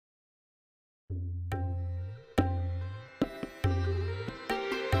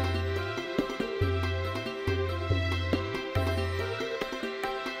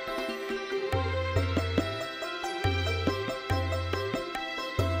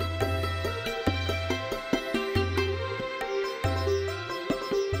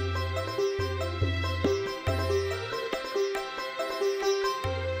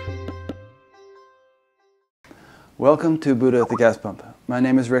Welcome to Buddha at the Gas Pump. My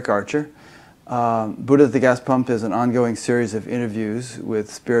name is Rick Archer. Buddha at the Gas Pump is an ongoing series of interviews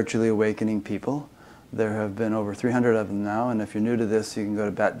with spiritually awakening people. There have been over 300 of them now, and if you're new to this, you can go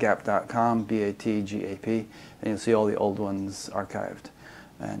to batgap.com, B-A-T-G-A-P, and you'll see all the old ones archived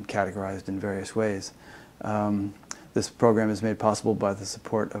and categorized in various ways. This program is made possible by the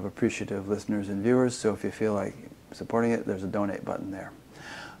support of appreciative listeners and viewers, so if you feel like supporting it, there's a donate button there.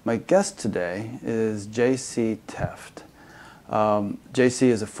 My guest today is J.C. Tefft. J.C.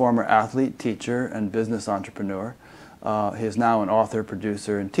 is a former athlete, teacher, and business entrepreneur. He is now an author,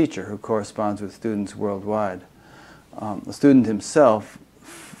 producer, and teacher who corresponds with students worldwide. A student himself,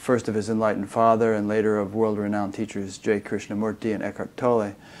 first of his enlightened father and later of world-renowned teachers J. Krishnamurti and Eckhart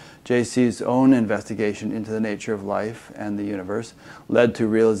Tolle, J.C.'s own investigation into the nature of life and the universe led to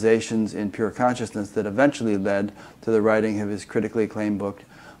realizations in pure consciousness that eventually led to the writing of his critically acclaimed book,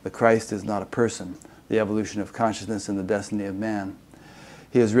 The Christ is Not a Person, The Evolution of Consciousness and the Destiny of Man.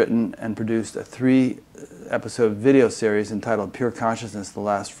 He has written and produced a 3-episode video series entitled Pure Consciousness, The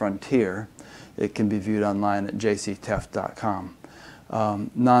Last Frontier. It can be viewed online at jctefft.com.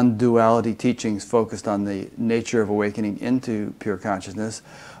 Non-duality teachings focused on the nature of awakening into pure consciousness,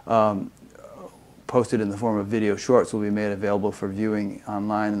 posted in the form of video shorts, will be made available for viewing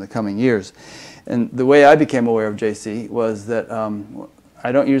online in the coming years. And the way I became aware of JC was that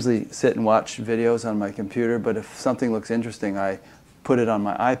I don't usually sit and watch videos on my computer, but if something looks interesting, I put it on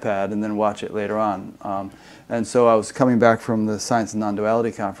my iPad and then watch it later on. And so I was coming back from the Science and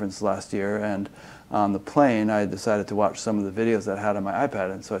Non-Duality conference last year, and on the plane I decided to watch some of the videos that I had on my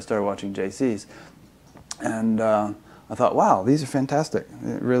iPad, and so I started watching JC's. And I thought, wow, these are fantastic,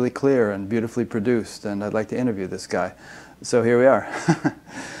 really clear and beautifully produced, and I'd like to interview this guy. So here we are.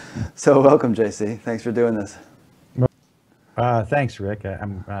 So welcome, JC. Thanks for doing this. Thanks, Rick.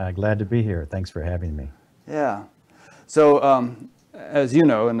 I'm glad to be here. Thanks for having me. Yeah. So as you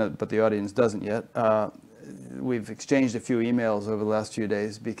know, but the audience doesn't yet, we've exchanged a few emails over the last few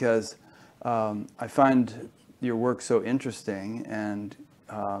days because I find your work so interesting and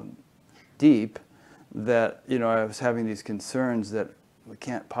deep that, you know, I was having these concerns that we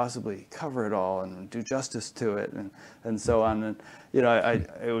can't possibly cover it all and do justice to it and so on. And, you know,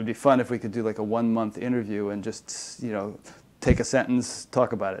 it would be fun if we could do like a 1-month interview and just, you know, take a sentence,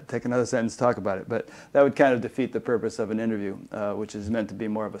 talk about it, take another sentence, talk about it. But that would kind of defeat the purpose of an interview, which is meant to be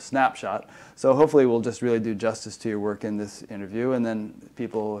more of a snapshot. So hopefully we'll just really do justice to your work in this interview, and then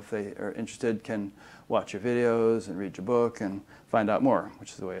people, if they are interested, can watch your videos and read your book and find out more, which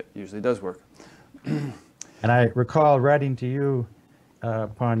is the way it usually does work. And I recall writing to you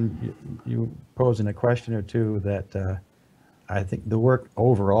upon you posing a question or two that I think the work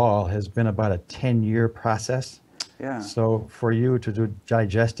overall has been about a 10-year process. Yeah. So for you to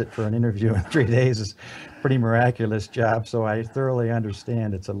digest it for an interview in 3 days is a pretty miraculous job. So I thoroughly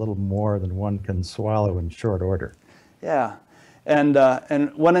understand it's a little more than one can swallow in short order. Yeah. And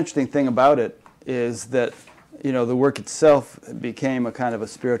one interesting thing about it is that, you know, the work itself became a kind of a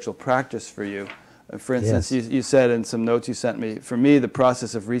spiritual practice for you. For instance, yes. You said in some notes you sent me, for me, the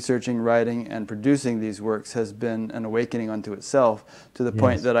process of researching, writing, and producing these works has been an awakening unto itself, to the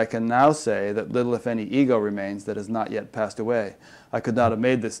point that I can now say that little, if any, ego remains that has not yet passed away. I could not have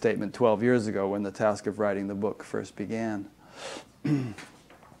made this statement 12 years ago when the task of writing the book first began.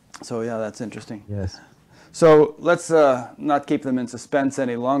 So yeah, that's interesting. Yes. So let's not keep them in suspense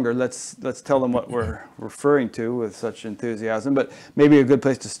any longer. Let's tell them what we're referring to with such enthusiasm. But maybe a good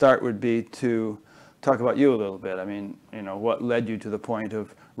place to start would be to talk about you a little bit. I mean, you know, what led you to the point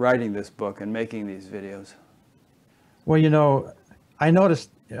of writing this book and making these videos? Well, you know, I noticed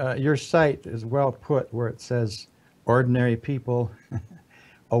your site is well put where it says ordinary people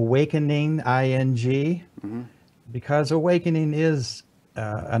awakening, ing, because awakening is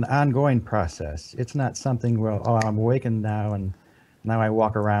an ongoing process. It's not something, well, oh, I'm awakened now and now I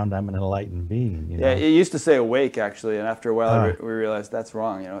walk around, I'm an enlightened being. You know? Yeah, it used to say awake, actually, and after a while we realized that's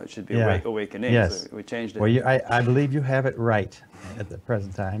wrong. You know, it should be awakening. Yes. So we changed it. Well, I believe you have it right at the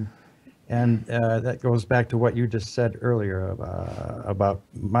present time. And that goes back to what you just said earlier about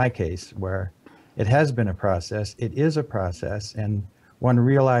my case, where it has been a process. It is a process, and one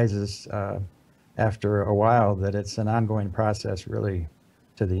realizes after a while that it's an ongoing process really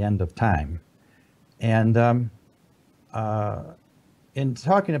to the end of time. And in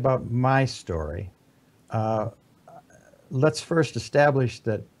talking about my story, let's first establish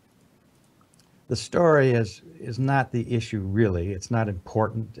that the story is not the issue really. It's not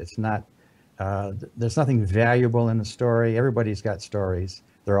important. It's not, there's nothing valuable in the story. Everybody's got stories.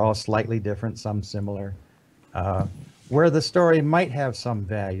 They're all slightly different, some similar. Where the story might have some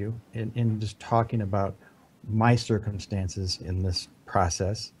value in just talking about my circumstances in this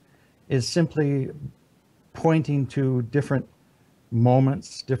process is simply pointing to different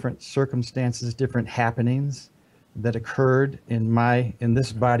moments, different circumstances, different happenings that occurred in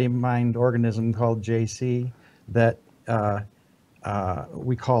this body mind organism called JC that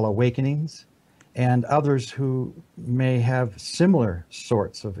we call awakenings, and others who may have similar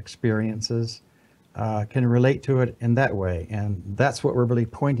sorts of experiences can relate to it in that way. And that's what we're really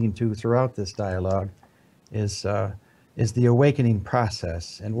pointing to throughout this dialogue is the awakening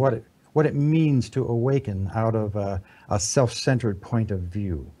process and what it means to awaken out of a self-centered point of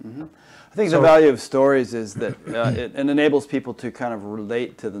view. Mm-hmm. I think the value of stories is that it enables people to kind of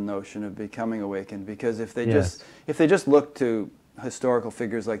relate to the notion of becoming awakened, because if they just look to historical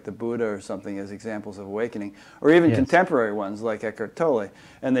figures like the Buddha or something as examples of awakening, or even contemporary ones like Eckhart Tolle,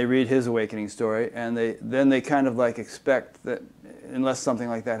 and they read his awakening story, and then they kind of like expect that unless something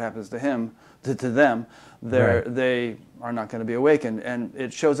like that happens to him, to them, they are not going to be awakened, and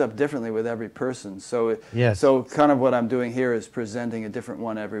it shows up differently with every person. So, so kind of what I'm doing here is presenting a different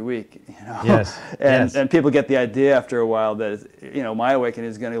one every week, you know. And people get the idea after a while that, you know, my awakening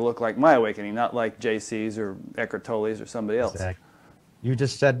is going to look like my awakening, not like JC's or Eckhart Tolle's or somebody else. Exactly. You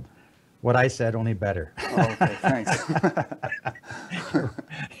just said what I said, only better. Oh, okay, thanks.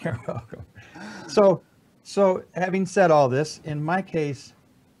 You're welcome. So having said all this, in my case,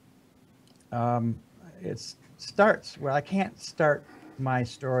 it starts, well, I can't start my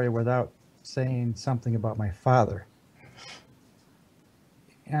story without saying something about my father.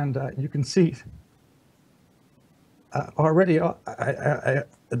 And you can see already,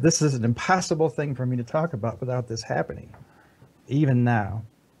 this is an impossible thing for me to talk about without this happening, even now.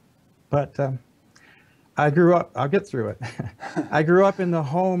 But I grew up, I'll get through it. I grew up in the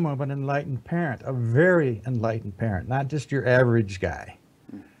home of an enlightened parent, a very enlightened parent, not just your average guy.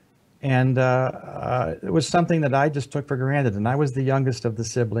 And it was something that I just took for granted. And I was the youngest of the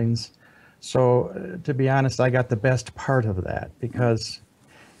siblings. So to be honest, I got the best part of that because,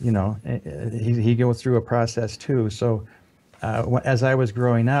 you know, he goes through a process too. So as I was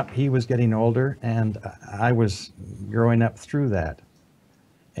growing up, he was getting older and I was growing up through that.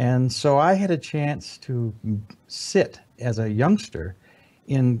 And so I had a chance to sit as a youngster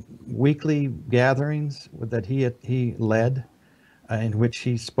in weekly gatherings that he led, in which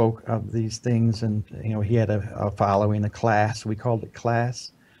he spoke of these things. And, you know, he had a following, a class, we called it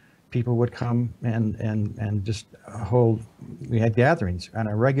class. People would come and just hold, we had gatherings on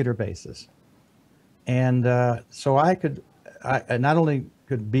a regular basis. And so I not only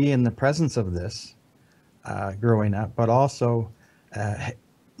could be in the presence of this growing up, but also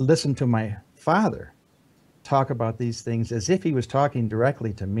listen to my father talk about these things as if he was talking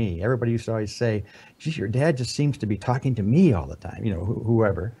directly to me. Everybody used to always say, geez, your dad just seems to be talking to me all the time, you know,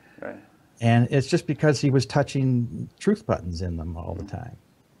 whoever. Right. And it's just because he was touching truth buttons in them all the time.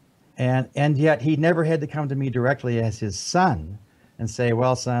 And yet he never had to come to me directly as his son and say,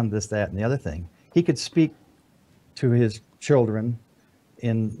 well, son, this, that, and the other thing. He could speak to his children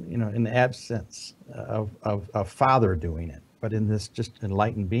in the absence of a father doing it, but in this just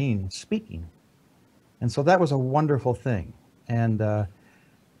enlightened being speaking. And so that was a wonderful thing. And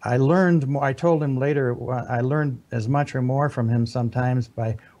I learned more, I told him later, I learned as much or more from him sometimes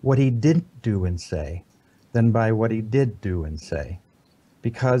by what he didn't do and say than by what he did do and say.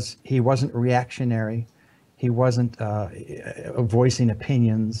 Because he wasn't reactionary, he wasn't voicing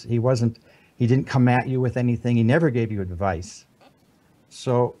opinions, he didn't come at you with anything, he never gave you advice.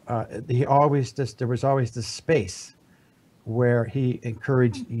 So there was always this space where he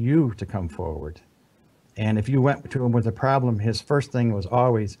encouraged you to come forward. And if you went to him with a problem, his first thing was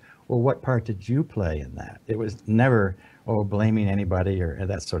always, well, what part did you play in that? It was never, oh, blaming anybody or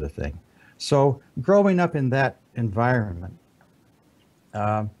that sort of thing. So growing up in that environment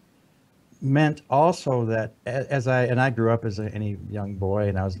meant also that I grew up as any young boy,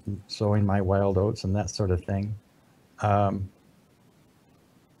 and I was sowing my wild oats and that sort of thing. I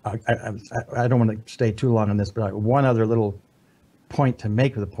don't want to stay too long on this, but one other little point to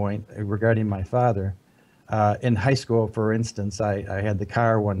make the point regarding my father. In high school, for instance, I had the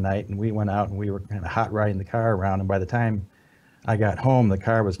car one night and we went out and we were kind of hot riding the car around. And by the time I got home, the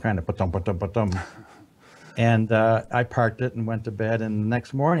car was kind of pa-tum, pa-tum, pa-tum. And I parked it and went to bed. And the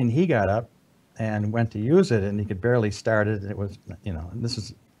next morning he got up and went to use it and he could barely start it. And it was, you know, and this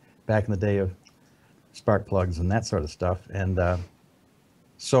was back in the day of spark plugs and that sort of stuff. And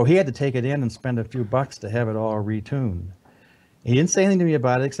so he had to take it in and spend a few bucks to have it all retuned. He didn't say anything to me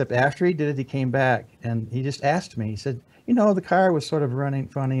about it, except after he did it, he came back and he just asked me, he said, you know, the car was sort of running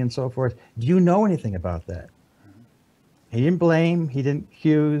funny and so forth. Do you know anything about that? He didn't blame, he didn't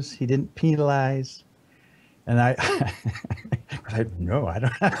accuse, he didn't penalize. And but no, I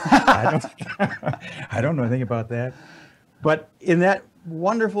don't, I don't, I don't know anything about that. But in that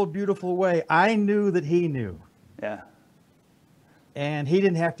wonderful, beautiful way, I knew that he knew. Yeah. And he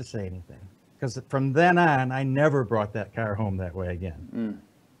didn't have to say anything. Because from then on, I never brought that car home that way again,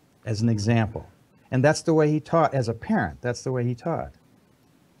 as an example. And that's the way he taught as a parent. That's the way he taught.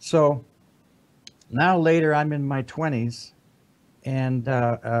 So now later, I'm in my 20s, and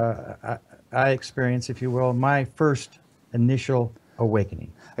I experience, if you will, my first initial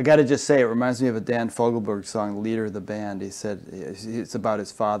awakening. I got to just say, it reminds me of a Dan Fogelberg song, Leader of the Band. He said it's about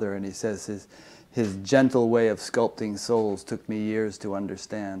his father, and he says his gentle way of sculpting souls took me years to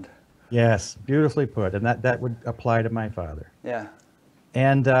understand. Yes, beautifully put, and that would apply to my father. Yeah.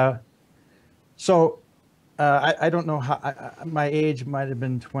 And so I don't know how, my age might have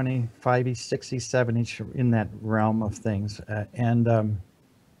been 25, 60, 70, in that realm of things.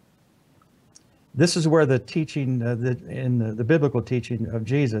 This is where the teaching, in the biblical teaching of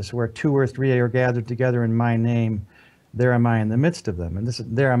Jesus, where 2 or 3 are gathered together in my name, there am I in the midst of them. And this,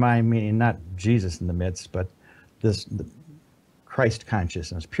 there am I meaning not Jesus in the midst, but this Christ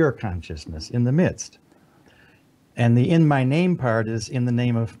consciousness, pure consciousness in the midst. And the in my name part is in the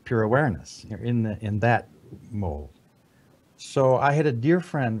name of pure awareness, in that mold. So I had a dear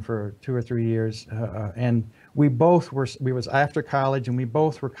friend for 2 or 3 years, and we was after college, and we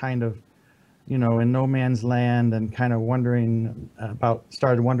both were kind of, you know, in no man's land, and kind of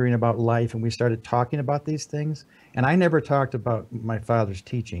started wondering about life, and we started talking about these things. And I never talked about my father's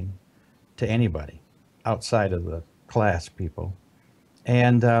teaching to anybody outside of the class people.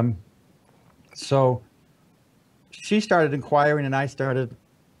 And so she started inquiring, and I started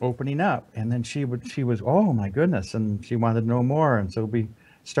opening up, and then she was, oh my goodness, and she wanted to know more, and so we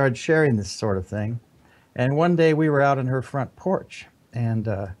started sharing this sort of thing. And one day we were out on her front porch, and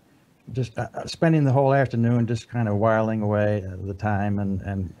just spending the whole afternoon just kind of whiling away the time,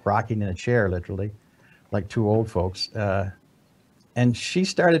 and rocking in a chair, literally, like 2 old folks. And she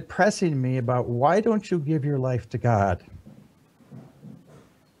started pressing me about, why don't you give your life to God?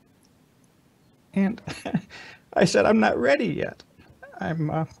 And I said, I'm not ready yet.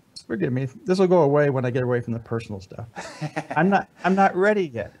 Forgive me, this will go away when I get away from the personal stuff. I'm not ready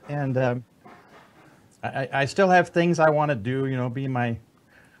yet. And I still have things I want to do, you know, be my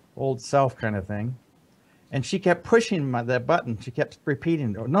old self kind of thing. And she kept pushing that button. She kept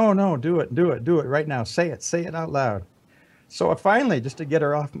repeating, no, no, do it right now. Say it out loud. So finally, just to get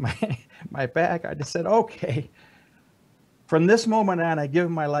her off my back, I just said, okay, from this moment on, I give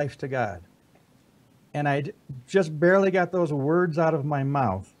my life to God. And I just barely got those words out of my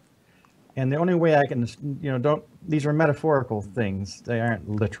mouth. And the only way I can, you know, these are metaphorical things. They aren't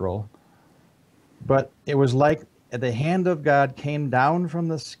literal. But it was like the hand of God came down from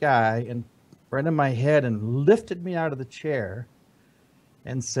the sky and right in my head and lifted me out of the chair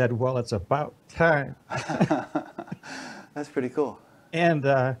and said, well, it's about time. That's pretty cool.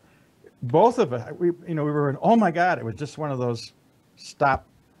 And both of us, we were in, oh my God, it was just one of those stop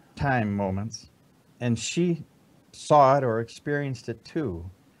time moments. And she saw it or experienced it too.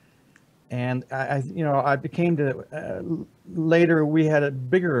 And I became to, later we had a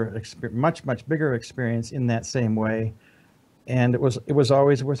bigger, much bigger experience in that same way. And it was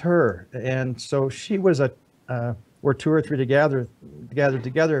always with her. And so she was where 2 or 3 gathered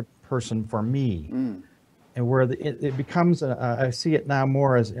together person for me. And where it becomes, I see it now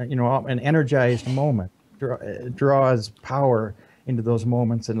more as, you know, an energized moment, draws power into those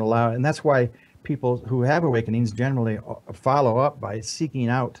moments and that's why people who have awakenings generally follow up by seeking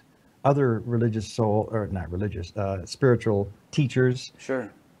out other religious spiritual teachers.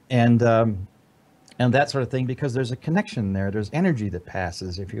 Sure. And that sort of thing, because there's a connection there. There's energy that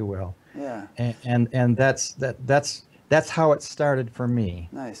passes, if you will. Yeah. And that's how it started for me.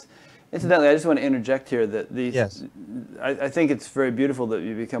 Nice. Incidentally, I just want to interject here that these. Yes. I think it's very beautiful that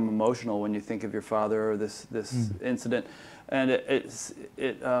you become emotional when you think of your father or this incident, and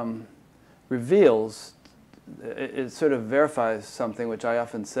it reveals, it sort of verifies something which I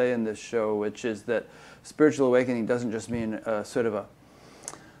often say in this show, which is that spiritual awakening doesn't just mean sort of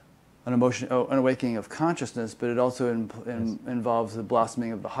an awakening of consciousness, but it also involves the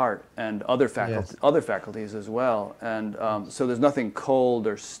blossoming of the heart and other faculties as well. And so there's nothing cold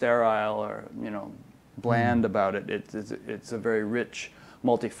or sterile or bland about it. It's a very rich,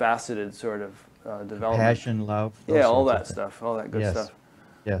 multifaceted sort of development. Passion, love. Yeah, all that stuff, all that good stuff.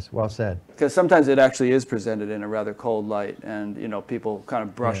 Yes, well said. Because sometimes it actually is presented in a rather cold light, and people kind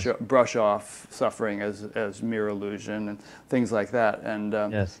of brush off suffering as mere illusion and things like that. And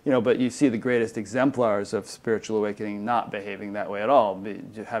but you see the greatest exemplars of spiritual awakening not behaving that way at all,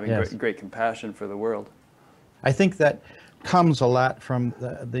 having great compassion for the world. I think that comes a lot from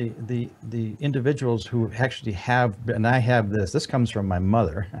the individuals who actually have, and I have this. This comes from my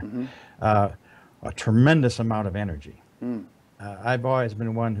mother. A tremendous amount of energy. I've always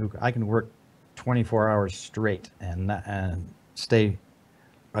been one who I can work 24 hours straight and stay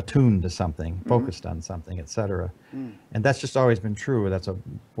attuned to something, focused on something, etc. And that's just always been true. That's a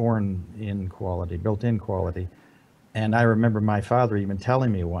born-in quality, built-in quality. And I remember my father even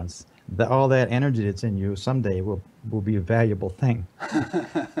telling me once that all that energy that's in you someday will be a valuable thing.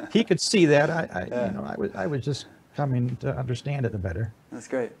 He could see that. I was just coming to understand it better. That's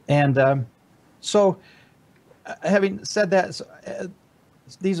great. And so, having said that,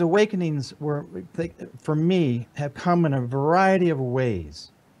 these awakenings for me, have come in a variety of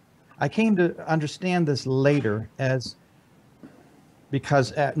ways. I came to understand this later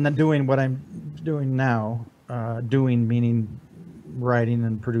because doing what I'm doing now, doing meaning writing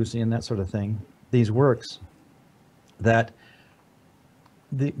and producing and that sort of thing, these works, that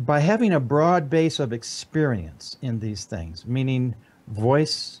by having a broad base of experience in these things, meaning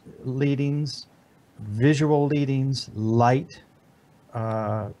voice leadings, visual leadings, light,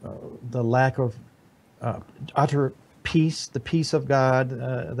 the lack of utter peace, the peace of God,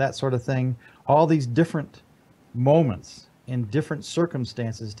 that sort of thing, all these different moments in different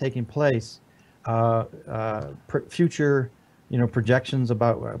circumstances taking place, future, projections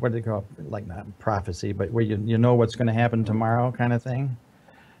about what do they call it? Like not prophecy, but where you know what's going to happen tomorrow, kind of thing.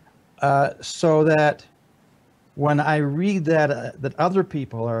 So that when I read that other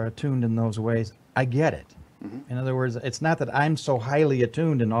people are attuned in those ways, I get it. In other words, it's not that I'm so highly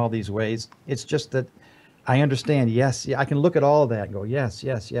attuned in all these ways. It's just that I understand. Yes, I can look at all of that and go, yes,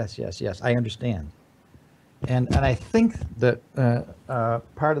 yes, yes, yes, yes. I understand. And I think that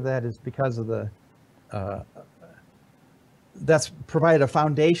part of that is because of that's provided a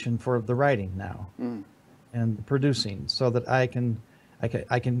foundation for the writing now and producing, so that I can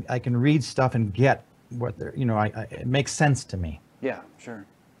read stuff and get what they're, it makes sense to me. Yeah, sure.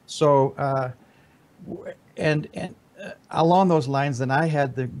 So and along those lines, then I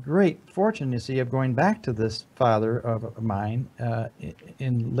had the great fortune, you see, of going back to this father of mine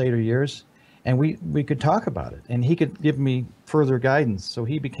in later years, and we could talk about it, and he could give me further guidance. So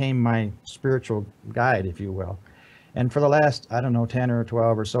he became my spiritual guide, if you will. And for the last, I don't know, 10 or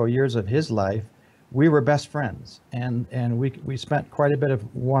 12 or so years of his life, we were best friends, and we spent quite a bit of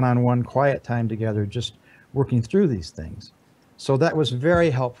one-on-one quiet time together, just working through these things. So that was very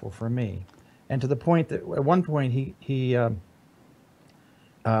helpful for me. And to the point that at one point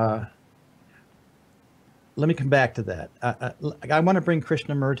let me come back to that. I want to bring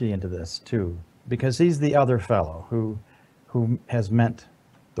Krishnamurti into this too, because he's the other fellow who has meant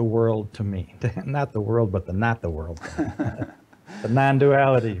the world to me. Not the world, but the not the world. The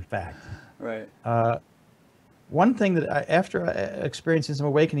non-duality fact. Right. One thing that after experiencing some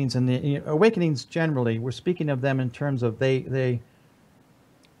awakenings, and the awakenings generally, we're speaking of them in terms of they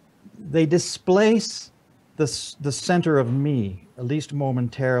displace the center of me, at least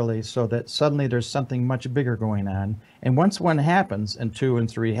momentarily, so that suddenly there's something much bigger going on. And once one happens, and 2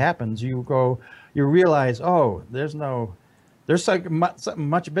 and 3 happens, you realize, oh, there's something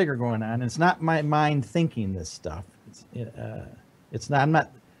much bigger going on. It's not my mind thinking this stuff. It's not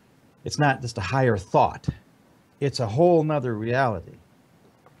just a higher thought. It's a whole nother reality.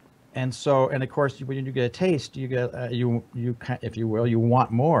 And so, and of course, when you get a taste, you get if you will, you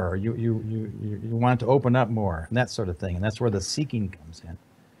want more. You want to open up more, and that sort of thing. And that's where the seeking comes in.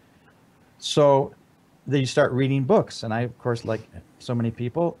 So then you start reading books, and I, of course, like so many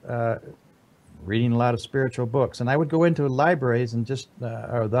people, reading a lot of spiritual books. And I would go into libraries and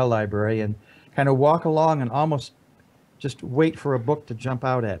or the library, and kind of walk along and almost just wait for a book to jump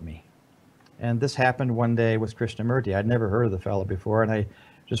out at me. And this happened one day with Krishnamurti. I'd never heard of the fellow before, and I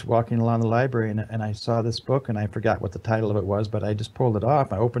just walking along the library, and I saw this book, and I forgot what the title of it was, but I just pulled it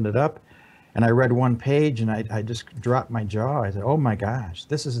off. I opened it up, and I read one page, and I just dropped my jaw. I said, oh my gosh,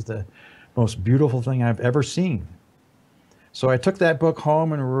 this is the most beautiful thing I've ever seen. So I took that book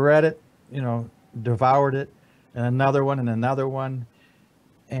home and read it, devoured it, and another one, and another one.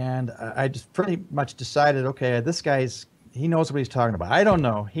 And I just pretty much decided, okay, this guy's, he knows what he's talking about. I don't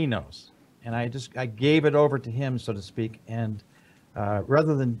know, he knows. And I gave it over to him, so to speak, and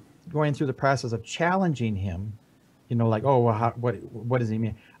rather than going through the process of challenging him, like, oh, well, what does he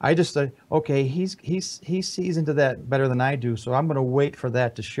mean? I just said, okay, he sees into that better than I do, so I'm going to wait for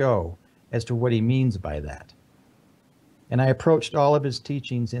that to show as to what he means by that. And I approached all of his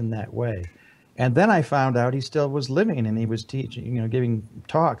teachings in that way. And then I found out he still was living, and he was teaching, giving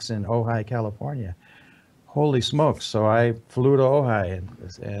talks in Ojai, California. Holy smokes. So I flew to Ojai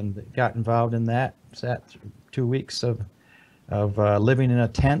and got involved in that, sat 2 weeks of living in a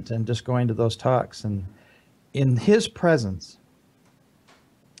tent and just going to those talks. And in his presence,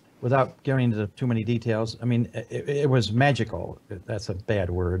 without going into too many details, I mean, it was magical. That's a bad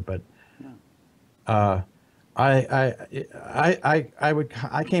word, but I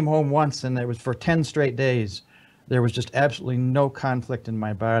came home once, and it was for 10 straight days. There was just absolutely no conflict in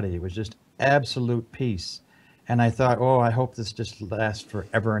my body. It was just absolute peace. And I thought, oh, I hope this just lasts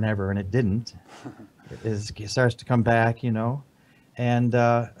forever and ever, and it didn't. It starts to come back, you know. And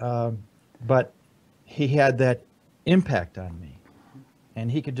but he had that impact on me. And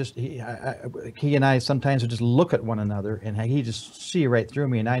he could just, he and I sometimes would just look at one another, and he just see right through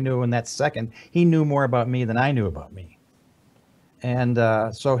me. And I knew in that second, he knew more about me than I knew about me. And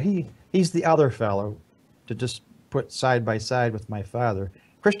so he's the other fellow to just put side by side with my father.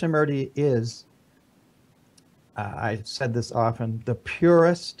 Krishnamurti is, I said this often, the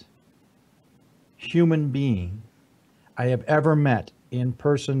purest human being I have ever met in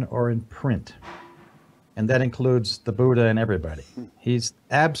person or in print. And that includes the Buddha and everybody. He's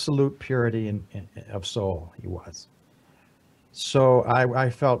absolute purity of soul, he was. So I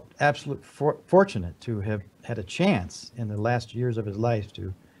felt absolutely fortunate to have had a chance in the last years of his life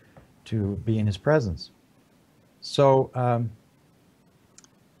to be in his presence. So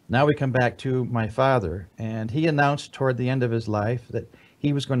now we come back to my father, and he announced toward the end of his life that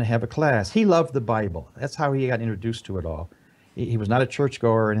he was going to have a class. He loved the Bible. That's how he got introduced to it all. He was not a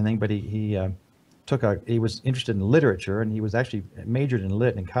churchgoer or anything, but he was interested in literature, and he was actually majored in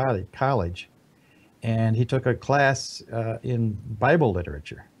lit in college, and he took a class in Bible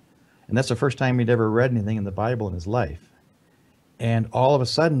literature, and that's the first time he'd ever read anything in the Bible in his life. And all of a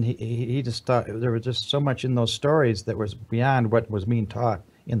sudden, he just thought there was just so much in those stories that was beyond what was being taught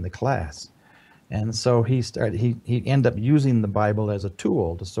in the class, and so he ended up using the Bible as a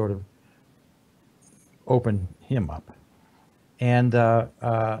tool to sort of open him up, and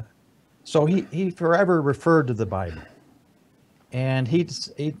so he forever referred to the Bible. And he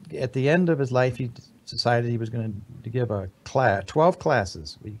at the end of his life, he decided he was going to give a class, 12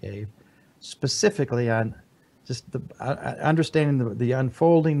 classes we gave, specifically on just the understanding the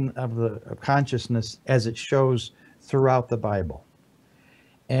unfolding of consciousness as it shows throughout the Bible.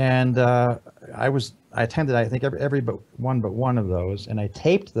 And I attended, I think, every but one of those, and I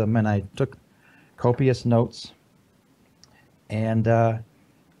taped them, and I took copious notes. And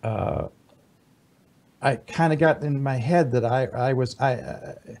I kind of got in my head that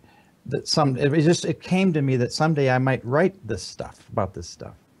it came to me that someday I might write about this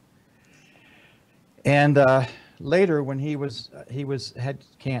stuff. And later, when he had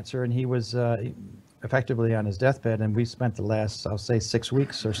cancer, and he was effectively on his deathbed, and we spent the last, I'll say, 6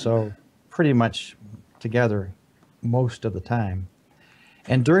 weeks or so pretty much together most of the time.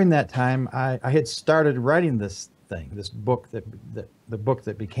 And during that time, I had started writing this book the book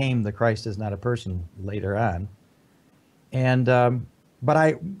that became The Christ Is Not a Person later on. And but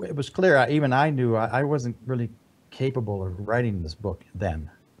it was clear, even I knew I wasn't really capable of writing this book then.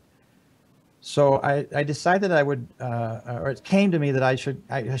 So I decided I would, or it came to me that I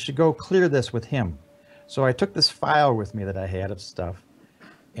should go clear this with him. So I took this file with me that I had of stuff,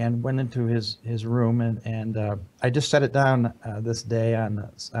 and went into his room, and I just set it down this day on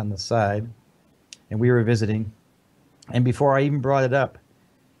the side, and we were visiting. And before I even brought it up,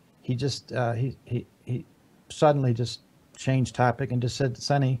 he just he suddenly just changed topic and just said,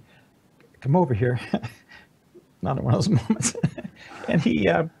 "Sonny, come over here." Not one of those moments. And he,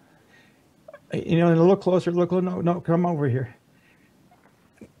 a little closer, no, come over here.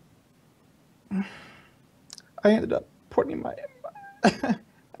 I ended up putting my,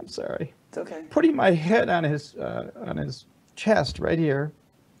 I'm sorry. It's okay. Putting my head on his chest right here,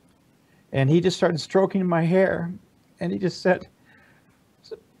 and he just started stroking my hair. And he just said,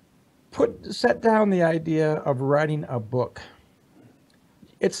 set down the idea of writing a book.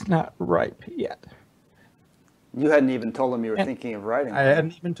 It's not ripe yet. You hadn't even told him you were thinking of writing. I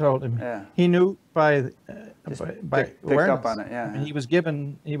hadn't even told him. Yeah. He knew by picked awareness. up on it. Yeah. I mean, he was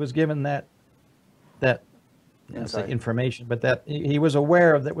given that say information, but that he was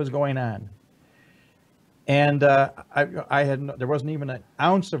aware of that was going on. And there wasn't even an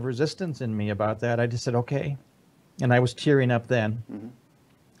ounce of resistance in me about that. I just said, okay. And I was tearing up then. Mm-hmm.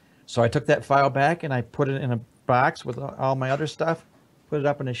 So I took that file back, and I put it in a box with all my other stuff, put it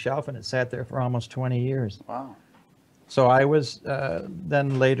up on a shelf, and it sat there for almost 20 years. Wow. So I was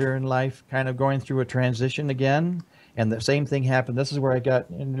then later in life kind of going through a transition again, and the same thing happened. This is where I got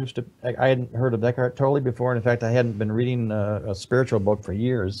introduced to, I hadn't heard of Eckhart Tolle before. And in fact, I hadn't been reading a spiritual book for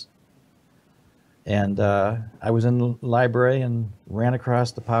years. And I was in the library and ran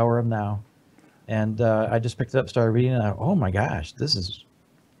across The Power of Now. And I just picked it up, started reading, and oh my gosh, this is,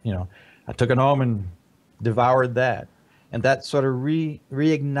 I took it home and devoured that. And that sort of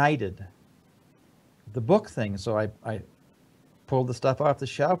reignited the book thing. So I pulled the stuff off the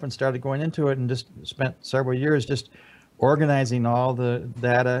shelf and started going into it, and just spent several years just organizing all the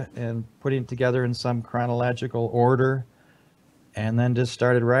data and putting it together in some chronological order, and then just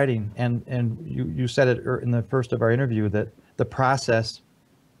started writing. And you said it in the first of our interview that the process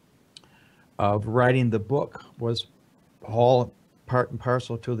of writing the book was all part and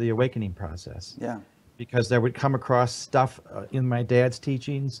parcel to the awakening process. Yeah. Because there would come across stuff in my dad's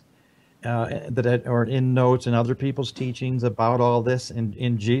teachings, or in notes and other people's teachings about all this,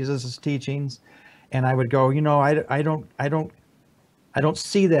 in Jesus's teachings, and I would go, I don't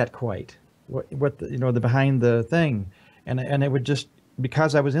see that quite. What the, the behind the thing, and it would just,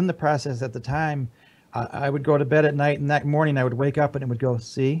 because I was in the process at the time, I would go to bed at night, and that morning I would wake up and it would go,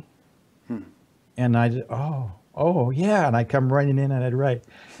 see, and I just, oh yeah, and I'd come running in and I'd write,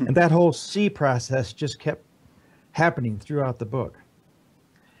 and that whole see process just kept happening throughout the book.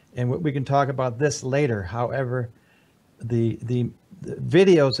 And we can talk about this later. However, the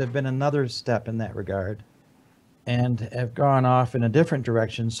videos have been another step in that regard, and have gone off in a different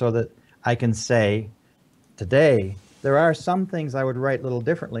direction, so that I can say today there are some things I would write a little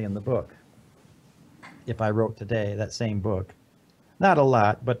differently in the book if I wrote today that same book. Not a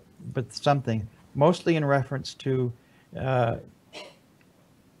lot, but something, mostly in reference to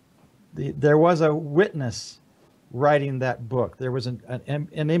there was a witness writing that book. There was an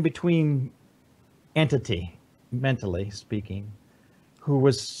in-between entity, mentally speaking, who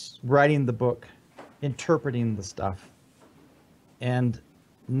was writing the book, interpreting the stuff. And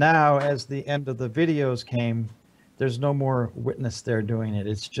now, as the end of the videos came, there's no more witness there doing it.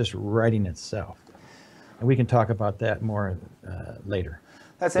 It's just writing itself. And we can talk about that more later.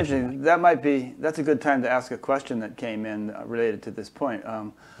 That's interesting. That's a good time to ask a question that came in related to this point.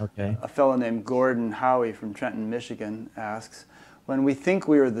 Okay. A fellow named Gordon Howie from Trenton, Michigan asks, when we think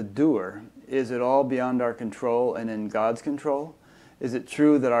we are the doer, is it all beyond our control and in God's control? Is it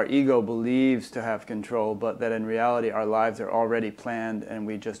true that our ego believes to have control, but that in reality our lives are already planned and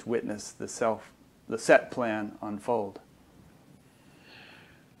we just witness the set plan unfold?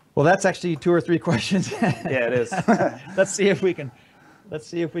 Well, that's actually 2 or 3 questions. Yeah, it is. Let's see if we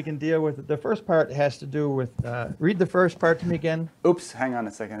can deal with it. The first part has to do with, read the first part to me again. Oops, hang on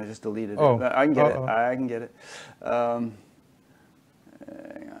a second. I just deleted Oh. it. I can get it. I can get it. Hang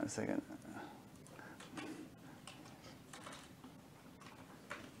on a second.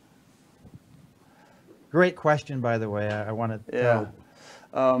 Great question, by the way. I want to Yeah.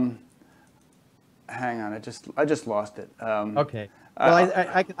 Hang on. I just lost it. Okay. Well,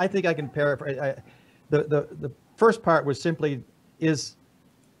 I think I can paraphrase. The first part was simply It's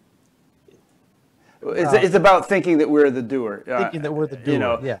about thinking that we're the doer. Thinking that we're the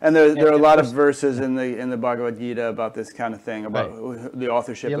doer, yeah. And there are a lot of verses in the Bhagavad Gita about this kind of thing, about the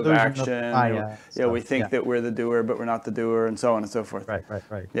authorship of action. We think that we're the doer, but we're not the doer, and so on and so forth. Right.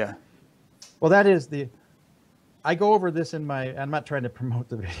 Yeah. Well, that is I go over this in my. I'm not trying to promote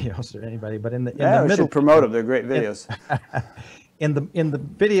the videos or anybody, but in the middle. We should promote them. They're great videos. In the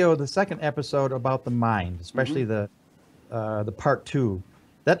video, the second episode about the mind, especially the part 2.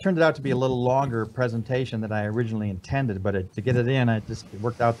 That turned out to be a little longer presentation than I originally intended, but to get it in, it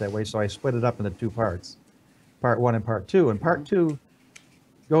worked out that way, so I split it up into 2 parts, part 1 and part 2. And part 2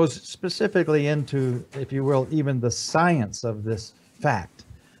 goes specifically into, if you will, even the science of this fact,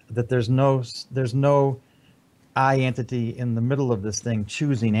 that there's no I entity in the middle of this thing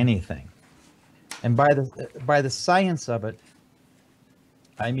choosing anything. And by the science of it,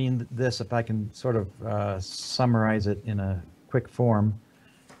 I mean this, if I can sort of summarize it in a quick form.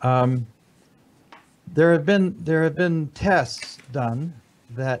 There have been tests done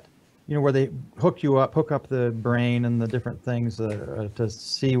that, where they hook up the brain and the different things to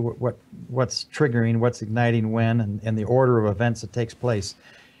see what's triggering, what's igniting when, and the order of events that takes place,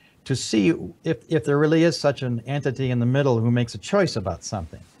 to see if there really is such an entity in the middle who makes a choice about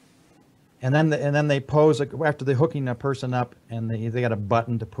something. And then they pose, after they're hooking a person up, and they got a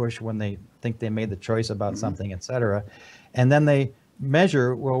button to push when they think they made the choice about something, etc. And then they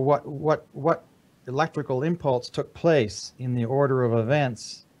measure, well, what electrical impulse took place in the order of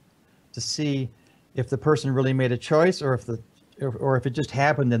events, to see if the person really made a choice, or if it just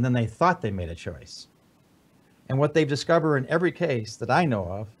happened and then they thought they made a choice. And what they've discovered in every case that I know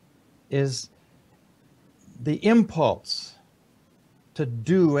of is the impulse to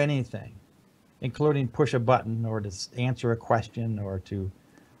do anything, including push a button or to answer a question or to,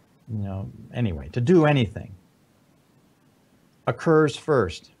 anyway, to do anything, occurs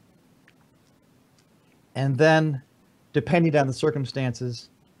first. And then, depending on the circumstances,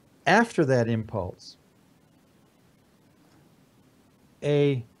 after that impulse,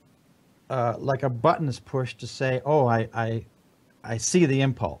 like a button is pushed to say, "Oh, I see the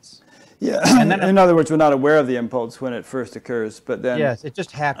impulse." Yeah. And then, In other words, we're not aware of the impulse when it first occurs, but then yes, it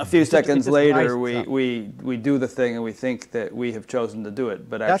just happens. a few seconds later, rises up. we do the thing and we think that we have chosen to do it,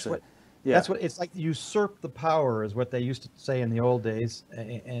 but actually, That's what it's like. Usurp the power is what they used to say in the old days.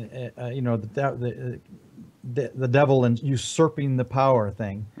 You know, the devil and usurping the power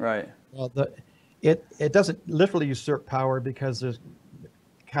thing. right. Well, it doesn't literally usurp power, because there's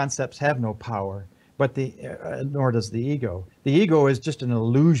concepts have no power, but nor does the ego. The ego is just an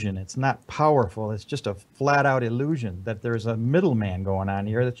illusion. It's not powerful. It's just a flat out illusion that there's a middleman going on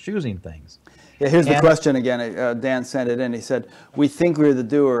here that's choosing things. Yeah, here's the question again. Dan sent it in. He said, "We think we're the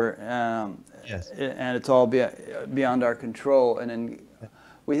doer, Yes. and it's all beyond our control. And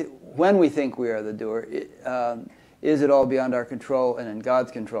when we think we are the doer, is it all beyond our control and in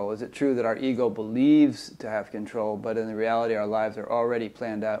God's control? Is it true that our ego believes to have control, but in reality our lives are already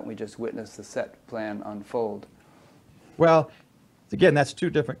planned out and we just witness the set plan unfold?" Well, again, that's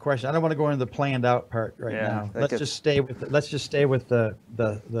two different questions. I don't want to go into the planned out part now. Let's just stay with the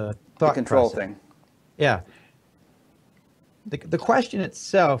thought control process. thing. Yeah. The question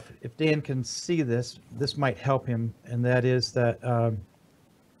itself, if Dan can see this might help him, and that is that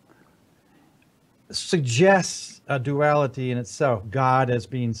suggests a duality in itself, God as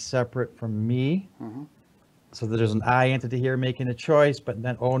being separate from me. Mm-hmm. So that there's an I entity here making a choice, but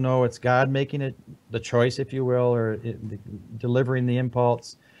then, oh no, it's God making it, the choice, if you will, or delivering the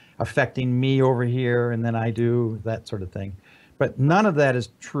impulse, affecting me over here, and then I do that sort of thing. But none of that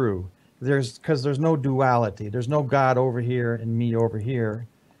is true. Because there's no duality. There's no God over here and me over here.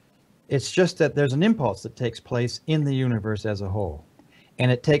 It's just that there's an impulse that takes place in the universe as a whole.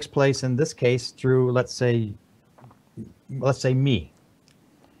 And it takes place in this case through, let's say me.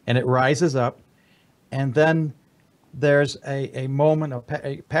 And it rises up, and then there's a moment of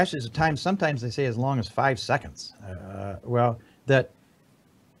a passage of time. Sometimes they say as long as 5 seconds.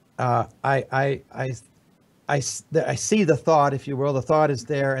 I see the thought, if you will. The thought is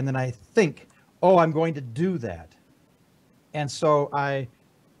there, and then I think, oh, I'm going to do that. And so I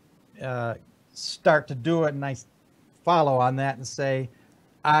start to do it, and I follow on that and say,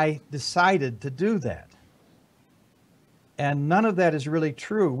 I decided to do that. And none of that is really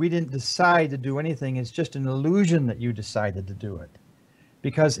true. We didn't decide to do anything. It's just an illusion that you decided to do it.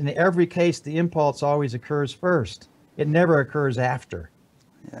 Because in every case, the impulse always occurs first. It never occurs after.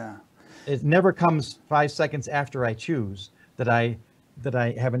 Yeah. It never comes 5 seconds after I choose that I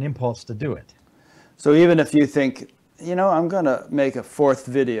have an impulse to do it. So even if you think, you know, I'm going to make a 4th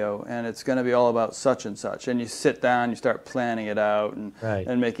video and it's going to be all about such and such, and you sit down, you start planning it out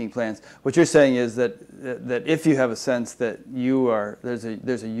and making plans. What you're saying is that if you have a sense that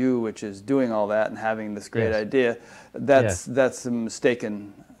there's a you which is doing all that and having this great idea, that's a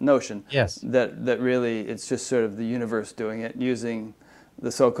mistaken notion. Yes. That really it's just sort of the universe doing it, using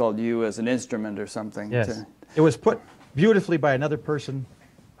the so-called you as an instrument or something. Yes. It was put beautifully by another person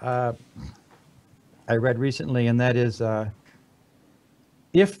I read recently, and that is,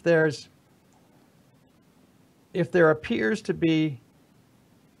 if there appears to be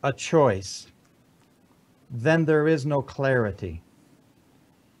a choice, then there is no clarity.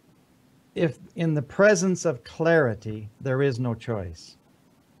 If in the presence of clarity, there is no choice.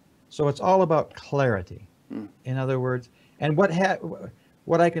 So it's all about clarity. In other words, and what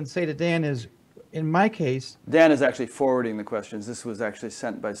I can say to Dan is, in my case... Dan is actually forwarding the questions. This was actually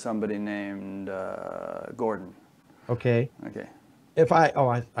sent by somebody named Gordon. Okay. Okay.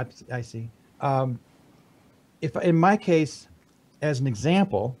 I see. If in my case, as an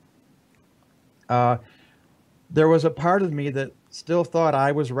example, there was a part of me that still thought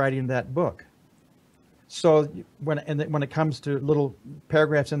I was writing that book. So when it comes to little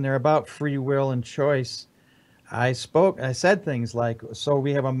paragraphs in there about free will and choice, I said things like, so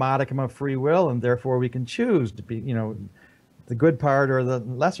we have a modicum of free will and therefore we can choose to be, you know, the good part or the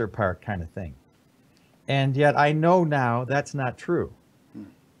lesser part kind of thing. And yet I know now that's not true.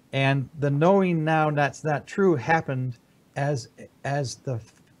 And the knowing now that's not true happened as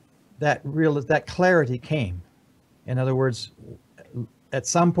that clarity came. In other words, at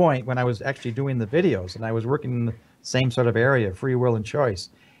some point when I was actually doing the videos and I was working in the same sort of area, free will and choice,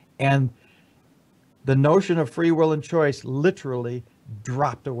 and the notion of free will and choice literally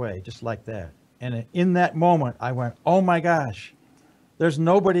dropped away just like that. And in that moment, I went, oh my gosh, there's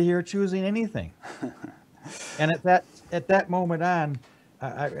nobody here choosing anything. And at that moment on,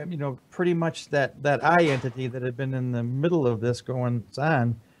 pretty much that I entity that had been in the middle of this going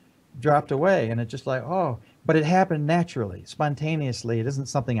on dropped away, and it's just like, oh, but it happened naturally, spontaneously. It isn't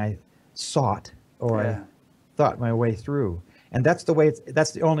something I sought or I thought my way through. And that's the way.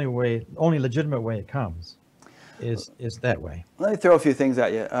 That's the only way, only legitimate way it comes, is that way. Let me throw a few things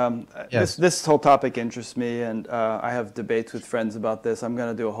at you. Yes. This whole topic interests me, and I have debates with friends about this. I'm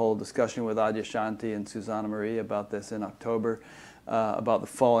going to do a whole discussion with Adyashanti and Susanna Marie about this in October, about the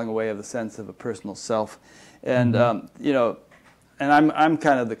falling away of the sense of a personal self. And you know, and I'm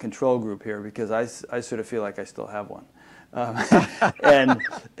kind of the control group here because I sort of feel like I still have one. And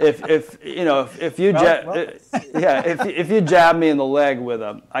if you know if you if you jab me in the leg with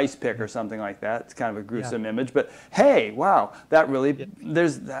an ice pick or something like that, it's kind of a gruesome image. But hey, wow, that really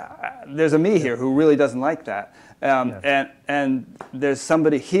there's a me here who really doesn't like that, and there's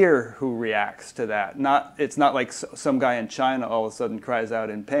somebody here who reacts to that. It's not like some guy in China all of a sudden cries out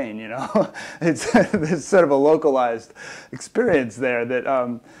in pain. You know, there's sort of a localized experience there that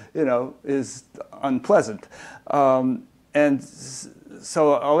you know is unpleasant. And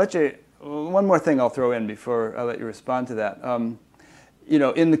so I'll let you, one more thing I'll throw in before I let you respond to that. You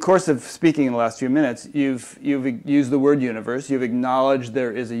know, in the course of speaking in the last few minutes, you've used the word universe. You've acknowledged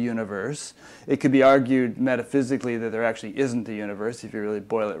there is a universe. It could be argued metaphysically that there actually isn't a universe. If you really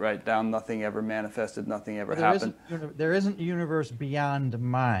boil it right down, nothing ever manifested, nothing ever happened. There isn't a universe beyond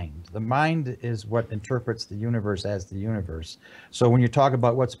mind. The mind is what interprets the universe as the universe. So when you talk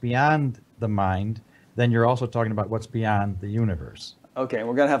about what's beyond the mind, then you're also talking about what's beyond the universe. Okay,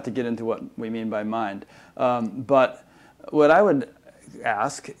 we're going to have to get into what we mean by mind. But what I would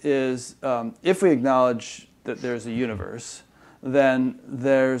ask is, if we acknowledge that there's a universe, then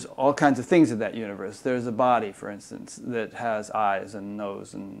there's all kinds of things in that universe. There's a body, for instance, that has eyes and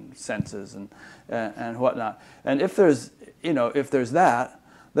nose and senses and whatnot. And if there's, you know, if there's that,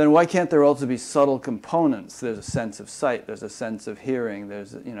 then why can't there also be subtle components? There's a sense of sight. There's a sense of hearing.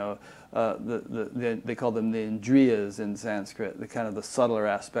 There's, you know, they call them the indriyas in Sanskrit, the kind of the subtler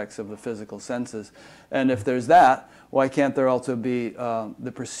aspects of the physical senses. And if there's that, why can't there also be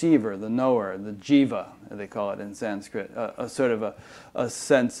the perceiver, the knower, the jiva, they call it in Sanskrit, a sort of a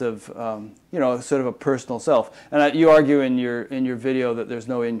sense of, you know, sort of a personal self. And you argue in your video that there's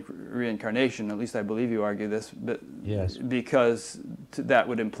no reincarnation. At least I believe you argue this, but yes, because that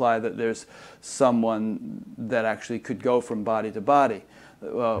would imply that there's someone that actually could go from body to body.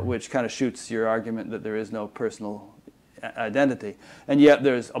 Which kind of shoots your argument that there is no personal identity. And yet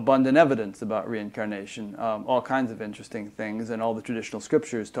there's abundant evidence about reincarnation, all kinds of interesting things, and all the traditional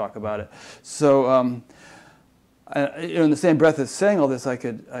scriptures talk about it. So you know, in the same breath as saying all this, I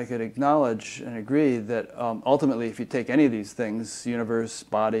could acknowledge and agree that ultimately if you take any of these things, universe,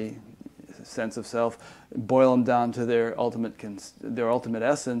 body, sense of self, boil them down to their ultimate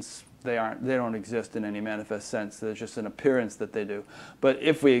essence, they don't exist in any manifest sense. There's just an appearance that they do. But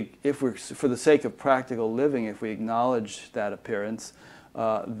if we're, for the sake of practical living, if we acknowledge that appearance,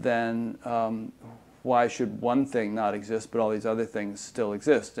 then why should one thing not exist, but all these other things still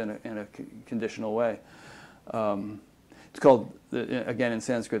exist in a conditional way? It's called, again in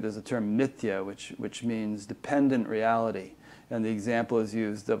Sanskrit, there's a term mithya, which means dependent reality. And the example is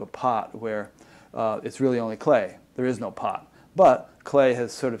used of a pot where it's really only clay. There is no pot. But clay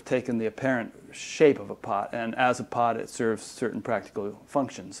has sort of taken the apparent shape of a pot, and as a pot it serves certain practical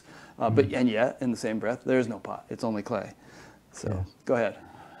functions. And yet, in the same breath, there is no pot. It's only clay. So, Go ahead.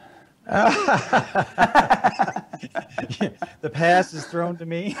 The past is thrown to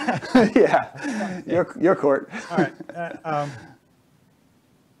me. Yeah, your court. All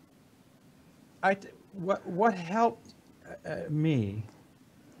right. What helped me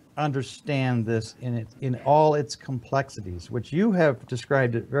understand this in all its complexities, which you have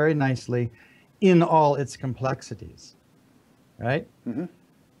described it very nicely, in all its complexities, right? Mm-hmm.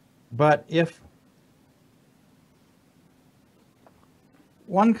 But if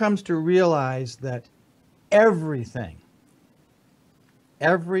one comes to realize that everything,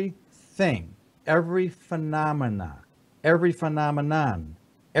 every phenomenon, every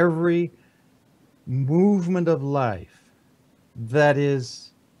movement of life that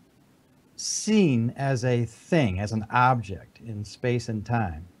is seen as a thing, as an object in space and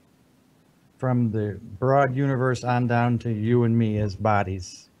time, from the broad universe on down to you and me as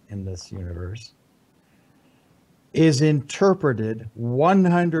bodies in this universe, is interpreted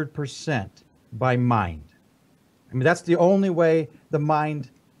 100% by mind. I mean, that's the only way the mind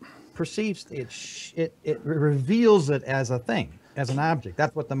perceives it. It reveals it as a thing, as an object.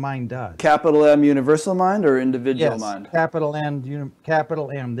 That's what the mind does. Capital M universal mind or individual mind? Capital M.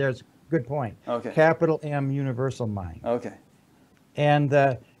 There's a good point. Okay. Capital M universal mind. Okay.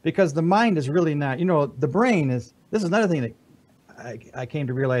 And because the mind is really not, you know, the brain is, this is another thing that I came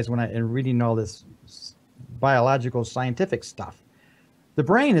to realize in reading all this biological scientific stuff, the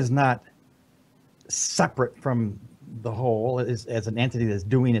brain is not separate from the whole as an entity that's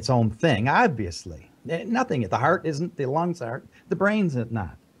doing its own thing. Obviously, nothing. The heart isn't, the lungs aren't, the brain's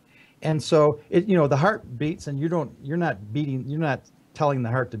not. And so the heart beats, and you're not telling the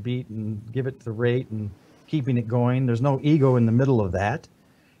heart to beat and give it the rate and keeping it going. There's no ego in the middle of that.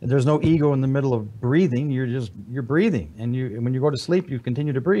 And there's no ego in the middle of breathing. You're breathing, and when you go to sleep, you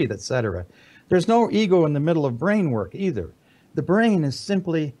continue to breathe, etc. There's no ego in the middle of brain work either. The brain is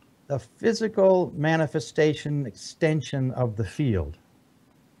simply a physical manifestation, extension of the field.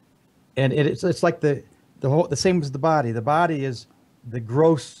 And it's like the same as the body. The body is the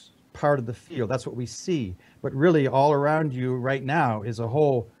gross part of the field. That's what we see. But really, all around you right now is a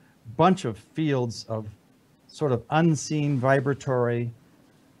whole bunch of fields of sort of unseen vibratory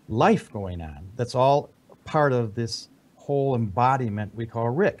life going on. That's all part of this whole embodiment we call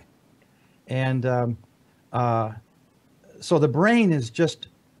Rick. And so the brain is just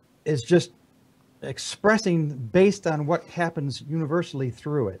expressing based on what happens universally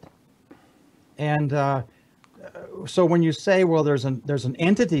through it. And so when you say, well, there's an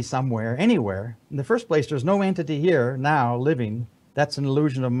entity somewhere, anywhere, in the first place, there's no entity here now living. That's an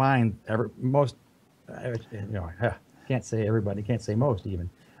illusion of mind. Can't say everybody, can't say most even,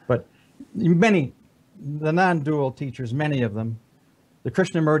 but many, the non-dual teachers, many of them, the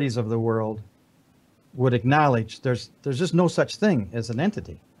Krishnamurtis of the world, would acknowledge there's just no such thing as an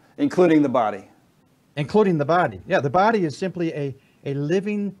entity. Including the body. Including the body. Yeah, the body is simply a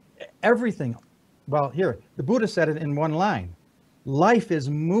living, everything. Well, here, the Buddha said it in one line. Life is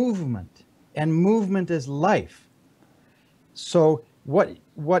movement, and movement is life. So what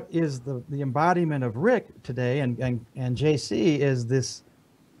is the embodiment of Rick today and JC is this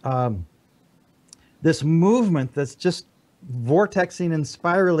this movement that's just vortexing and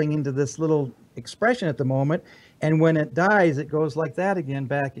spiraling into this little expression at the moment, and when it dies, it goes like that again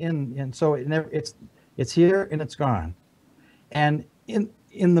back in, and so it's here and it's gone. And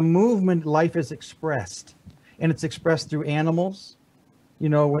in the movement, life is expressed, and it's expressed through animals.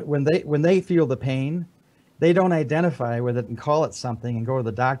 When they feel the pain, they don't identify with it and call it something and go to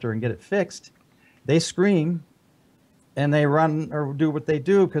the doctor and get it fixed. They scream and they run or do what they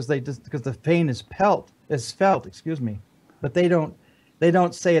do because the pain is felt, but they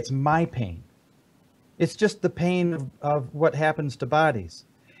don't say it's my pain. It's just the pain of what happens to bodies.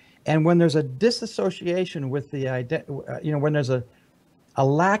 And when there's a disassociation with when there's a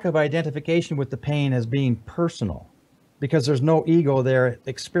lack of identification with the pain as being personal, because there's no ego there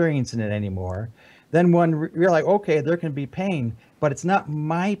experiencing it anymore, then you're like, okay, there can be pain, but it's not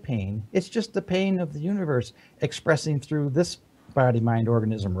my pain. It's just the pain of the universe expressing through this body-mind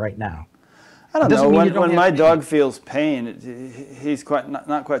organism right now. I don't know. When my dog feels pain, he's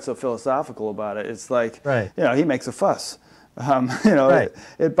not quite so philosophical about it. It's like, right. He makes a fuss. Right.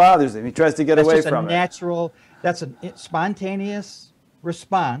 It bothers him. He tries to get away from it. That's a spontaneous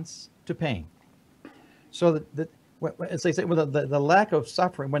response to pain. So as they say, the lack of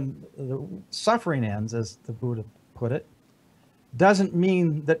suffering, when the suffering ends, as the Buddha put it, doesn't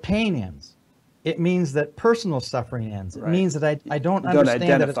mean that pain ends. It means that personal suffering ends. It means that I don't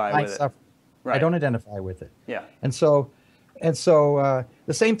understand that it's my suffering. Right. I don't identify with it. Yeah. And so the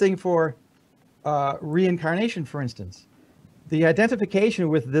same thing for reincarnation, for instance. The identification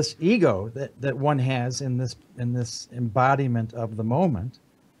with this ego that one has in this embodiment of the moment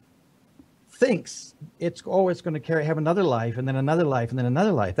thinks it's going to have another life, and then another life, and then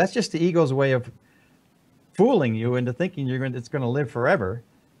another life. That's just the ego's way of fooling you into thinking it's going to live forever.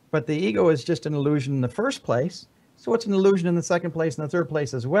 But the ego is just an illusion in the first place. So it's an illusion in the second place and the third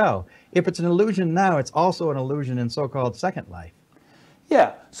place as well. If it's an illusion now, it's also an illusion in so-called second life.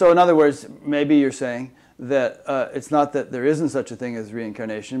 Yeah. So in other words, maybe you're saying that it's not that there isn't such a thing as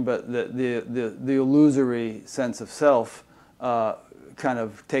reincarnation, but that the illusory sense of self kind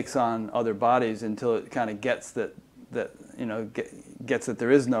of takes on other bodies until it kind of gets that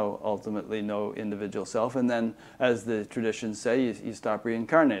there is ultimately no individual self, and then, as the traditions say, you stop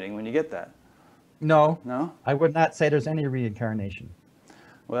reincarnating when you get that. No, I would not say there's any reincarnation.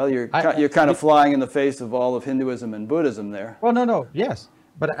 Well, you're kind of flying in the face of all of Hinduism and Buddhism there. Well, no, yes,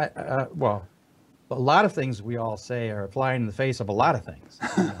 but a lot of things we all say are flying in the face of a lot of things,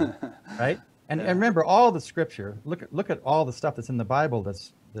 right? And remember, all the scripture. Look at all the stuff that's in the Bible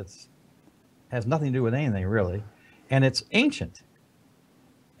that's has nothing to do with anything really, and it's ancient.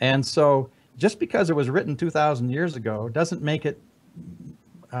 And so, just because it was written 2,000 years ago doesn't make it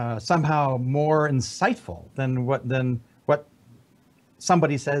somehow more insightful than what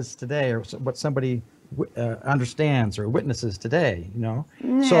somebody says today, or what somebody understands or witnesses today, you know.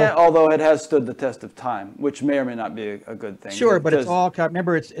 Yeah, So although it has stood the test of time, which may or may not be a good thing. sure, but it's all,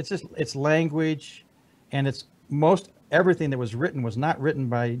 remember, it's just, it's language, and it's most everything that was written was not written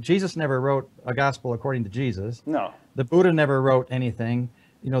by Jesus. Never wrote a gospel according to Jesus. No. The Buddha never wrote anything.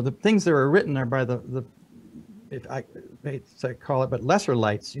 You know, the things that were written are by the if I call it, but lesser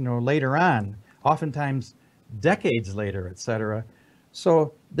lights, you know, later on, oftentimes decades later, etc.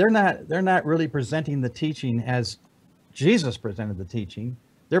 So they're not really presenting the teaching as Jesus presented the teaching.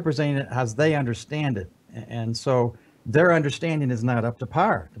 They're presenting it as they understand it, and so their understanding is not up to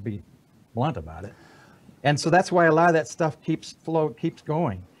par, to be blunt about it. And so that's why a lot of that stuff keeps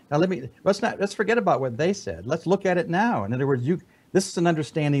going. Now let's forget about what they said. Let's look at it now. In other words, this is an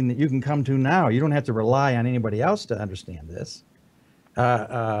understanding that you can come to now. You don't have to rely on anybody else to understand this.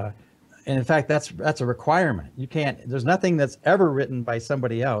 And in fact, that's a requirement. You can't. There's nothing that's ever written by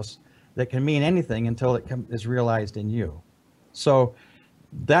somebody else that can mean anything until it is realized in you. So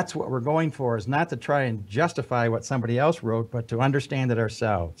that's what we're going for, is not to try and justify what somebody else wrote, but to understand it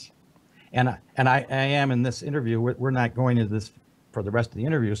ourselves. And I am in this interview. We're not going into this for the rest of the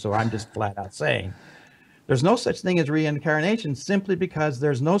interview, so I'm just flat out saying there's no such thing as reincarnation, simply because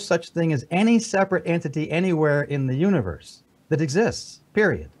there's no such thing as any separate entity anywhere in the universe that exists,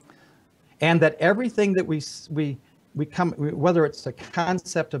 period. And that everything that we come, whether it's a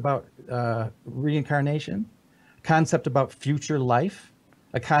concept about reincarnation, concept about future life,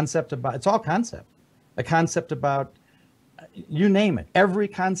 a concept about, it's all concept, a concept about, you name it, every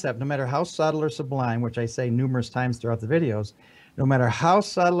concept, no matter how subtle or sublime, which I say numerous times throughout the videos, no matter how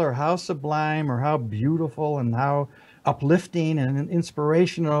subtle or how sublime or how beautiful and how uplifting and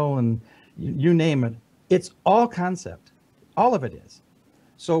inspirational and you name it, it's all concept. All of it is.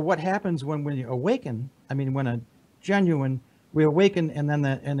 So what happens when you awaken, I mean, when we awaken and then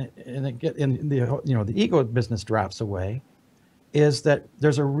the ego business drops away, is that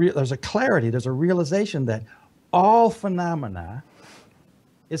there's a clarity, there's a realization that all phenomena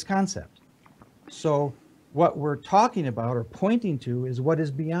is concept. So what we're talking about or pointing to is what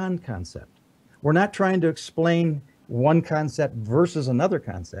is beyond concept. We're not trying to explain one concept versus another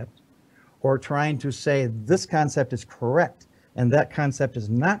concept, or trying to say this concept is correct and that concept is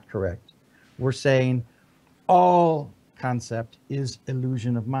not correct. We're saying all concept is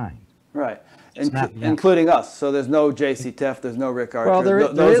illusion of mind. Right. Including us. So there's no J.C. Tefft, there's no Rick Archer.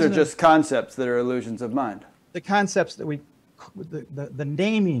 Well, those are just concepts that are illusions of mind. The concepts that the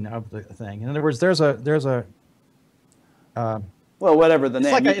naming of the thing. In other words, there's a well, whatever the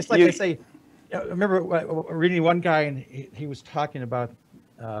name. It's like I say, I remember reading one guy, and he was talking about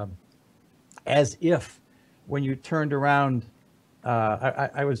as if when you turned around,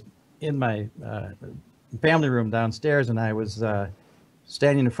 I was in my family room downstairs, and I was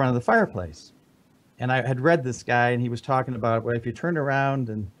standing in front of the fireplace, and I had read this guy, and he was talking about, well, if you turn around,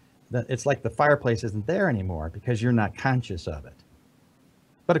 and it's like the fireplace isn't there anymore because you're not conscious of it.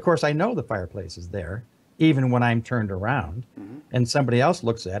 But of course, I know the fireplace is there, even when I'm turned around, and somebody else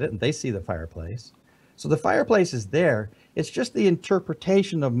looks at it and they see the fireplace. So the fireplace is there. It's just the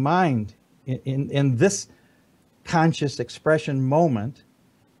interpretation of mind in this conscious expression moment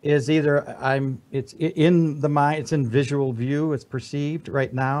is either it's in the mind, it's in visual view, it's perceived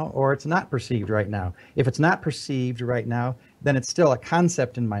right now, or it's not perceived right now. If it's not perceived right now, then it's still a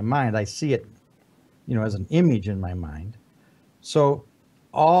concept in my mind. I see it, as an image in my mind. So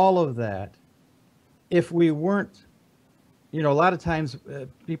all of that, if we weren't, a lot of times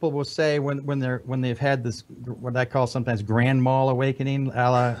people will say when they've had this, what I call sometimes grand mal awakening,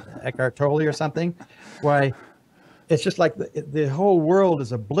 a la Eckhart Tolle or something, why it's just like the whole world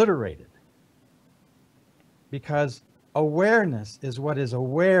is obliterated, because awareness is what is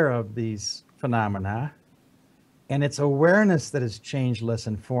aware of these phenomena, and it's awareness that is changeless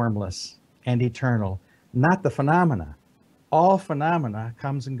and formless and eternal, not the phenomena. All phenomena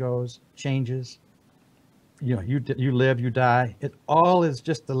comes and goes, changes. You live, you die. It all is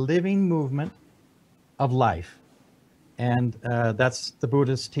just the living movement of life, and that's the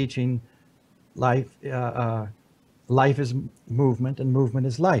Buddha's teaching. Life is movement, and movement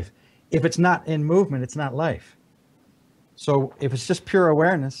is life. If it's not in movement, it's not life. So if it's just pure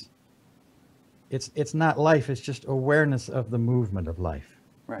awareness, it's not life. It's just awareness of the movement of life.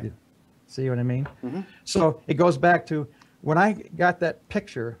 Right. You see what I mean? Mm-hmm. So it goes back to when I got that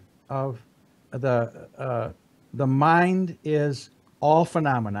picture of the mind is all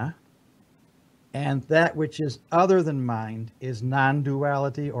phenomena, and that which is other than mind is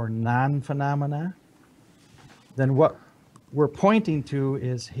non-duality or non-phenomena. Then what we're pointing to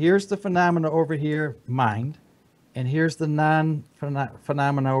is, here's the phenomena over here, mind, and here's the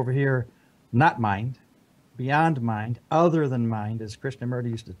non-phenomena over here, not mind. beyond mind, other than mind, as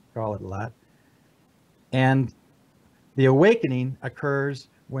Krishnamurti used to call it a lot. And the awakening occurs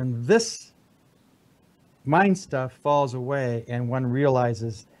when this mind stuff falls away and one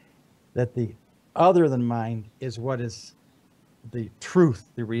realizes that the other than mind is what is the truth,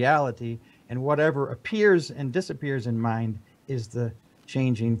 the reality, and whatever appears and disappears in mind is the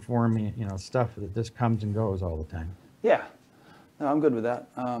changing, forming, stuff that just comes and goes all the time. Yeah, no, I'm good with that.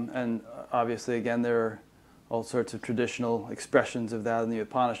 And obviously, again, there are all sorts of traditional expressions of that in the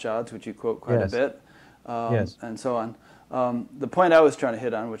Upanishads, which you quote quite a bit, and so on. The point I was trying to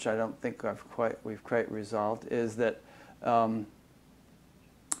hit on, which I don't think we've quite resolved, is that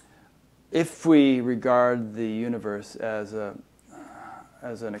if we regard the universe as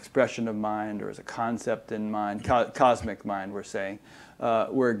an expression of mind or as a concept in mind, cosmic mind, we're saying,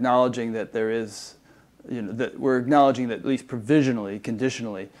 we're acknowledging that there is, we're acknowledging that at least provisionally,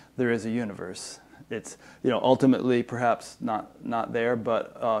 conditionally, there is a universe. It's, ultimately perhaps not there,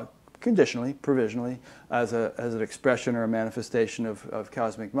 but conditionally, provisionally, as an expression or a manifestation of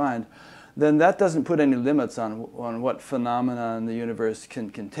cosmic mind. Then that doesn't put any limits on what phenomena in the universe can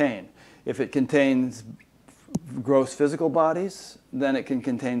contain. If it contains gross physical bodies, then it can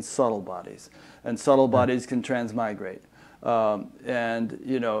contain subtle bodies, and subtle bodies can transmigrate. And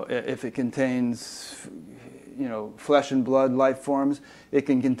if it contains flesh and blood life forms, it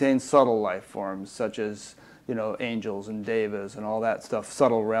can contain subtle life forms such as angels and devas and all that stuff,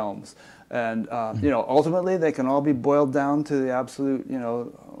 subtle realms. And ultimately they can all be boiled down to the absolute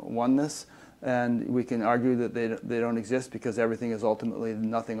oneness. And we can argue that they don't exist because everything is ultimately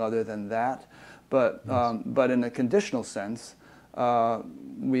nothing other than that. But but in a conditional sense,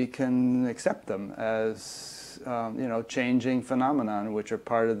 we can accept them as changing phenomenon, which are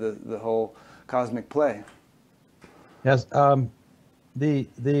part of the whole cosmic play. Yes.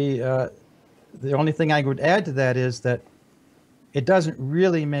 The only thing I would add to that is that it doesn't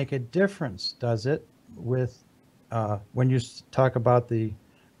really make a difference, does it, with when you talk about the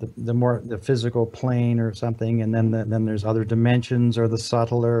physical plane or something, and then there's other dimensions or the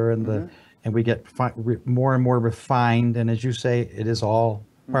subtler and and we get more and more refined, and as you say, it is all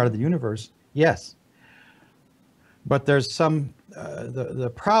part of the universe. Yes, but there's some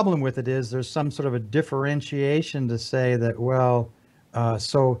the problem with it is there's some sort of a differentiation to say that, well,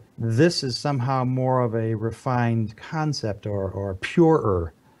 so this is somehow more of a refined concept or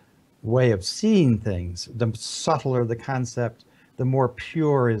purer way of seeing things. The subtler the concept, the more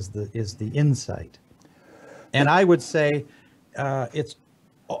pure is the insight. And I would say it's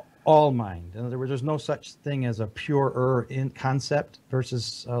all mind. In other words, there's no such thing as a purer concept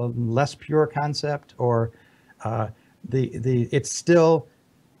versus a less pure concept, or it's still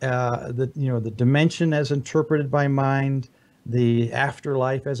the dimension as interpreted by mind, the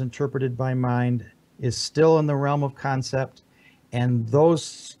afterlife as interpreted by mind is still in the realm of concept, and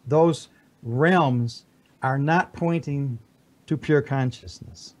those realms are not pointing to pure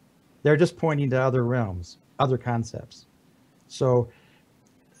consciousness. They're just pointing to other realms, other concepts. So,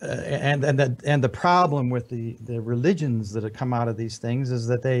 and the problem with the religions that have come out of these things is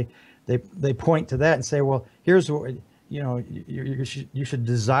that they point to that and say, well, here's what you should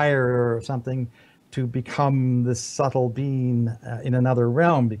desire something to become this subtle being in another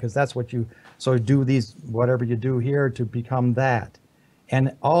realm, because that's what you do whatever you do here to become that,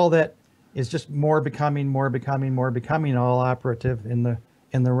 and all that is just more becoming, all operative in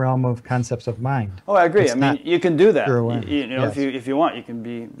the realm of concepts of mind. Oh, I agree. I mean, you can do that. Yes. If you want, you can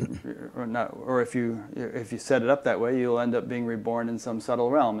be, or not, or if you set it up that way, you'll end up being reborn in some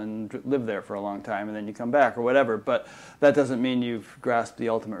subtle realm and live there for a long time, and then you come back or whatever. But that doesn't mean you've grasped the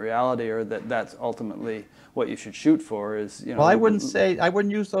ultimate reality, or that's ultimately what you should shoot for. Is Well, I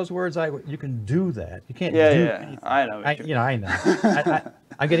wouldn't use those words. You can do that. You can't. Yeah, do yeah. anything. I know. I know.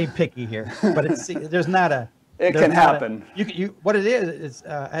 I'm getting picky here, but there's not a. It can happen. What it is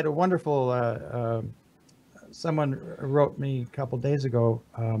I had a wonderful. Someone wrote me a couple days ago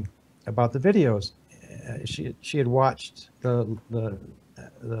about the videos. She had watched the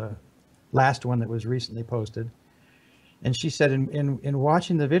last one that was recently posted, and she said in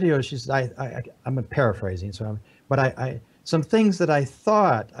watching the video, she said I'm paraphrasing, but I some things that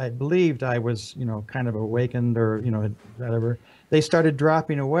I believed I was kind of awakened or whatever, they started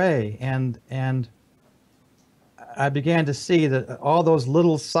dropping away, and I began to see that all those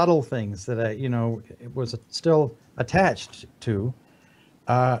little subtle things that I was still attached to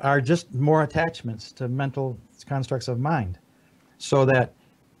are just more attachments to mental constructs of mind, so that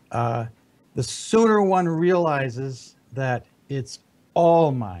the sooner one realizes that it's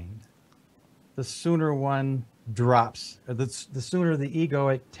all mind, the sooner one drops, the sooner the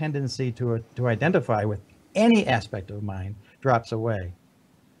egoic tendency to identify with any aspect of mind drops away.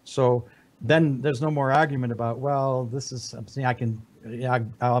 So then there's no more argument about, well, this is something I can, yeah,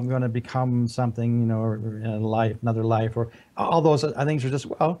 I'm going to become something, you know, or in a life, another life, or all those things are just,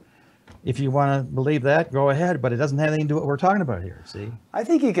 well, if you want to believe that, go ahead, but it doesn't have anything to do with what we're talking about here, see? I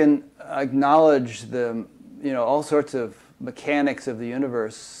think you can acknowledge the, you know, all sorts of mechanics of the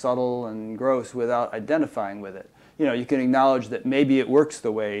universe, subtle and gross, without identifying with it. You know, you can acknowledge that maybe it works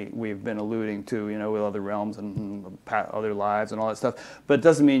the way we've been alluding to, you know, with other realms and other lives and all that stuff, but it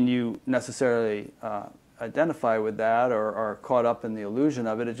doesn't mean you necessarily identify with that or are caught up in the illusion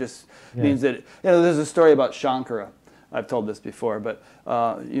of it. It just means that, you know, there's a story about Shankara. I've told this before, but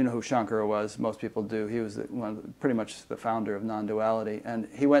you know who Shankara was. Most people do. He was pretty much the founder of Non-Duality, and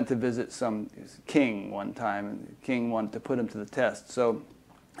he went to visit some king one time, and the king wanted to put him to the test. So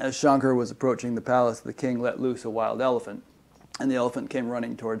as Shankara was approaching the palace, the king let loose a wild elephant, and the elephant came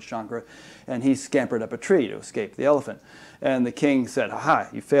running towards Shankara, and he scampered up a tree to escape the elephant. And the king said, "Aha,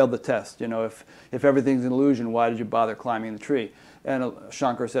 you failed the test. You know, if everything's an illusion, why did you bother climbing the tree?" And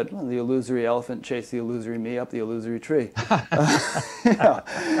Shankara said, "Well, the illusory elephant chased the illusory me up the illusory tree." You know.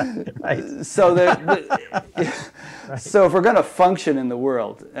 Right. So, so if we're going to function in the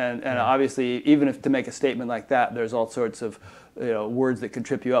world, and obviously, even if to make a statement like that, there's all sorts of, you know, words that can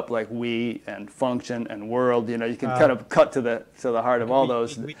trip you up, like we and function and world. You know, you can kind of cut to the heart of all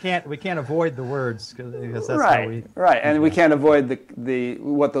those. We can't avoid the words because that's right, how we. Right, and we can't avoid the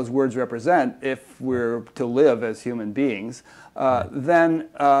what those words represent if we're to live as human beings. Then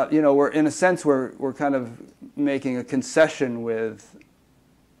you know, we're in a sense we're kind of making a concession with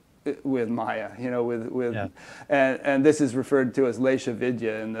Maya, you know, and this is referred to as Lesha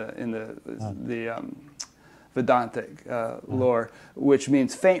Vidya in the Vedantic lore, which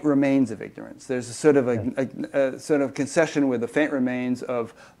means faint remains of ignorance. There's a sort of a sort of concession with the faint remains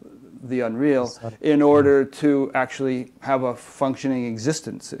of the unreal in order to actually have a functioning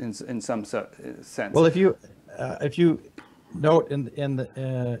existence in some sense. Well, if you note in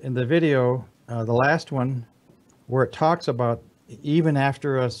the video, the last one, where it talks about even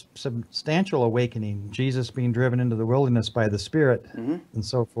after a substantial awakening, Jesus being driven into the wilderness by the Spirit and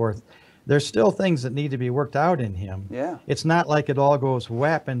so forth, there's still things that need to be worked out in him. Yeah. It's not like it all goes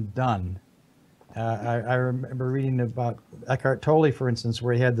whap and done. I remember reading about Eckhart Tolle, for instance,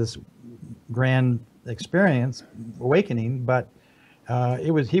 where he had this grand experience, awakening, but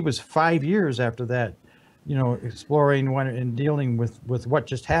he was 5 years after that, you know, exploring and dealing with what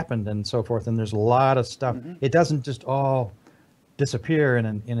just happened and so forth. And there's a lot of stuff. It doesn't just all disappear in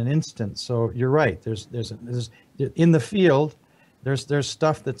an instant. So you're right. There's in the field, there's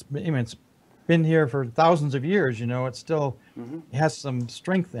stuff that's, I mean, it's been here for thousands of years. You know, it still has some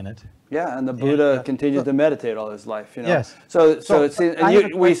strength in it. Yeah, and the Buddha continued to meditate all his life. You know. Yes. So it's and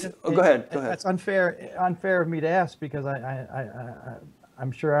go ahead. That's unfair of me to ask, because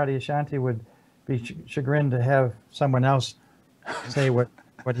I'm sure Adyashanti would be chagrined to have someone else say what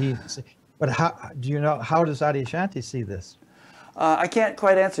he say. But how do you know? How does Adyashanti see this? I can't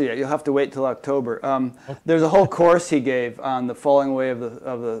quite answer yet. You'll have to wait till October. There's a whole course he gave on the falling away of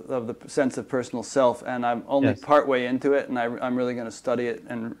the sense of personal self, and I'm only part way into it, and I'm really going to study it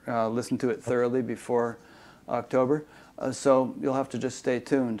and listen to it thoroughly before October. So you'll have to just stay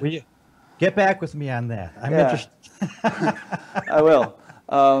tuned. Will you get back with me on that? I'm interested. I will.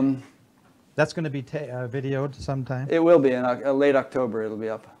 That's going to be videoed sometime? It will be in late October. It'll be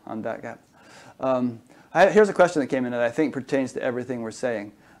up on Batgap. Here's a question that came in that I think pertains to everything we're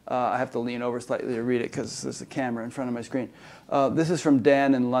saying. I have to lean over slightly to read it because there's a camera in front of my screen. This is from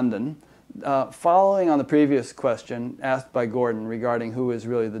Dan in London. Following on the previous question asked by Gordon regarding who is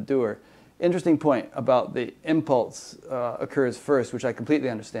really the doer, interesting point about the impulse occurs first, which I completely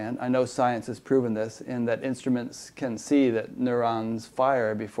understand. I know science has proven this in that instruments can see that neurons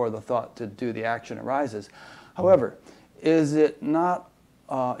fire before the thought to do the action arises. However, is it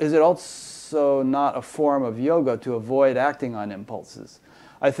also not a form of yoga to avoid acting on impulses?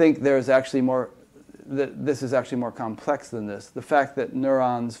 I think there's actually this is actually more complex than this. The fact that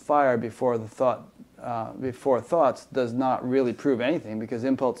neurons fire before thoughts does not really prove anything, because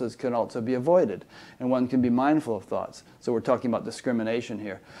impulses can also be avoided, and one can be mindful of thoughts. So we're talking about discrimination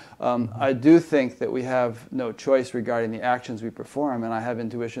here. I do think that we have no choice regarding the actions we perform, and I have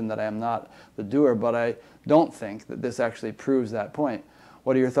intuition that I am not the doer, but I don't think that this actually proves that point.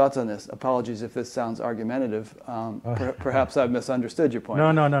 What are your thoughts on this? Apologies if this sounds argumentative. Perhaps I've misunderstood your point.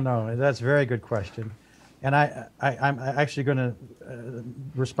 No. That's a very good question. And I'm actually going to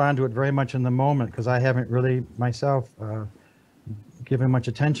respond to it very much in the moment, because I haven't really myself given much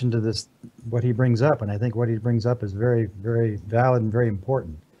attention to this, what he brings up. And I think what he brings up is very, very valid and very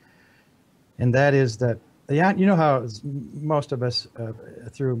important. And that is that Yeah, you know how most of us,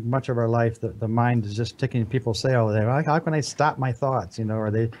 through much of our life, the mind is just ticking. People say all the time, "How can I stop my thoughts?" You know,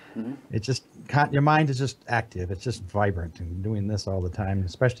 or they, it just can't. Your mind is just active. It's just vibrant and doing this all the time,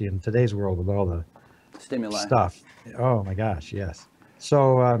 especially in today's world with all the Stimuli. stuff. Oh my gosh, yes.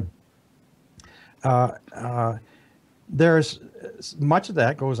 So there's much of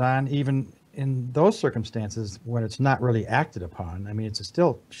that goes on even in those circumstances when it's not really acted upon. I mean, it's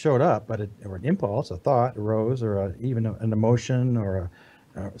still showed up, but or an impulse, a thought arose, or even an emotion, or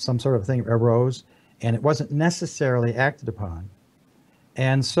some sort of thing arose, and it wasn't necessarily acted upon.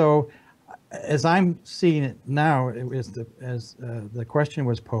 And so, as I'm seeing it now, it was as the question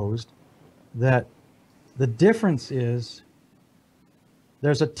was posed, that the difference is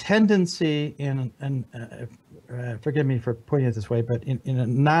there's a tendency forgive me for putting it this way, but in a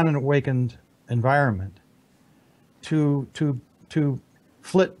non-awakened environment, to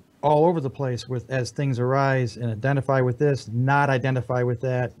flit all over the place as things arise and identify with this, not identify with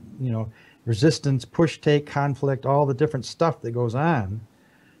that, you know, resistance, push, take, conflict, all the different stuff that goes on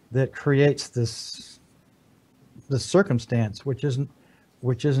that creates this circumstance which isn't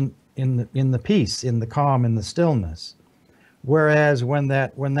in the peace, in the calm, in the stillness. Whereas when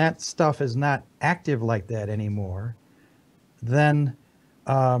that stuff is not active like that anymore, then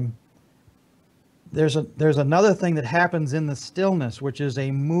there's another thing that happens in the stillness, which is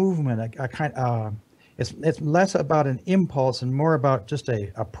a movement, a kind. It's less about an impulse and more about just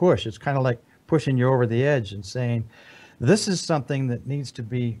a push. It's kind of like pushing you over the edge and saying, "This is something that needs to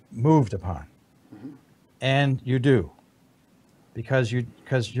be moved upon," and you do, because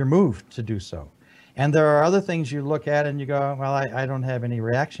you're moved to do so. And there are other things you look at and you go, well, I don't have any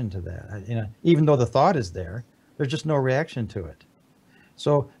reaction to that. You know, even though the thought is there, there's just no reaction to it.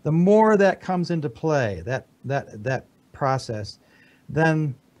 So the more that comes into play, that process,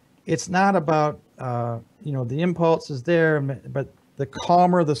 then it's not about you know, the impulse is there, but the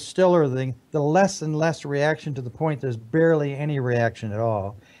calmer, the stiller thing, the less and less reaction, to the point there's barely any reaction at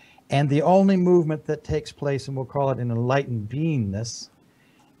all. And the only movement that takes place, and we'll call it an enlightened beingness,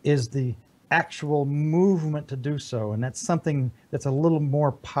 is the actual movement to do so. And that's something that's a little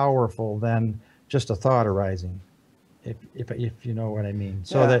more powerful than just a thought arising, if you know what I mean.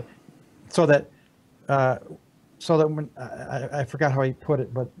 So Yeah. so that when I forgot how he put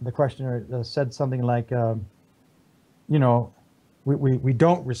it, but the questioner said something like, you know, we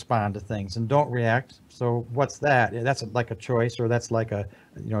don't respond to things and don't react. So what's that? That's like a choice, or that's like a,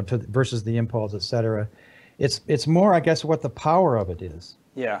 you know, versus the impulse, etc. It's more, I guess, what the power of it is.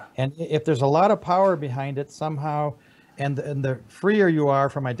 Yeah. And if there's a lot of power behind it somehow, and the freer you are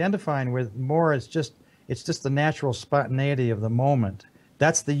from identifying with more, it's just the natural spontaneity of the moment.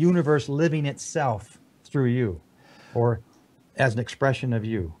 That's the universe living itself through you, or as an expression of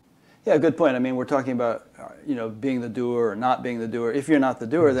you. Yeah, good point. I mean, we're talking about, you know, being the doer or not being the doer. If you're not the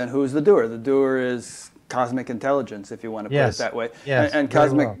doer, then who's the doer? The doer is cosmic intelligence, if you want to put it that way. Yes, and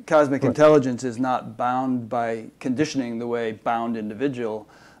cosmic intelligence is not bound by conditioning the way bound individual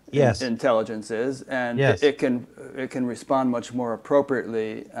intelligence is, and it can respond much more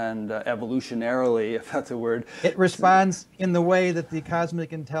appropriately and evolutionarily, if that's a word. It responds in the way that the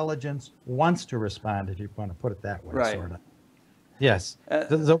cosmic intelligence wants to respond, if you want to put it that way, right. sort of. Yes.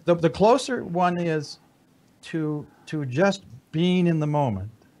 The closer one is to just being in the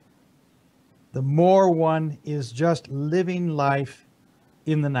moment, the more one is just living life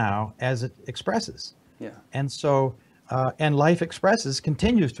in the now as it expresses. Yeah. And so, and life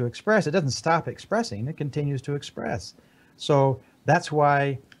continues to express. It doesn't stop expressing, it continues to express. So that's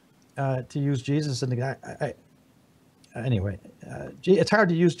why, to use Jesus, and anyway, it's hard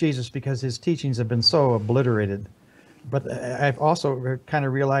to use Jesus because his teachings have been so obliterated. But I've also kind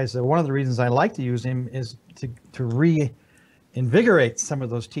of realized that one of the reasons I like to use him is to reinvigorate some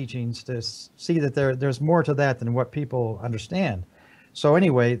of those teachings, to see that there's more to that than what people understand. So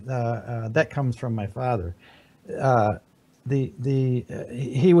anyway, that comes from my father.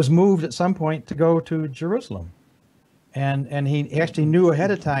 He was moved at some point to go to Jerusalem, and he actually knew ahead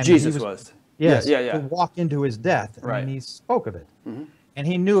of time. Jesus was. Yes, yeah. to walk into his death. Right. And he spoke of it. Mm-hmm. And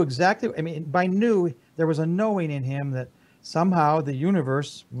he knew exactly, I mean, by knew, there was a knowing in him that somehow the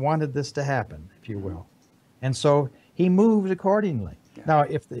universe wanted this to happen, if you will. And so he moved accordingly. Yeah. Now,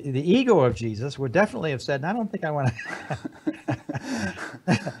 if the ego of Jesus would definitely have said, I don't think I want to,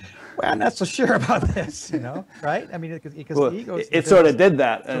 well, I'm not so sure about this, you know, right? I mean, because the ego... It sort of did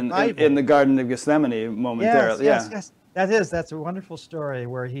that in the Garden of Gethsemane momentarily. Yes. That's a wonderful story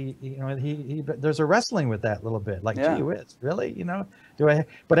where he there's a wrestling with that a little bit, like, gee whiz, really, you know,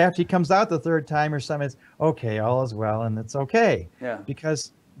 but after he comes out the third time or something, it's okay, all is well, and it's okay. Yeah.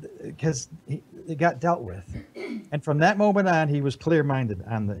 Because because it got dealt with. And from that moment on, he was clear-minded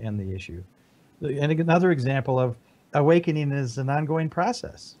on the issue. And another example of awakening is an ongoing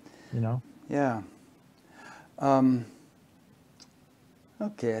process, you know? Yeah.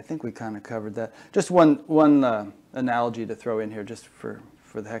 Okay, I think we kind of covered that. Just one analogy to throw in here, just for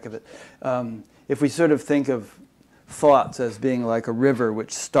the heck of it. If we sort of think of thoughts as being like a river,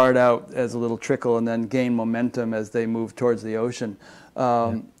 which start out as a little trickle and then gain momentum as they move towards the ocean.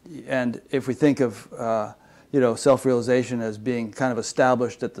 And if we think of self-realization as being kind of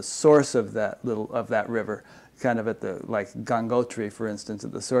established at the source of that river, kind of at the, like Gangotri, for instance,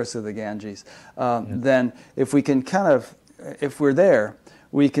 at the source of the Ganges, then if we can kind of, if we're there,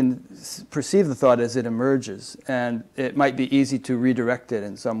 we can perceive the thought as it emerges, and it might be easy to redirect it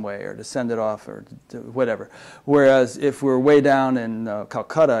in some way or to send it off or to whatever. Whereas if we're way down in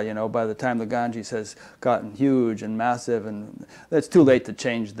Calcutta, by the time the Ganges has gotten huge and massive, and it's too late to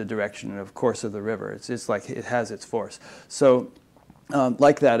change the direction of course of the river. It's just like it has its force. So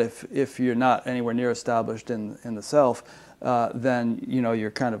like that, if you're not anywhere near established in the self, then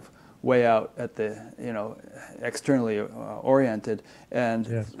you're kind of way out at the, externally oriented,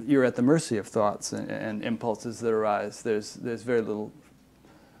 and you're at the mercy of thoughts and impulses that arise. There's very little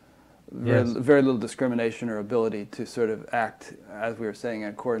discrimination or ability to sort of act, as we were saying, in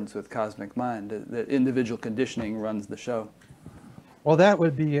accordance with cosmic mind. The individual conditioning runs the show. Well, that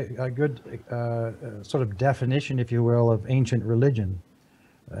would be a good sort of definition, if you will, of ancient religion.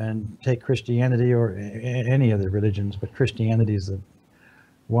 And take Christianity or any of the religions, but Christianity is the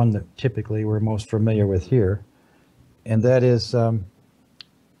one that typically we're most familiar with here, and that is,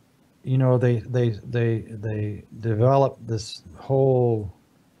 they develop this whole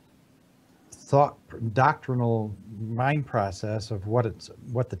doctrinal mind process of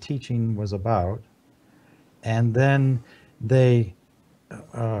what the teaching was about, and then they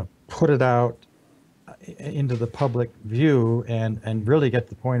put it out into the public view and really get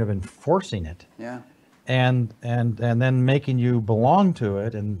to the point of enforcing it. Yeah. And then making you belong to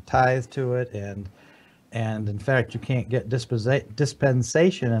it and tithe to it, and in fact you can't get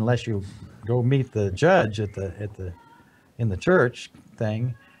dispensation unless you go meet the judge in the church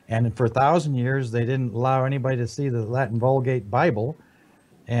thing. And for 1,000 years they didn't allow anybody to see the Latin Vulgate Bible,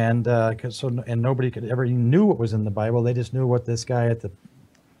 and nobody could ever even knew what was in the Bible. They just knew what this guy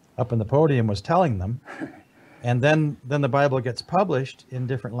up in the podium was telling them. And then the Bible gets published in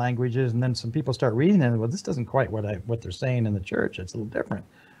different languages, and then some people start reading it, and well, this doesn't quite what they're saying in the church. It's a little different.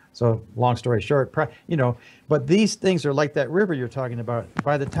 So long story short, but these things are like that river you're talking about.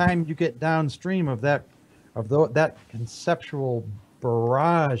 By the time you get downstream of that conceptual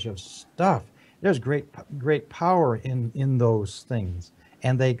barrage of stuff, there's great power in those things,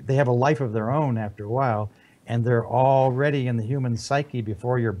 and they have a life of their own after a while, and they're already in the human psyche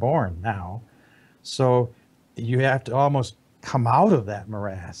before you're born now. So you have to almost come out of that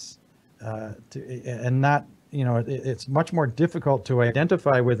morass, and not, it's much more difficult to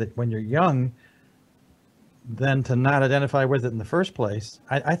identify with it when you're young than to not identify with it in the first place.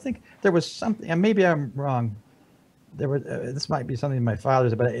 I think there was something, and maybe I'm wrong, this might be something my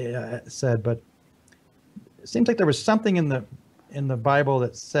father said, but it seems like there was something in the Bible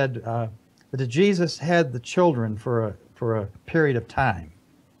that said that Jesus had the children for a period of time.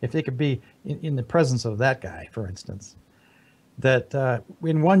 If they could be in the presence of that guy, for instance, that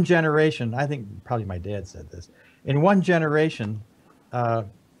in one generation, I think probably my dad said this, in one generation, there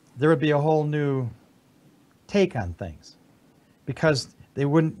would be a whole new take on things, because they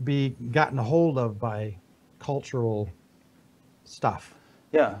wouldn't be gotten a hold of by cultural stuff.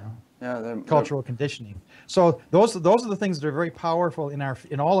 Yeah. Cultural conditioning. So those are the things that are very powerful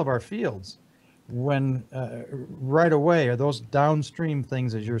in all of our fields. When right away are those downstream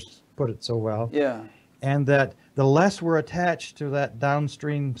things, as you put it so well. Yeah. And that the less we're attached to that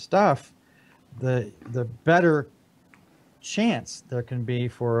downstream stuff, the better chance there can be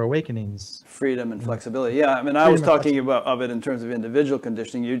for awakenings. Freedom and flexibility. Yeah, I mean, I was talking of it in terms of individual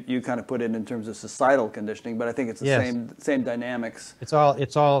conditioning. You kind of put it in terms of societal conditioning, but I think it's the same dynamics. It's all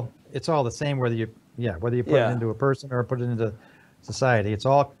the same, whether you put it into a person or put it into society. It's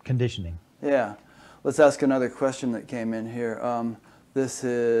all conditioning. Yeah. Let's ask another question that came in here. This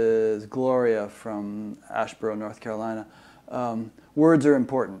is Gloria from Asheboro, North Carolina. Words are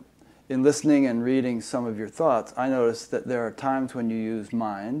important. In listening and reading some of your thoughts, I noticed that there are times when you use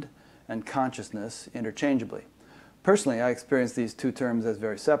mind and consciousness interchangeably. Personally, I experience these two terms as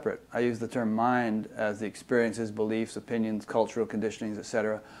very separate. I use the term mind as the experiences, beliefs, opinions, cultural conditionings,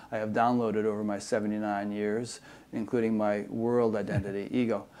 etc. I have downloaded over my 79 years, including my world identity,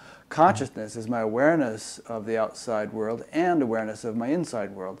 ego. Consciousness is my awareness of the outside world and awareness of my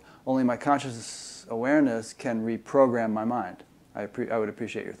inside world. Only my conscious awareness can reprogram my mind. I would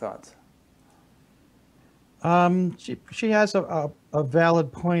appreciate your thoughts. She has a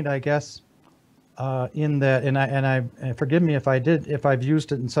valid point, I guess, in that, and forgive me if I've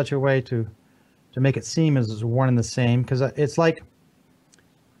used it in such a way to make it seem as one and the same, because it's like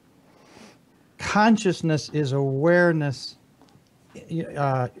consciousness is awareness.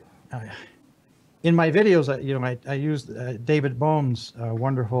 In my videos, I used David Bohm's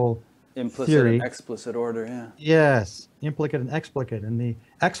wonderful implicit theory. and explicit order, yeah. Yes, implicate and explicate. And the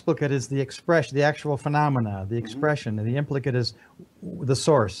explicate is the expression, the actual phenomena, the expression, and the implicate is the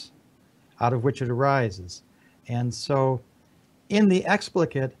source out of which it arises. And so in the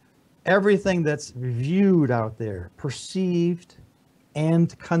explicate, everything that's viewed out there, perceived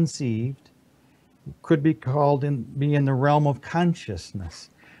and conceived, could be called be in the realm of consciousness.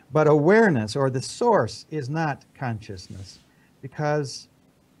 But awareness, or the source, is not consciousness, because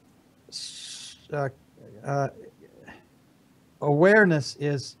awareness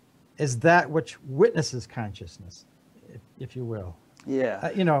is that which witnesses consciousness, if you will. Yeah.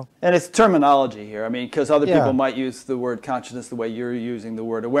 And it's terminology here. I mean, because other Yeah. people might use the word consciousness the way you're using the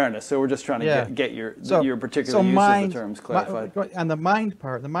word awareness. So we're just trying to get your particular use of the terms clarified. On the mind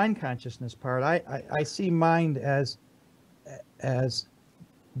part, the mind consciousness part, I see mind as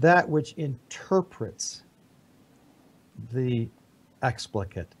that which interprets the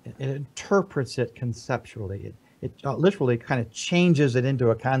explicate. It interprets it conceptually. It literally kind of changes it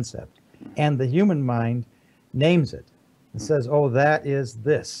into a concept. And the human mind names it. It says, oh, that is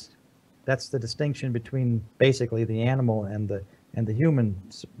this. That's the distinction between basically the animal and the human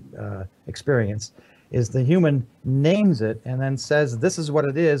experience, is the human names it and then says this is what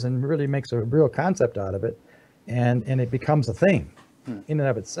it is, and really makes a real concept out of it, and it becomes a thing in and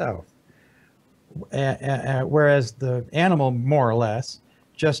of itself. Whereas the animal, more or less,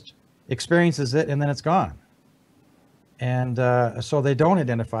 just experiences it and then it's gone. And so they don't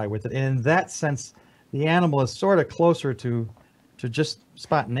identify with it. And in that sense, the animal is sort of closer to just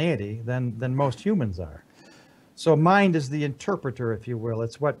spontaneity than most humans are. So mind is the interpreter, if you will.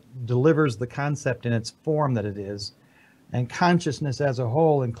 It's what delivers the concept in its form that it is. And consciousness as a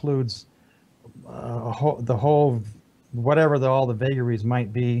whole includes the whole, whatever all the vagaries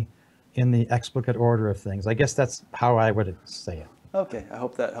might be in the explicate order of things. I guess that's how I would say it. Okay, I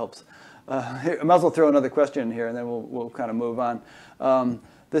hope that helps. Here, I might as well throw another question in here, and then we'll kind of move on.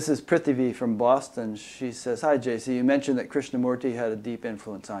 This is Prithivi from Boston. She says, hi, JC. You mentioned that Krishnamurti had a deep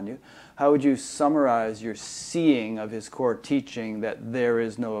influence on you. How would you summarize your seeing of his core teaching that there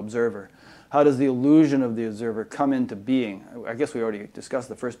is no observer? How does the illusion of the observer come into being? I guess we already discussed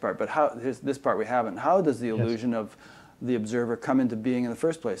the first part, but this part we haven't. How does the illusion of the observer come into being in the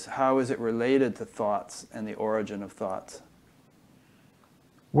first place? How is it related to thoughts and the origin of thoughts?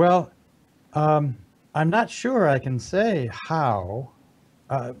 Well, I'm not sure I can say how,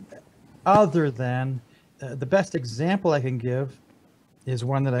 other than the best example I can give is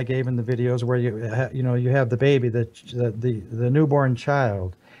one that I gave in the videos, where you have the baby, the newborn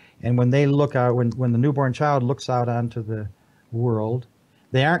child, and when they look out, when the newborn child looks out onto the world,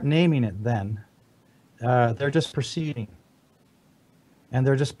 they aren't naming it then. They're just perceiving, and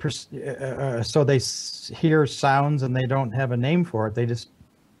they're just so they hear sounds and they don't have a name for it. They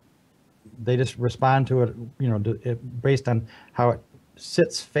just respond to it, based on how it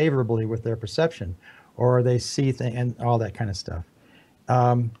sits favorably with their perception, or they see things and all that kind of stuff.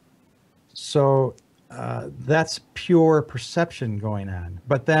 So that's pure perception going on.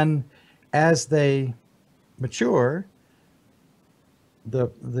 But then, as they mature,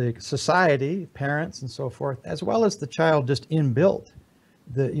 the society, parents, and so forth, as well as the child just inbuilt,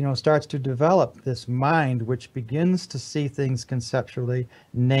 starts to develop this mind which begins to see things conceptually,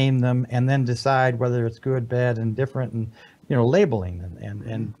 name them, and then decide whether it's good, bad, and different, and labeling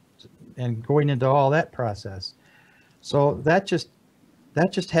and going into all that process. So that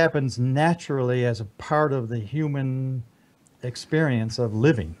just happens naturally as a part of the human experience of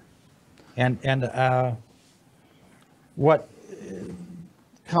living, and what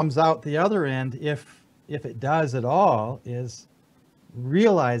comes out the other end, if it does at all, is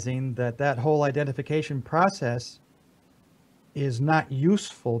realizing that whole identification process is not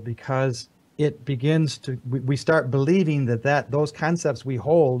useful, because it begins to, we start believing that those concepts we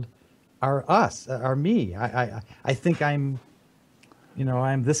hold are us, are me. I think I'm you know,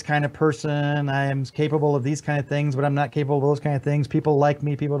 I'm this kind of person, I am capable of these kind of things, but I'm not capable of those kind of things. People like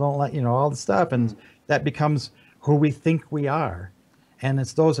me, people don't like, you know, all the stuff. And that becomes who we think we are. And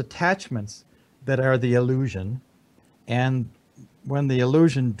it's those attachments that are the illusion. And when the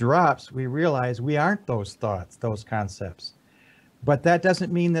illusion drops, we realize we aren't those thoughts, those concepts. But that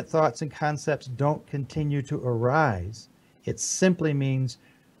doesn't mean that thoughts and concepts don't continue to arise. It simply means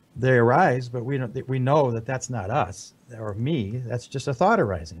they arise, but we know that that's not us or me. That's just a thought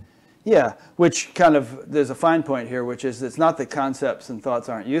arising. Yeah, which kind of, there's a fine point here, which is it's not that concepts and thoughts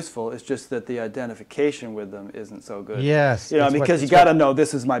aren't useful, it's just that the identification with them isn't so good. Yes. You know, because you got to know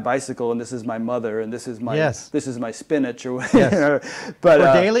this is my bicycle and this is my mother and this is my spinach or whatever. Yes. You know, but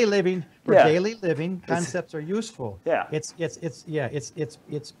for daily living, concepts are useful. Yeah. It's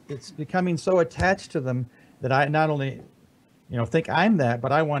becoming so attached to them that I not only, you know, think I'm that,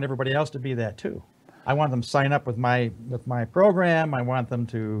 but I want everybody else to be that too. I want them to sign up with my program. I want them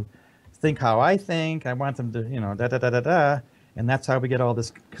to think how I think. I want them to, you know, and that's how we get all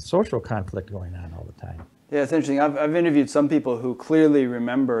this social conflict going on all the time. Yeah, it's interesting. I've interviewed some people who clearly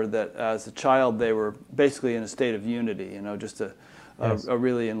remember that as a child they were basically in a state of unity, you know, just a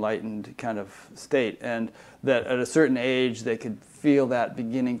really enlightened kind of state, and that at a certain age they could feel that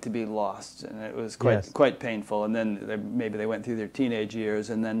beginning to be lost, and it was quite painful. And then maybe they went through their teenage years,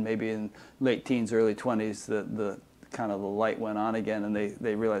 and then maybe in late teens, early 20s, the kind of the light went on again, and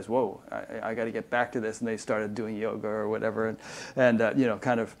they realized, whoa, I got to get back to this, and they started doing yoga or whatever, and you know,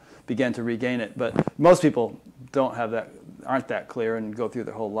 kind of began to regain it. But most people don't have that, aren't that clear, and go through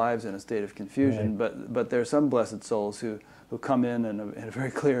their whole lives in a state of confusion. Right. But there are some blessed souls who come in a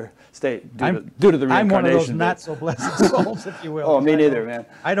very clear state due to the reincarnation. I'm one of those not so blessed souls, if you will. Oh, me neither, man.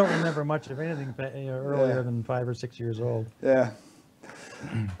 I don't remember much of anything earlier than 5 or 6 years old. Yeah.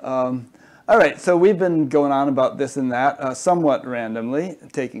 All right, so we've been going on about this and that somewhat randomly,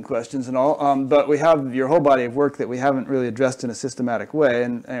 taking questions and all, but we have your whole body of work that we haven't really addressed in a systematic way,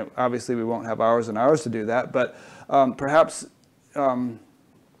 and obviously we won't have hours and hours to do that, but perhaps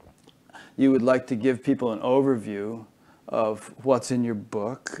you would like to give people an overview of what's in your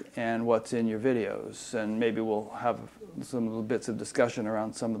book and what's in your videos, and maybe we'll have some little bits of discussion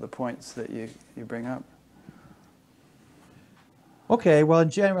around some of the points that you bring up. Okay, well, in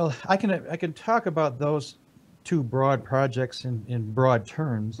general, I can talk about those two broad projects in broad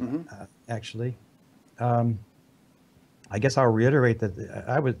terms. Actually, I guess I'll reiterate that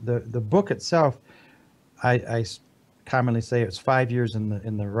the book itself. I commonly say it's 5 years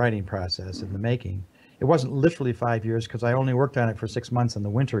in the writing process, in the making. It wasn't literally 5 years because I only worked on it for 6 months in the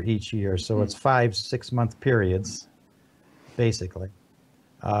winter each year, so it's 5 6-month periods, basically.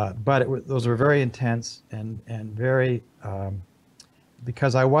 But those were very intense and very.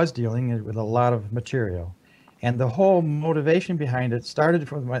 Because I was dealing with a lot of material. And the whole motivation behind it started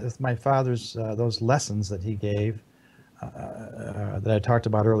with my father's, those lessons that he gave, that I talked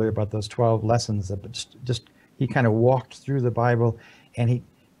about earlier, about those 12 lessons that just he kind of walked through the Bible, and he,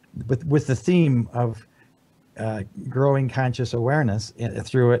 with the theme of growing conscious awareness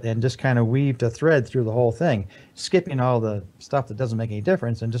through it, and just kind of weaved a thread through the whole thing, skipping all the stuff that doesn't make any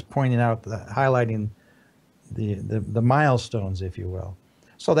difference and just pointing out, highlighting the milestones, if you will.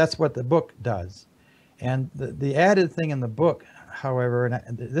 So that's what the book does. And the added thing in the book, however,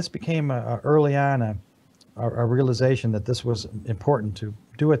 and this became early on a realization that this was important to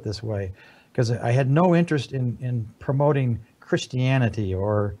do it this way, because I had no interest in promoting Christianity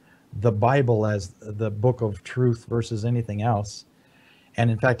or the Bible as the book of truth versus anything else.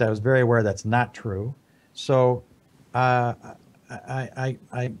 And in fact, I was very aware that's not true. So I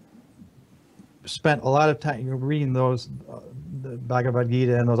spent a lot of time reading those, the Bhagavad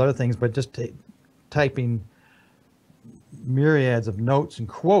Gita and those other things, but just typing myriads of notes and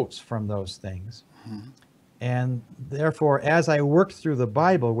quotes from those things. And therefore, as I worked through the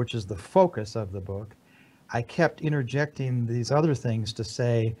Bible, which is the focus of the book, I kept interjecting these other things to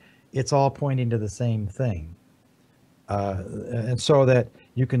say it's all pointing to the same thing. And so that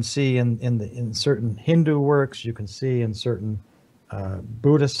you can see in certain Hindu works, you can see in certain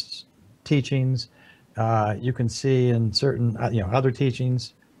Buddhist teachings, you can see in certain other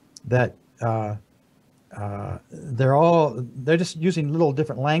teachings that they're just using little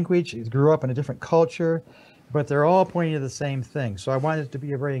different language. It grew up in a different culture, but they're all pointing to the same thing. So I wanted it to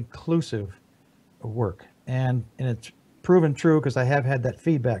be a very inclusive work, and it's proven true because I have had that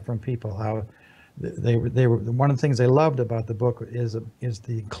feedback from people how they were one of the things they loved about the book is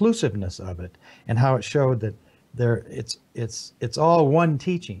the inclusiveness of it, and how it showed that it's all one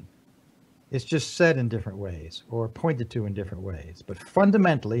teaching. It's just said in different ways or pointed to in different ways. But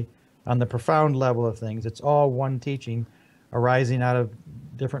fundamentally, on the profound level of things, it's all one teaching arising out of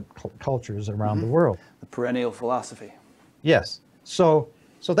different cultures around the world. The perennial philosophy. Yes. So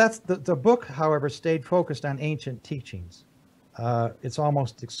that's the book, however, stayed focused on ancient teachings. It's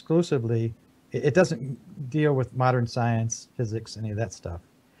almost exclusively, it doesn't deal with modern science, physics, any of that stuff.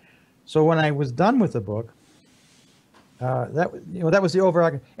 So when I was done with the book, that was the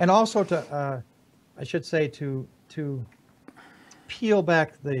overarching, and also to, I should say, to peel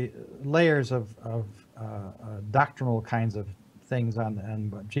back the layers of doctrinal kinds of things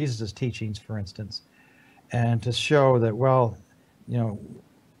on Jesus' teachings, for instance, and to show that, well,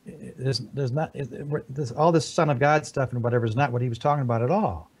 there's not all this Son of God stuff and whatever is not what he was talking about at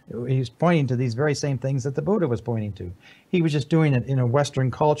all. He's pointing to these very same things that the Buddha was pointing to. He was just doing it in a Western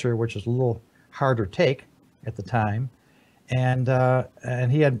culture, which is a little harder take at the time, and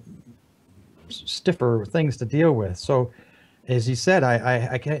he had stiffer things to deal with. So, as he said,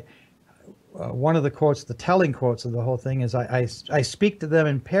 I can't. One of the quotes, the telling quotes of the whole thing is, I speak to them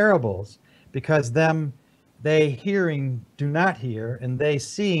in parables because they hearing do not hear, and they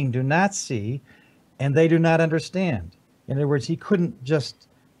seeing do not see, and they do not understand. In other words, he couldn't just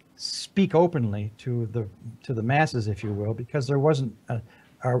speak openly to the masses, if you will, because there wasn't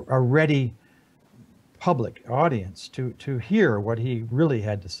a ready public audience to hear what he really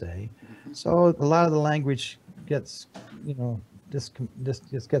had to say. So a lot of the language gets,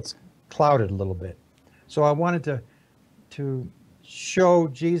 just gets clouded a little bit. So I wanted to show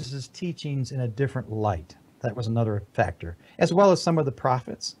Jesus' teachings in a different light. That was another factor, as well as some of the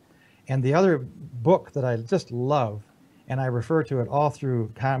prophets. And the other book that I just love, and I refer to it all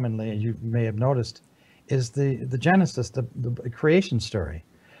through commonly, and you may have noticed, is the Genesis, the creation story.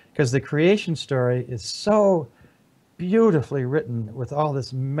 Because the creation story is so beautifully written with all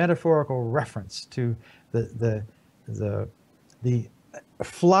this metaphorical reference to the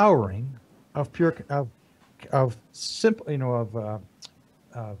flowering of pure of simple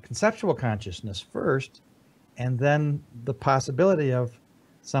conceptual consciousness first, and then the possibility of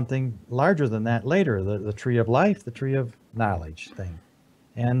something larger than that later, the tree of life, the tree of knowledge thing.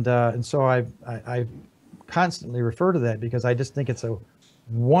 And so I constantly refer to that because I just think it's a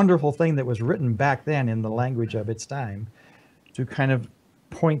wonderful thing that was written back then in the language of its time to kind of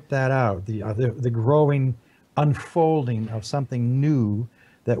point that out, the growing unfolding of something new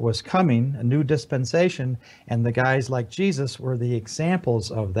that was coming, a new dispensation, and the guys like Jesus were the examples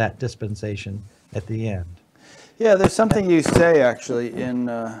of that dispensation at the end. Yeah, there's something you say actually in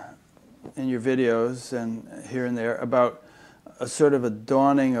your videos and here and there about a sort of a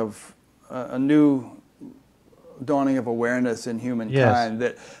dawning of a new dawning of awareness in humankind.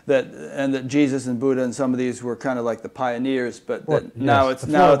 Yes. that Jesus and Buddha and some of these were kind of like the pioneers, but that now it's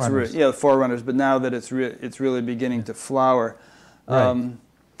the forerunners. But now that it's really beginning to flower. Right.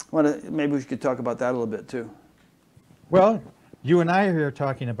 Maybe we could talk about that a little bit too. Well, you and I are here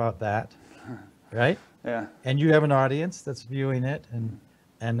talking about that, right? Yeah. And you have an audience that's viewing it, and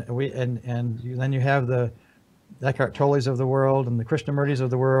then you have the Eckhart Tolles of the world, and the Krishnamurtis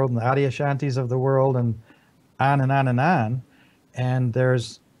of the world, and the Adyashantis of the world, and on and on and on. And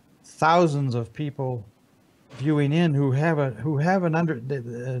there's thousands of people viewing in who have an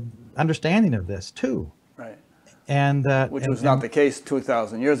understanding of this too. Right. And which was not the case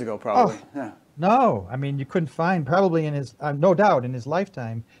 2,000 years ago, probably. Oh, yeah. No, I mean, you couldn't find, probably in his, no doubt in his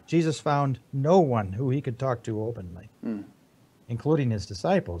lifetime, Jesus found no one who he could talk to openly, including his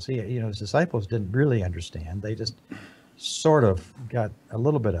disciples. His disciples didn't really understand. They just sort of got a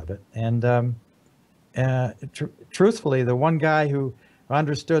little bit of it. And truthfully, the one guy who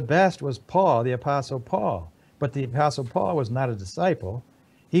understood best was Paul, the Apostle Paul. But the Apostle Paul was not a disciple.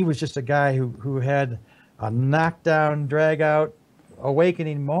 He was just a guy who had a knockdown, drag-out,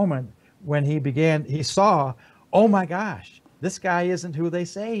 awakening moment when he saw, oh my gosh, this guy isn't who they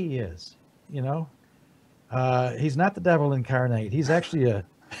say he is. He's not the devil incarnate. He's actually a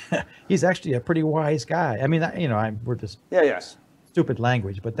pretty wise guy. I mean, we're just stupid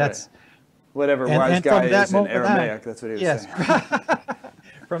language, but that's whatever wise guy is in Aramaic. That's what he was saying.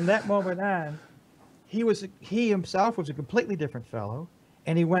 From that moment on, he himself was a completely different fellow,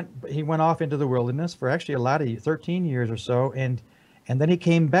 and he went off into the wilderness for actually 13 years or so, and then he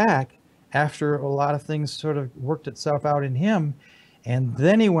came back after a lot of things sort of worked itself out in him, and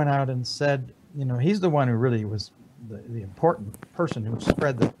then he went out and said, he's the one who really was the important person who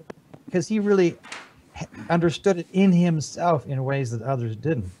spread because he really understood it in himself in ways that others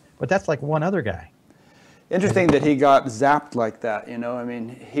didn't. But that's like one other guy. Interesting that he got zapped like that. I mean,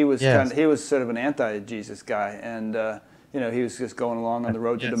 he was sort of an anti-Jesus guy, and he was just going along on the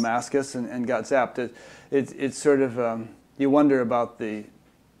road to Damascus and got zapped. It's sort of you wonder about the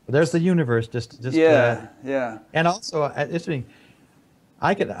There's the universe. Just Yeah, yeah. And also, interesting.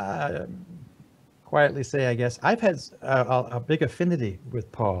 I could quietly say, I guess, I've had a big affinity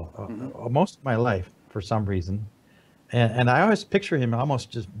with Paul most of my life for some reason. And I always picture him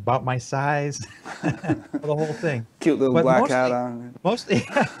almost just about my size, the whole thing. Cute little But black hat on. mostly,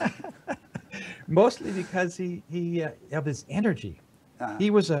 mostly because he of his energy. He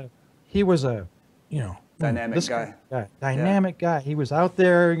was a, you know, Dynamic this guy. dynamic guy. He was out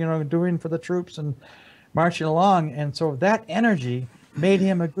there, doing for the troops and marching along, and so that energy made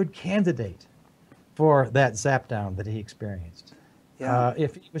him a good candidate for that zap down that he experienced. Yeah.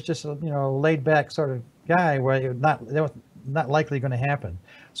 If he was just a laid back sort of guy, well, that was not likely going to happen.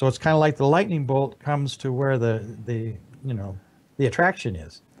 So it's kind of like the lightning bolt comes to where the attraction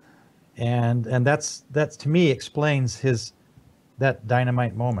is, and that's to me explains that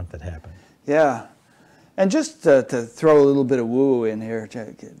dynamite moment that happened. Yeah. And just to throw a little bit of woo in here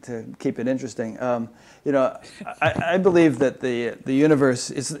to keep it interesting, I believe that the universe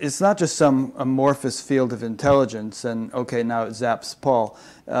it's not just some amorphous field of intelligence. And okay, now it zaps Paul.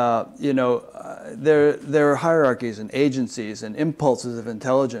 There are hierarchies and agencies and impulses of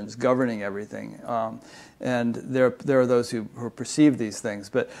intelligence governing everything. And there are those who perceive these things.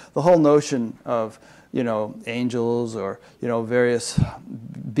 But the whole notion of angels or various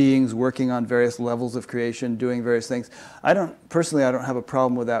beings working on various levels of creation, doing various things. I don't have a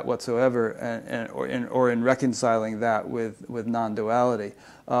problem with that whatsoever, or in reconciling that with non-duality.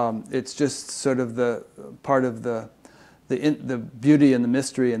 It's just sort of the part of the beauty and the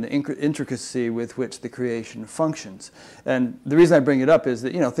mystery and the intricacy with which the creation functions. And the reason I bring it up is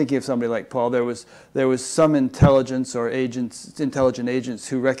that, thinking of somebody like Paul, there was some intelligence or intelligent agents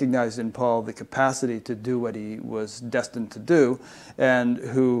who recognized in Paul the capacity to do what he was destined to do, and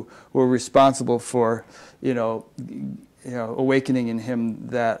who were responsible for, awakening in him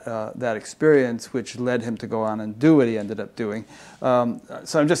that experience, which led him to go on and do what he ended up doing.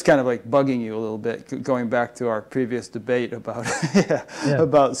 So I'm just kind of like bugging you a little bit, going back to our previous debate about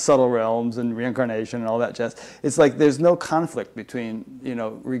about subtle realms and reincarnation and all that jazz. It's like there's no conflict between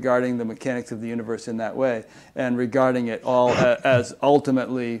regarding the mechanics of the universe in that way and regarding it all as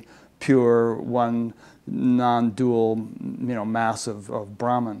ultimately pure one non-dual mass of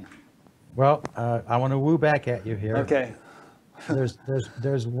Brahman. Well, I want to woo back at you here. Okay.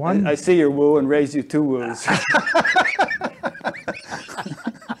 There's one. I see your woo and raise you two woos.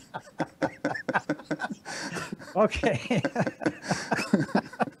 Okay.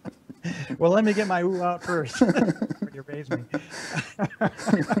 Well, let me get my woo out first. You raise me.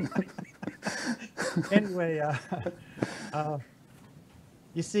 Anyway,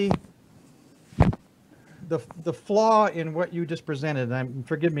 you see, the flaw in what you just presented, and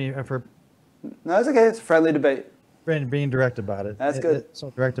forgive me for. No, it's okay. It's a friendly debate. Being direct about it. That's good. So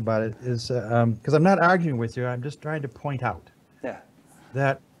direct about it is because I'm not arguing with you. I'm just trying to point out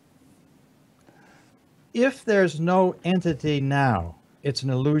that if there's no entity now, it's an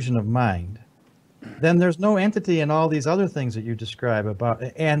illusion of mind. Then there's no entity in all these other things that you describe about.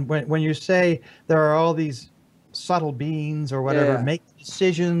 And when you say there are all these subtle beings or whatever making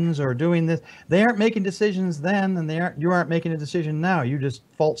decisions or doing this, they aren't making decisions then, and you aren't making a decision now. You just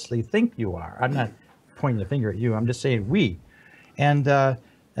falsely think you are. I'm not pointing the finger at you. I'm just saying we, and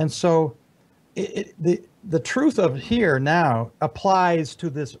so the truth of here now applies to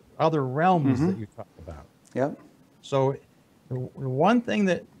this other realms that you talk about. Yep. So the one thing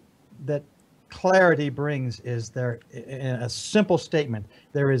that clarity brings is there, in a simple statement,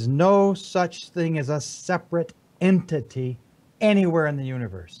 there is no such thing as a separate entity anywhere in the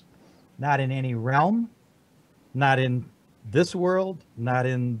universe. Not in any realm, not in this world, not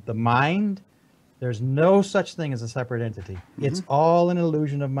in the mind. There's no such thing as a separate entity. It's all an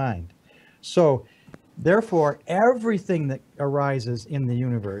illusion of mind. So therefore, everything that arises in the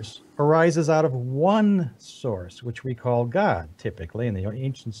universe arises out of one source, which we call God, typically, and the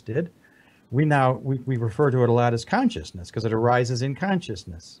ancients did. We refer to it a lot as consciousness because it arises in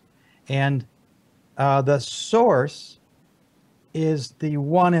consciousness. And the source is the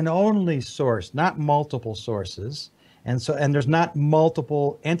one and only source, not multiple sources. And there's not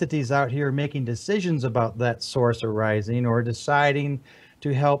multiple entities out here making decisions about that source arising or deciding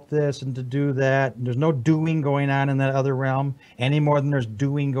to help this and to do that. And there's no doing going on in that other realm any more than there's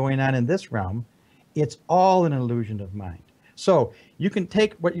doing going on in this realm. It's all an illusion of mind. So you can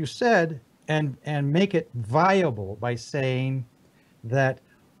take what you said and make it viable by saying that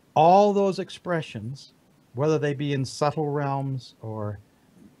all those expressions, whether they be in subtle realms or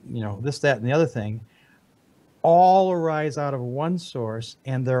this, that, and the other thing, all arise out of one source,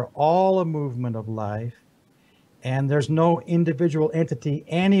 and they're all a movement of life, and there's no individual entity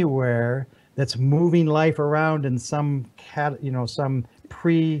anywhere that's moving life around in some some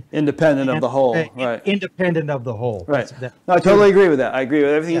independent of the whole, right? Independent of the whole. Right. No, I totally agree with that. I agree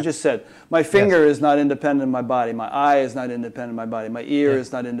with everything you just said. My finger is not independent of my body. My eye is not independent of my body. My ear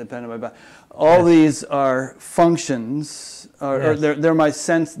is not independent of my body. All these are functions, or they're my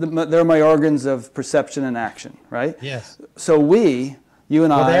sense. They're my organs of perception and action, right? Yes. So you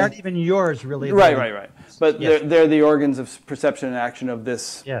and I. They aren't even yours, really. Right. But they're the organs of perception and action of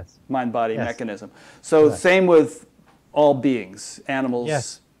this mind-body mechanism. So same with all beings,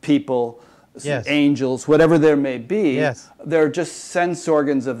 animals, people, angels, whatever there may be, they're just sense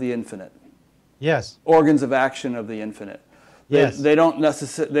organs of the infinite. Yes. Organs of action of the infinite. They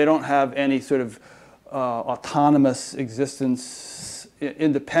don't have any sort of autonomous existence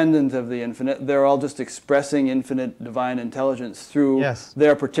independent of the infinite. They're all just expressing infinite divine intelligence through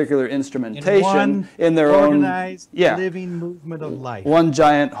their particular instrumentation in their organized, living movement of life. One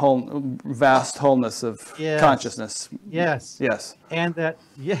giant vast wholeness of consciousness. Yes. Yes. And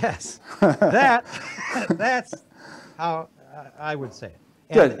that's how I would say it.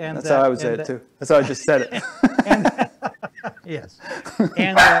 Good. That's how I would say it too. That's how I just said it. Yes.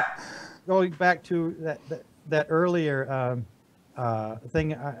 And going back to that earlier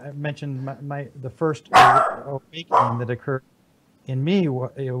thing I mentioned, the first awakening that occurred in me,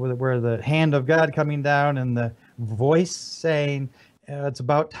 where the hand of God coming down and the voice saying, "It's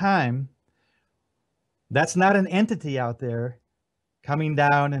about time." That's not an entity out there coming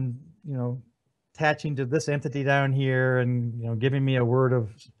down and attaching to this entity down here and giving me a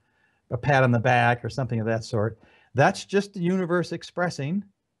pat on the back or something of that sort. That's just the universe expressing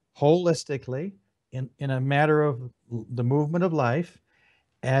holistically in a matter of the movement of life,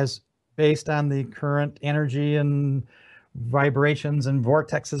 as based on the current energy and vibrations and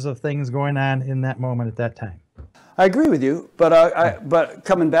vortexes of things going on in that moment at that time. I agree with you, but but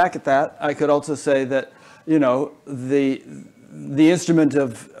coming back at that, I could also say that the instrument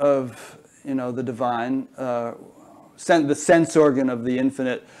of the divine, the sense organ of the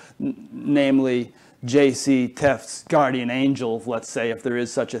infinite, namely J.C. Tefft's guardian angel, let's say, if there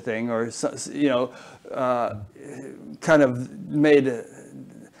is such a thing, or kind of made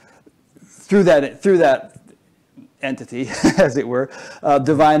through that entity, as it were,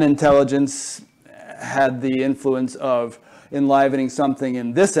 divine intelligence had the influence of enlivening something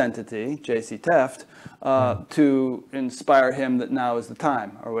in this entity, J.C. Tefft, to inspire him that now is the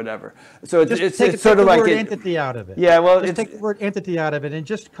time, or whatever. So it's sort of like entity out of it. Yeah, well, just take the word entity out of it and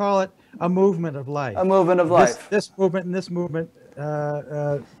just call it a movement of life. A movement of life. This movement and this movement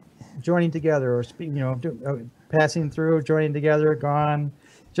joining together, or passing through, joining together, gone.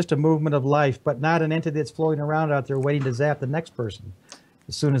 Just a movement of life, but not an entity that's floating around out there waiting to zap the next person.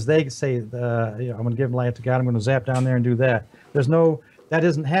 As soon as they say, I'm going to give life to God, I'm going to zap down there and do that. That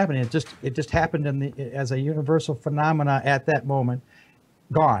isn't happening. It just happened as a universal phenomena at that moment.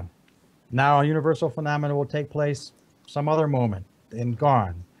 Gone. Now a universal phenomena will take place some other moment and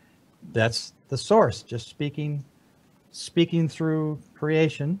gone. That's the source, just speaking through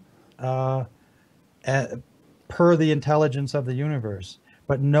creation, per the intelligence of the universe.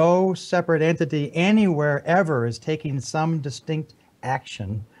 But no separate entity anywhere ever is taking some distinct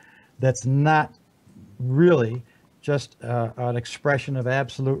action that's not really just an expression of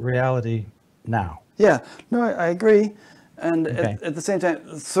absolute reality now. Yeah, no, I agree. And at the same time,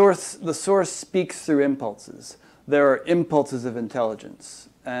 the source speaks through impulses. There are impulses of intelligence,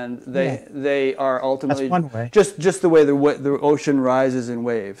 and they are ultimately just the way the ocean rises in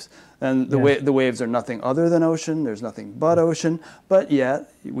waves. And the waves are nothing other than ocean. There's nothing but ocean, but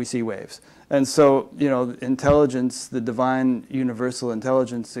yet we see waves. And so, intelligence, the divine universal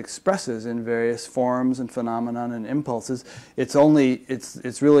intelligence, expresses in various forms and phenomenon and impulses. It's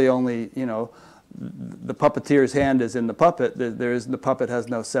really only, the puppeteer's hand is in the puppet. The puppet has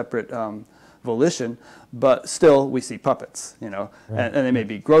no separate volition, but still we see puppets, and they may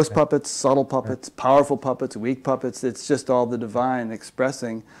be gross puppets, subtle puppets, powerful puppets, weak puppets. It's just all the divine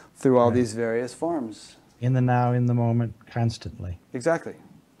expressing through all these various forms. In the now, in the moment, constantly. Exactly.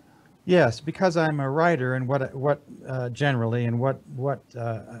 Yes, because I'm a writer, and what generally, and what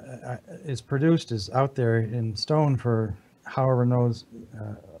is produced is out there in stone for however knows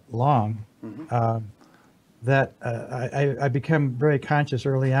long. Mm-hmm. That I become very conscious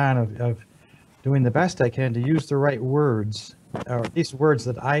early on of doing the best I can to use the right words, or at least words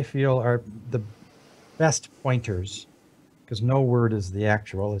that I feel are the best pointers, because no word is the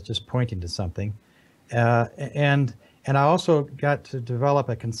actual, it's just pointing to something. And I also got to develop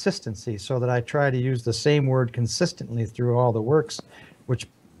a consistency so that I try to use the same word consistently through all the works, which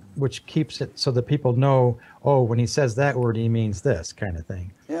which keeps it so that people know, oh, when he says that word, he means this kind of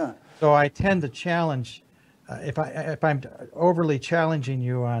thing. Yeah. So I tend to challenge, if I'm overly challenging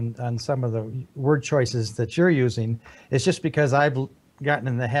you on some of the word choices that you're using, it's just because I've gotten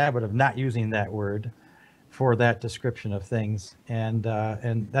in the habit of not using that word for that description of things, and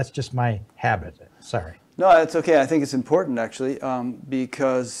that's just my habit. Sorry. No, that's okay. I think it's important actually,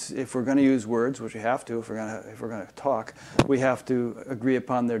 because if we're going to use words, which we have to, if we're going to talk, we have to agree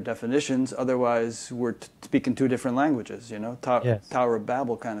upon their definitions. Otherwise, we're speaking two different languages. You know, Yes. Tower of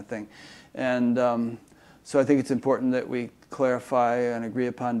Babel kind of thing. And so I think it's important that we clarify and agree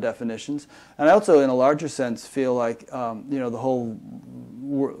upon definitions. And I also, in a larger sense, feel like you know, the whole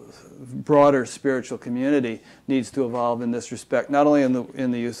broader spiritual community needs to evolve in this respect, not only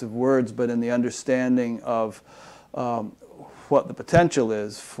in the use of words, but in the understanding of what the potential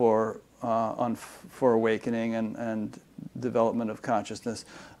is for awakening and development of consciousness.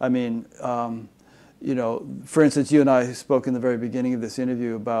 I mean, you know, for instance, you and I spoke in the very beginning of this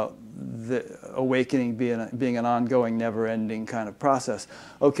interview about the awakening being an ongoing, never-ending kind of process.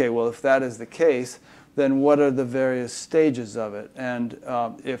 Okay, well, if that is the case, then what are the various stages of it? And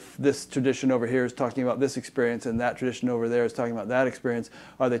if this tradition over here is talking about this experience and that tradition over there is talking about that experience,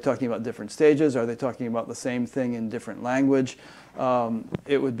 are they talking about different stages? Are they talking about the same thing in different language?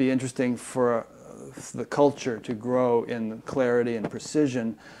 It would be interesting for the culture to grow in clarity and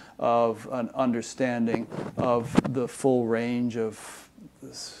precision of an understanding of the full range of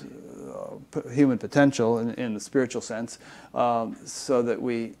human potential in the spiritual sense, so that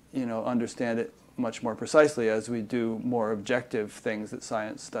we, you know, understand it much more precisely as we do more objective things that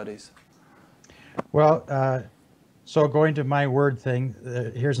science studies. Well, so going to my word thing,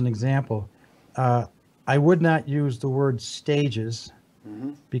 here's an example. I would not use the word stages,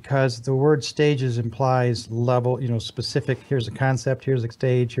 because the word stages implies level, you know, specific. Here's a concept, here's a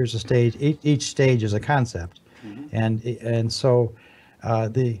stage, here's a stage. Each stage is a concept, and so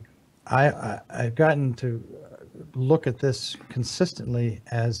I've gotten to look at this consistently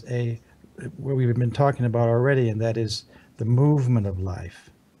as what we've been talking about already, and that is the movement of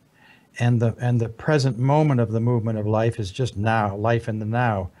life, and the present moment of the movement of life is just now, life in the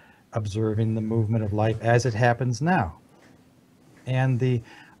now, observing the movement of life as it happens now. And the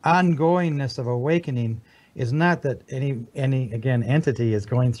ongoingness of awakening is not that any again entity is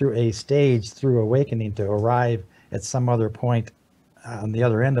going through a stage through awakening to arrive at some other point on the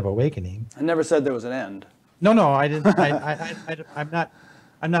other end of awakening. I never said there was an end. No, I didn't.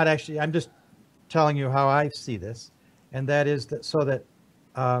 I'm not actually. I'm just telling you how I see this, and that is that so that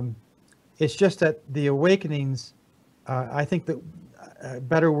it's just that the awakenings. I think that a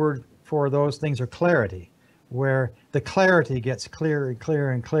better word for those things are clarity, where the clarity gets clearer and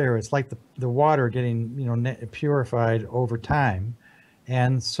clearer and clearer. It's like the water getting, you know, purified over time,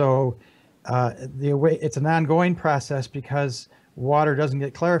 and so it's an ongoing process because water doesn't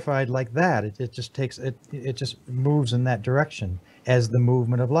get clarified like that. It just takes it just moves in that direction as the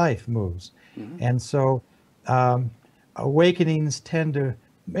movement of life moves. And so awakenings tend to,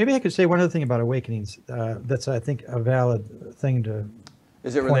 maybe I could say one other thing about awakenings that's, I think, a valid thing to.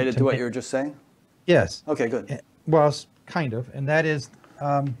 Is it related to what you were just saying? Yes. Okay, good. Well, kind of, and that is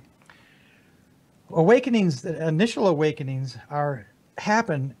awakenings. The initial awakenings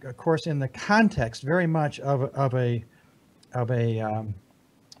happen, of course, in the context very much of a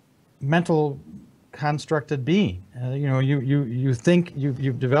mental constructed being. You know, you think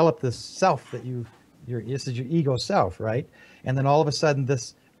you've developed this self that this is your ego self, right? And then all of a sudden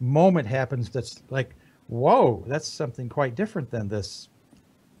this moment happens that's like, whoa, that's something quite different than this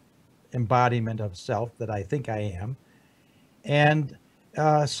embodiment of self that I think I am. And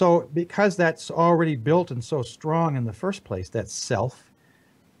so because that's already built and so strong in the first place, that self,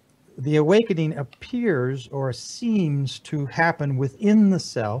 the awakening appears or seems to happen within the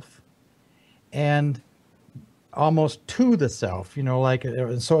self and almost to the self, you know, like,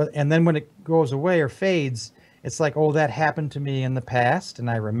 so, and then when it goes away or fades, it's like, oh, that happened to me in the past and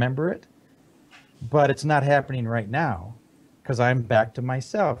I remember it, but it's not happening right now because I'm back to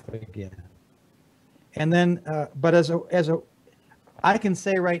myself again. And then, but I can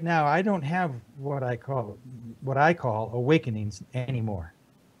say right now, I don't have what I call awakenings anymore,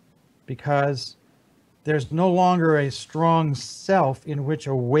 because there's no longer a strong self in which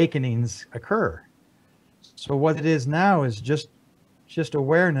awakenings occur. So what it is now is just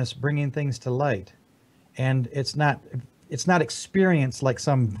awareness bringing things to light, and it's not experienced like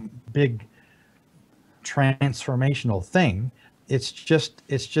some big transformational thing. It's just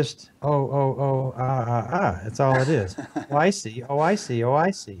that's all it is. Oh, I see. Oh, I see. Oh,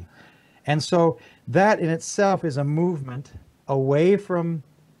 I see. And so that in itself is a movement away from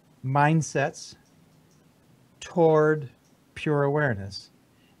mindsets toward pure awareness.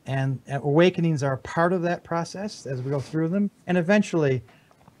 And awakenings are part of that process as we go through them. And eventually,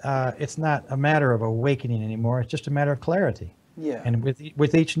 it's not a matter of awakening anymore. It's just a matter of clarity. Yeah. And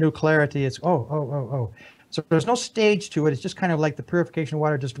with each new clarity, it's oh. So there's no stage to it. It's just kind of like the purification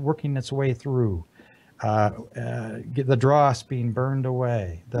water just working its way through. The dross being burned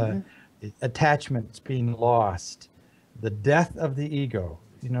away, the attachments being lost, the death of the ego,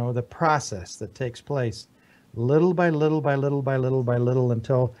 the process that takes place little by little by little by little by little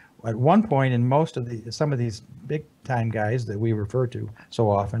until at one point in some of these big time guys that we refer to so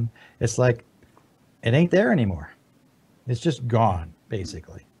often, it's like it ain't there anymore. It's just gone,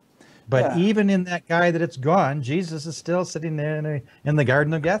 basically. But even in that guy that it's gone, Jesus is still sitting there in the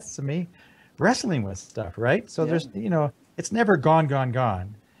Garden of Gethsemane wrestling with stuff, right? So there's, it's never gone, gone,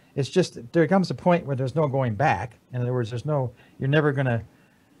 gone. It's just there comes a point where there's no going back. In other words, you're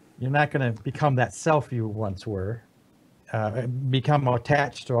not going to become that self you once were, become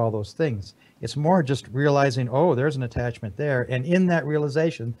attached to all those things. It's more just realizing, oh, there's an attachment there. And in that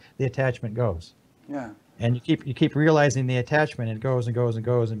realization, the attachment goes. Yeah. And you keep realizing the attachment, and it goes and goes and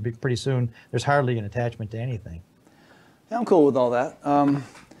goes, and pretty soon there's hardly an attachment to anything. Yeah, I'm cool with all that.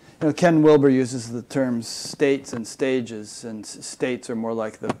 Ken Wilber uses the terms states and stages, and states are more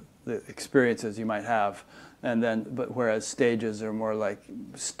like the experiences you might have, but whereas stages are more like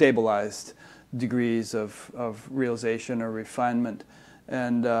stabilized degrees of realization or refinement.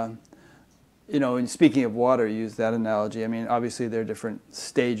 And in speaking of water, use that analogy. I mean, obviously there are different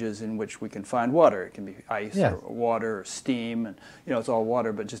stages in which we can find water. It can be ice or water or steam, and it's all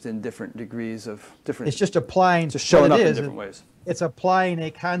water, but just in different degrees of different. It's just applying. Just showing up in different ways. It's applying a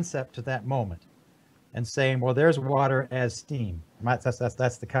concept to that moment, and saying, well, there's water as steam. That's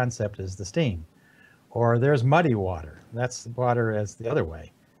the concept, is the steam, or there's muddy water. That's water as the other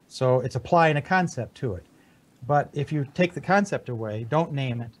way. So it's applying a concept to it. But if you take the concept away, don't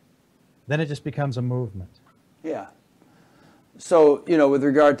name it, then it just becomes a movement. Yeah. So, with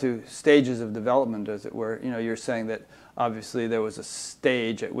regard to stages of development, as it were, you're saying that obviously there was a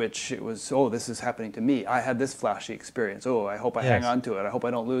stage at which it was, oh, this is happening to me. I had this flashy experience. Oh, I hope I hang on to it. I hope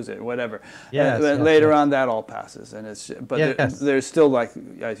I don't lose it, whatever. Yes, and later on, that all passes. And there's still, like,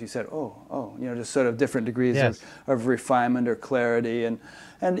 as you said, just sort of different degrees of refinement or clarity. And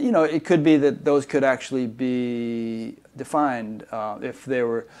it could be that those could actually be defined if they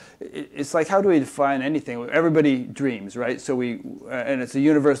were. It's like, how do we define anything? Everybody dreams, right? So and it's a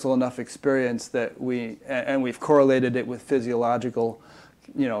universal enough experience that we've correlated it with physiological,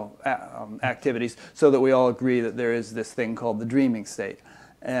 activities, so that we all agree that there is this thing called the dreaming state.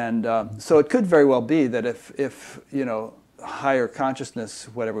 And so it could very well be that if higher consciousness,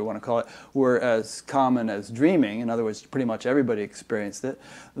 whatever we want to call it, were as common as dreaming, in other words, pretty much everybody experienced it,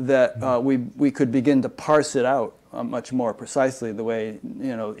 that we could begin to parse it out much more precisely, the way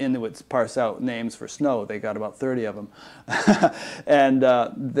Inuits parse out names for snow. They got about 30 of them. And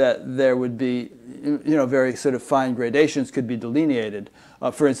that there would be very sort of fine gradations could be delineated.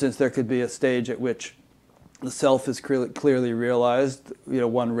 For instance, there could be a stage at which the self is clearly realized,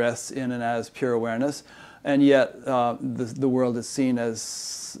 one rests in and as pure awareness, and yet the world is seen as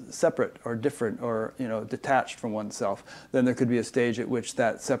separate or different or detached from oneself. Then there could be a stage at which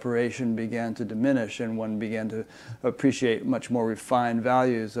that separation began to diminish, and one began to appreciate much more refined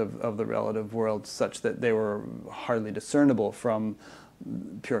values of the relative world, such that they were hardly discernible from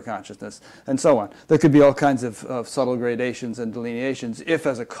pure consciousness, and so on. There could be all kinds of subtle gradations and delineations if,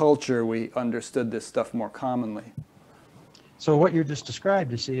 as a culture, we understood this stuff more commonly. So what you just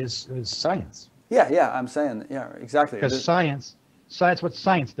described, you see, is science. Yeah, I'm saying, exactly. Because science, what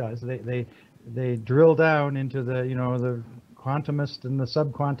science does, they drill down into the quantumest and the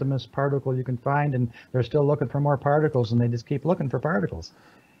subquantumest particle you can find, and they're still looking for more particles, and they just keep looking for particles.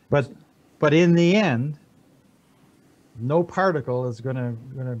 But in the end, no particle is going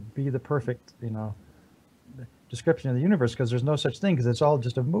to be the perfect description of the universe, because there's no such thing, because it's all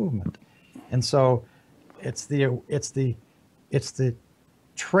just a movement. And so it's the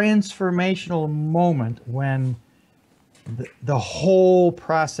transformational moment when the whole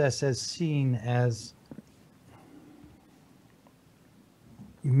process is seen as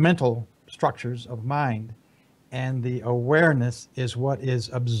mental structures of mind, and the awareness is what is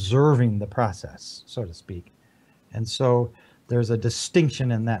observing the process, so to speak. And so there's a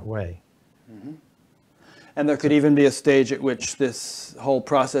distinction in that way. Mm-hmm. And there could even be a stage at which this whole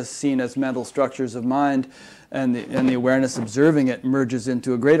process, seen as mental structures of mind, and the awareness observing it, merges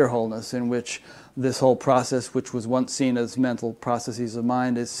into a greater wholeness, in which this whole process, which was once seen as mental processes of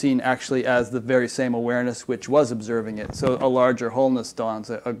mind, is seen actually as the very same awareness which was observing it. So a larger wholeness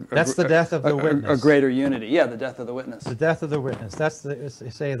dawns. That's the death of the witness. A greater unity. Yeah, the death of the witness. The death of the witness. That's the,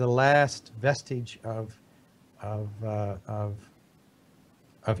 say, the last vestige of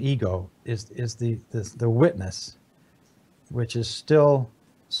ego is the witness, which is still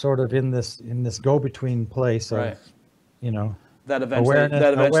sort of in this go-between place of, right. you know, that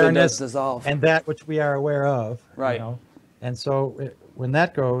eventually does dissolve, and that which we are aware of, right? You know? And so when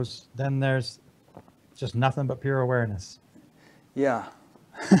that goes, then there's just nothing but pure awareness. Yeah.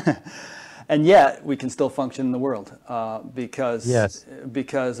 And yet we can still function in the world because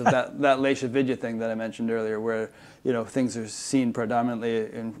of that Lesha Vidya thing that I mentioned earlier, where, you know, things are seen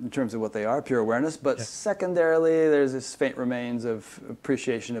predominantly in terms of what they are, pure awareness, but secondarily there's this faint remains of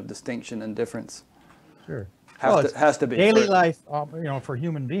appreciation of distinction and difference. Sure. Has to be. Daily life, you know, for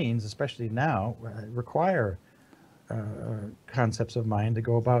human beings, especially now, require concepts of mind to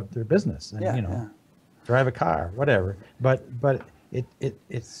go about their business, and you know, drive a car, whatever. But it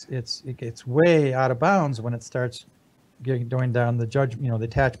gets way out of bounds when it starts going down the judgment, you know, the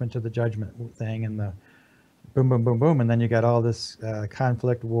attachment to the judgment thing, and the boom, boom, boom, boom, and then you got all this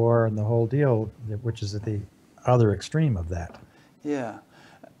conflict, war, and the whole deal, which is at the other extreme of that. Yeah.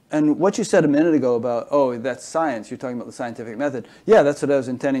 And what you said a minute ago about, oh, that's science, you're talking about the scientific method. Yeah, that's what I was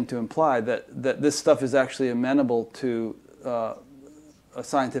intending to imply, that this stuff is actually amenable to a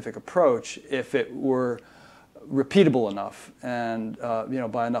scientific approach if it were repeatable enough and, you know,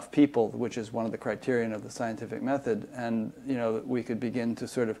 by enough people, which is one of the criterion of the scientific method. And, you know, we could begin to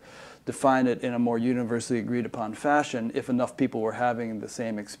sort of define it in a more universally agreed upon fashion if enough people were having the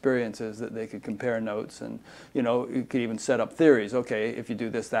same experiences that they could compare notes, and, you know, you could even set up theories. Okay, if you do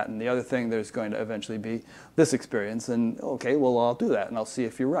this, that, and the other thing, there's going to eventually be this experience, and okay, well, I'll do that and I'll see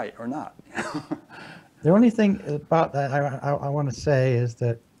if you're right or not. The only thing about that I want to say is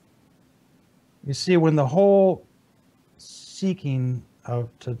that, you see, when the whole seeking of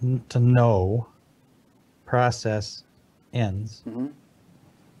to know process ends,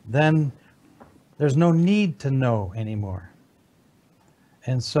 then there's no need to know anymore.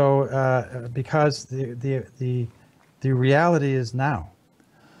 And so, because the reality is now,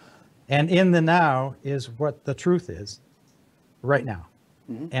 and in the now is what the truth is, right now,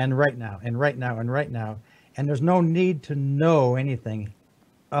 and right now, and right now, and right now, and there's no need to know anything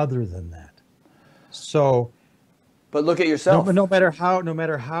other than that. So, but look at yourself. No matter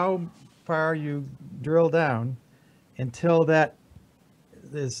how far you drill down, until that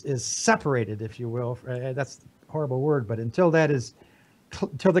is separated, if you will. That's a horrible word, but until that is,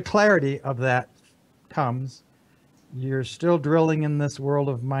 till the clarity of that comes, you're still drilling in this world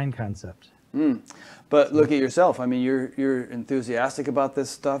of mind concept. But look at yourself. I mean, you're enthusiastic about this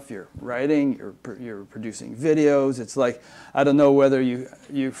stuff. You're writing. You're producing videos. It's like, I don't know whether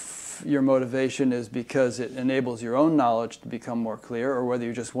your motivation is because it enables your own knowledge to become more clear, or whether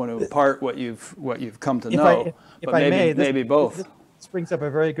you just want to impart what you've come to know. But maybe both. This brings up a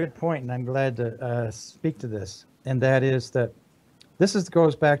very good point, and I'm glad to speak to this. And that is that this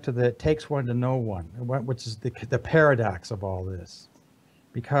goes back to the it takes one to know one, which is the paradox of all this,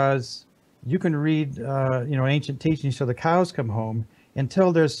 because you can read, you know, ancient teachings till the cows come home.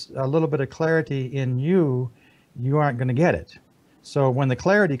 Until there's a little bit of clarity in you, you aren't going to get it. So when the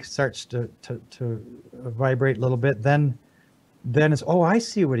clarity starts to vibrate a little bit, then it's, oh, I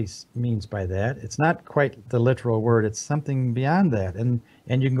see what he means by that. It's not quite the literal word. It's something beyond that. And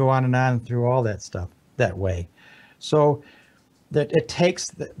you can go on and on through all that stuff that way. So that it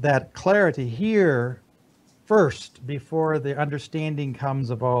takes that clarity here first before the understanding comes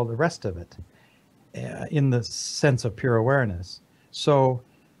of all the rest of it, in the sense of pure awareness. So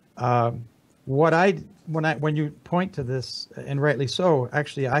when you point to this, and rightly so,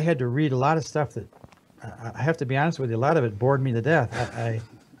 actually I had to read a lot of stuff that, I have to be honest with you, a lot of it bored me to death.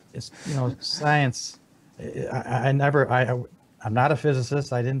 It's, you know, science. I'm not a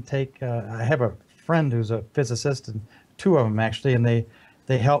physicist. I didn't take. I have a friend who's a physicist, and two of them actually, and they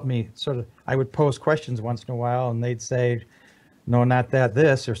helped me sort of. I would pose questions once in a while, and they'd say, "No, not that,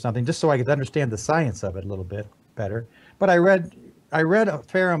 this," or something, just so I could understand the science of it a little bit better. But I read a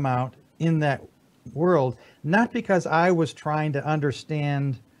fair amount in that world, not because I was trying to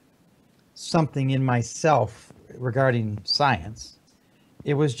understand something in myself regarding science.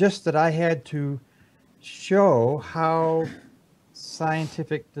 It was just that I had to show how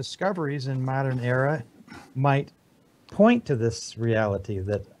scientific discoveries in modern era might point to this reality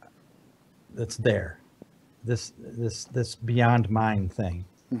that's there, this beyond mind thing.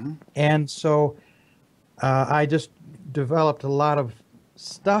 And so I just developed a lot of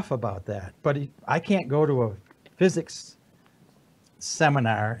stuff about that, but I can't go to a physics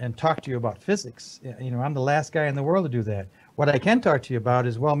seminar and talk to you about physics. I'm the last guy in the world to do that. What I can talk to you about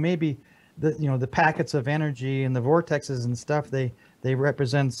is, well, maybe the packets of energy and the vortexes and stuff, they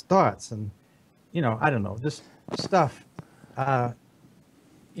represent thoughts, and I don't know, just stuff that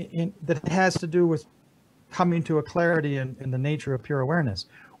has to do with coming to a clarity in the nature of pure awareness.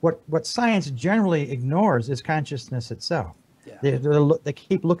 What science generally ignores is consciousness itself. Yeah. They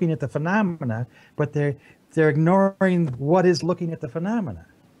keep looking at the phenomena, but they're ignoring what is looking at the phenomena.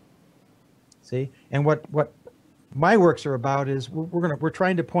 See, and what my works are about is we're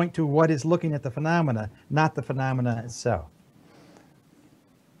trying to point to what is looking at the phenomena, not the phenomena itself.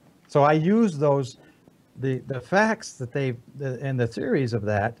 So I use the facts that and the theories of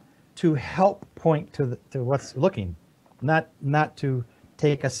that to help point to what's looking, not to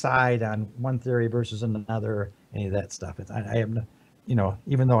take a side on one theory versus another, or any of that stuff. I am,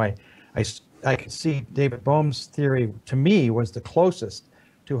 even though I could see David Bohm's theory, to me, was the closest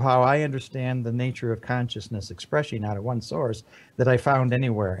to how I understand the nature of consciousness expressing out of one source that I found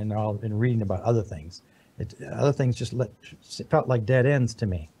anywhere in reading about other things. Other things just felt like dead ends to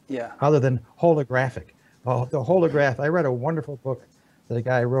me. Yeah. Other than holographic. Oh, the holograph. I read a wonderful book that a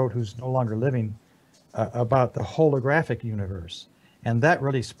guy wrote who's no longer living about the holographic universe. And that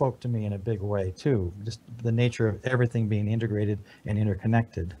really spoke to me in a big way, too. Just the nature of everything being integrated and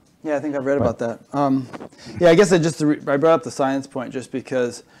interconnected. Yeah, I think I've read about that. Yeah, I guess I brought up the science point just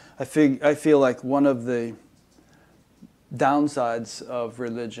because I feel like one of the downsides of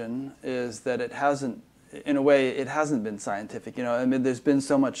religion is that it hasn't been scientific. I mean, there's been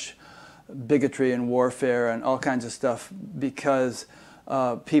so much bigotry and warfare and all kinds of stuff because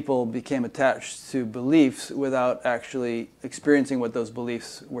people became attached to beliefs without actually experiencing what those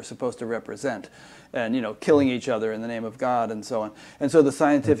beliefs were supposed to represent, and killing each other in the name of God and so on. And so the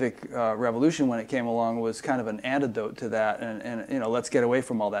scientific revolution, when it came along, was kind of an antidote to that, and let's get away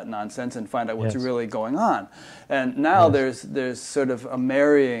from all that nonsense and find out what's really going on. And now there's sort of a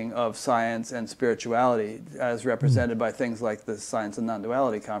marrying of science and spirituality, as represented by things like the Science and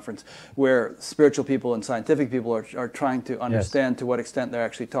Non-Duality Conference, where spiritual people and scientific people are trying to understand to what extent they're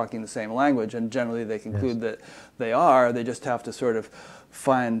actually talking the same language, and generally they conclude that they are. They just have to sort of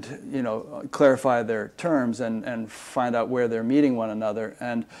clarify their terms and find out where they're meeting one another.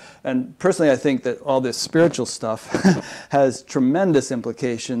 And personally, I think that all this spiritual stuff has tremendous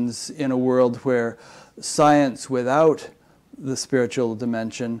implications in a world where science without the spiritual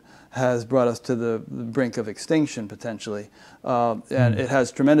dimension has brought us to the brink of extinction, potentially. And it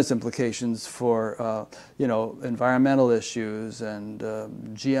has tremendous implications for, environmental issues and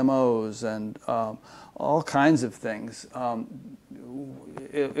GMOs and all kinds of things.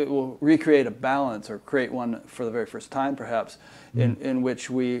 It will recreate a balance, or create one for the very first time, perhaps, in which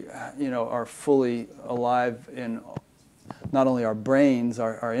we, are fully alive in not only our brains,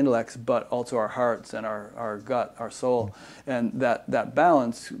 our intellects, but also our hearts and our gut, our soul. And that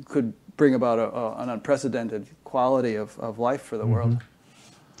balance could bring about an unprecedented quality of life for the world.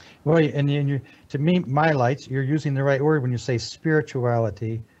 Well, and to me, my lights, you're using the right word when you say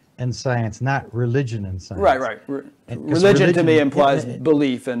spirituality and science, not religion and science. Right. Religion to me implies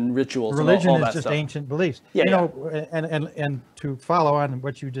belief and rituals. Religion and all that is just stuff. Ancient beliefs. And to follow on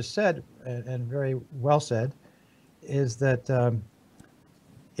what you just said, and very well said, is that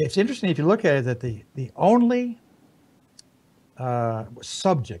it's interesting if you look at it that the only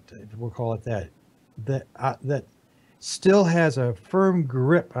subject, we'll call it that still has a firm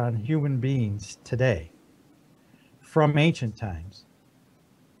grip on human beings today from ancient times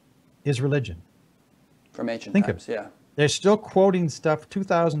is religion. From ancient times, yeah. They're still quoting stuff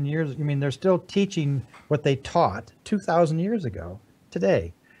 2,000 years. I mean, they're still teaching what they taught 2,000 years ago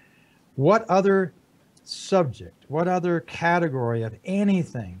today. What other subject, what other category of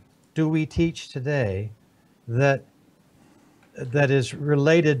anything do we teach today that is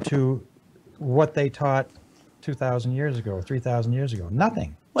related to what they taught 2,000 years ago, 3,000 years ago?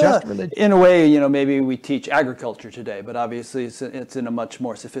 Nothing. Well, just religion. In a way, maybe we teach agriculture today, but obviously it's in a much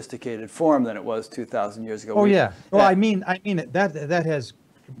more sophisticated form than it was 2,000 years ago. Oh, yeah. Well, I mean that has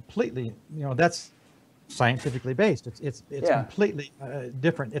completely, that's scientifically based. It's completely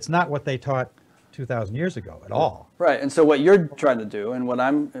different. It's not what they taught 2,000 years ago at all. Right. And so what you're trying to do, and what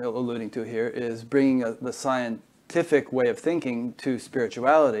I'm alluding to here, is bringing the scientific scientific way of thinking to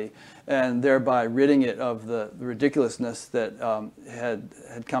spirituality, and thereby ridding it of the ridiculousness that had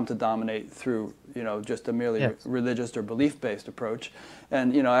come to dominate through, just a merely religious or belief-based approach,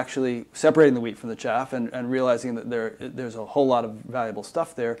 and actually separating the wheat from the chaff, and realizing that there's a whole lot of valuable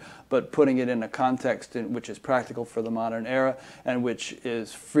stuff there, but putting it in a context which is practical for the modern era, and which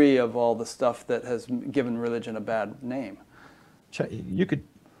is free of all the stuff that has given religion a bad name. You could,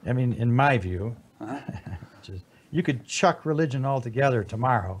 in my view, you could chuck religion altogether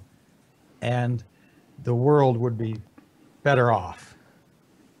tomorrow, and the world would be better off,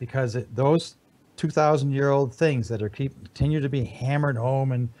 because those 2,000-year-old things that continue to be hammered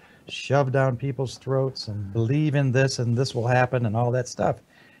home and shoved down people's throats, and believe in this and this will happen and all that stuff,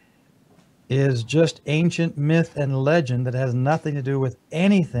 is just ancient myth and legend that has nothing to do with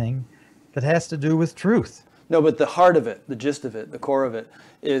anything that has to do with truth. No, but the heart of it, the gist of it, the core of it,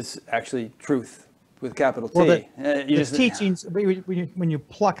 is actually truth with capital T. Well, the teachings, when you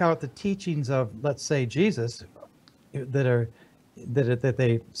pluck out the teachings of, let's say, Jesus, that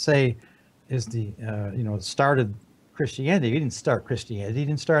they say is started Christianity. He didn't start Christianity. He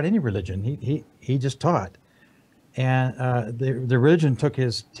didn't start any religion. He just taught, and the religion took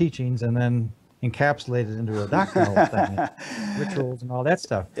his teachings and then encapsulated into a doctrinal thing, rituals and all that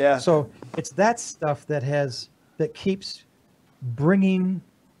stuff. Yeah. So it's that stuff that keeps bringing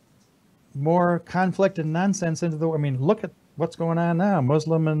more conflict and nonsense into the. Look at what's going on now,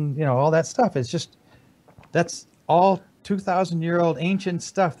 Muslim and all that stuff. It's just, that's all 2,000-year-old ancient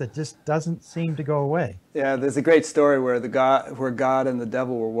stuff that just doesn't seem to go away. Yeah, there's a great story where God and the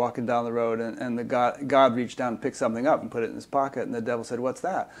devil were walking down the road, and God reached down and picked something up and put it in his pocket, and the devil said, "What's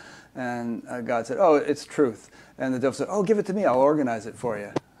that?" And God said, "Oh, it's truth." And the devil said, "Oh, give it to me. I'll organize it for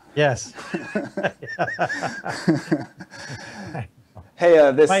you." Yes. Hey,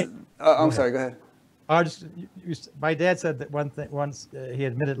 I'm sorry. Go ahead. My dad said that once he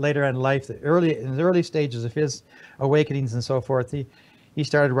admitted later in life that in the early stages of his awakenings and so forth, he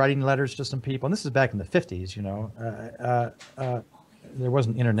started writing letters to some people, and this is back in the 50s. There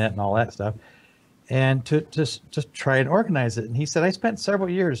wasn't internet and all that stuff, and to just try and organize it. And he said, I spent several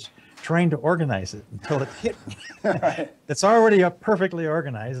years trying to organize it until it hit me. Right. It's already perfectly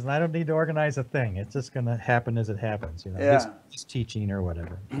organized, and I don't need to organize a thing. It's just going to happen as it happens. It's teaching or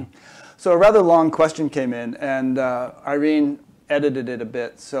whatever. So a rather long question came in, and Irene edited it a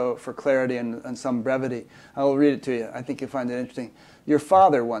bit, so for clarity and some brevity, I will read it to you. I think you'll find it interesting. Your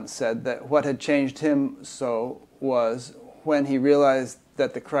father once said that what had changed him so was when he realized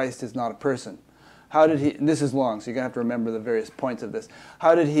that the Christ is not a person. How did he, and this is long, so you're going to have to remember the various points of this.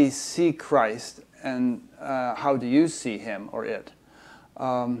 How did he see Christ, and how do you see him or it?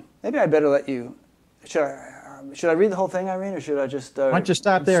 Maybe I better let you, should I read the whole thing, Irene, or should I just why don't you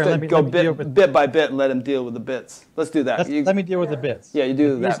stop there and go bit by bit and let him deal with the bits? Let's do that. Let me deal with the bits. Yeah, you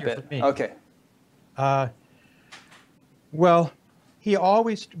do that bit. Okay. Well, he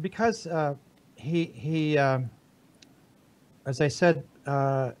always, because he as I said,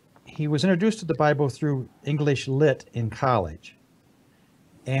 he was introduced to the Bible through English Lit in college.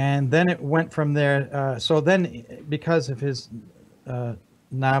 And then it went from there. So then, because of his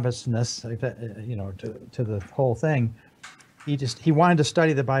noviceness, to the whole thing, he wanted to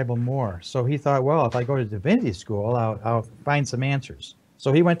study the Bible more. So he thought, well, if I go to divinity school, I'll find some answers.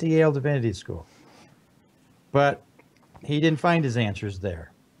 So he went to Yale Divinity School. But he didn't find his answers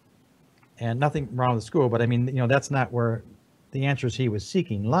there. And nothing wrong with the school, but that's not where the answers he was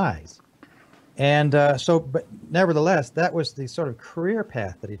seeking lies. And but nevertheless, that was the sort of career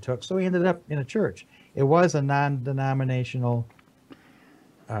path that he took. So he ended up in a church. It was a non-denominational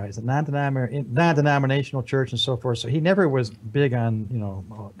non-denominational church and so forth. So he never was big on,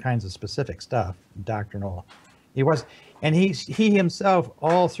 all kinds of specific stuff, doctrinal. He was, and he himself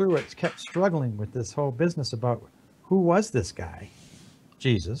all through it kept struggling with this whole business about who was this guy,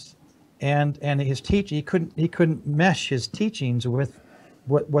 Jesus, and his teaching. He couldn't mesh his teachings with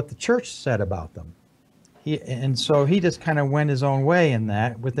what the church said about them. And so he just kind of went his own way in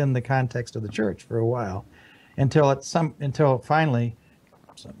that within the context of the church for a while, until finally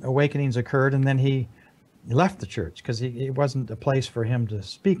some awakenings occurred, and then he left the church because it wasn't a place for him to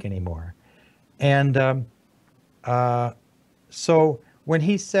speak anymore. And so when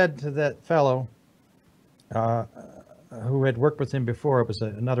he said to that fellow who had worked with him before, it was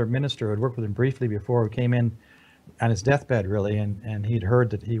another minister who had worked with him briefly before, who came in on his deathbed really, and he'd heard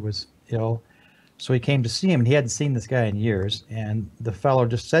that he was ill. So he came to see him, and he hadn't seen this guy in years. And the fellow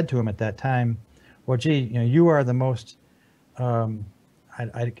just said to him at that time, well, gee, you are the most, I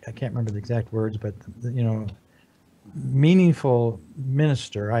can't remember the exact words, but, meaningful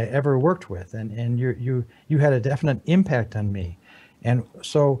minister I ever worked with, and you had a definite impact on me. And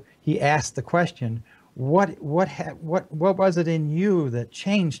so he asked the question, what was it in you that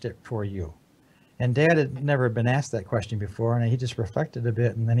changed it for you? And Dad had never been asked that question before, and he just reflected a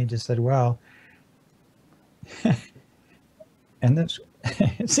bit, and then he just said, well, and that's,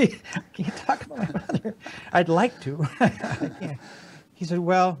 see, I can't talk about my mother. I'd like to. I can't. He said,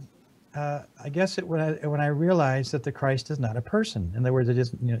 well, I guess when I realized that the Christ is not a person. In other words, it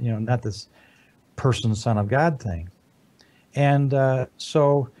isn't, not this person, Son of God thing. And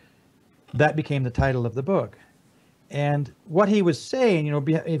so that became the title of the book. And what he was saying,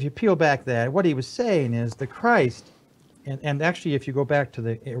 if you peel back that, what he was saying is the Christ, and actually if you go back to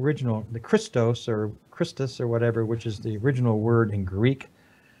the original, the Christos or Christus or whatever, which is the original word in Greek,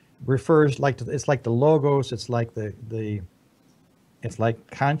 refers it's like the logos, it's like it's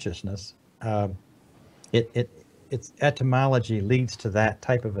like consciousness. Its etymology leads to that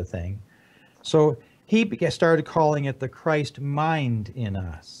type of a thing. So he started calling it the Christ mind in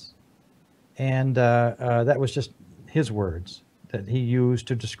us. And that was just his words that he used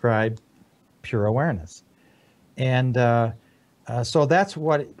to describe pure awareness. And so that's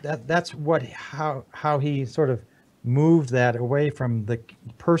how he sort of moved that away from the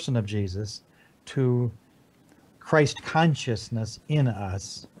person of Jesus to Christ consciousness in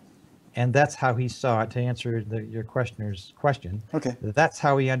us. And that's how he saw it, to answer your questioner's question. Okay. That's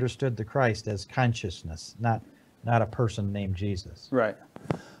how he understood the Christ, as consciousness, not a person named Jesus. Right.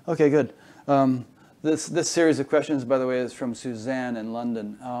 Okay, good. This series of questions, by the way, is from Suzanne in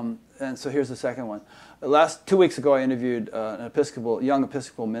London. And so here's the second one. 2 weeks ago, I interviewed an young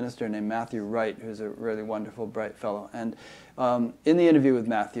Episcopal minister named Matthew Wright, who's a really wonderful, bright fellow. And in the interview with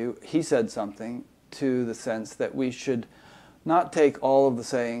Matthew, he said something to the sense that we should not take all of the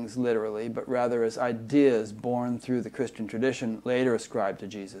sayings literally, but rather as ideas born through the Christian tradition later ascribed to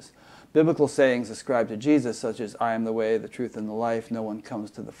Jesus. Biblical sayings ascribed to Jesus, such as, I am the way, the truth, and the life, no one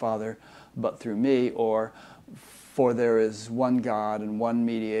comes to the Father but through me, or, for there is one God and one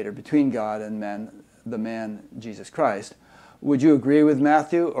mediator between God and men, the man Jesus Christ. Would you agree with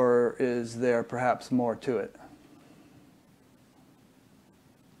Matthew, or is there perhaps more to it?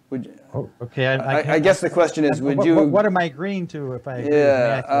 Okay. I guess the question is, would you... What am I agreeing to if I agree with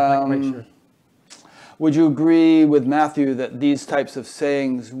Matthew? I'm not quite sure. Would you agree with Matthew that these types of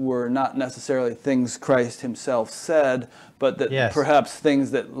sayings were not necessarily things Christ himself said, but that Yes. perhaps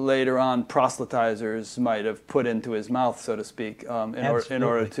things that later on proselytizers might have put into his mouth, so to speak, in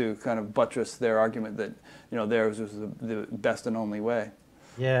order to kind of buttress their argument that theirs was the best and only way?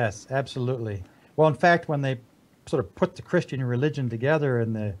 Yes, absolutely. Well, in fact, when they sort of put the Christian religion together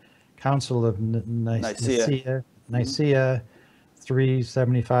in the Council of Nicaea,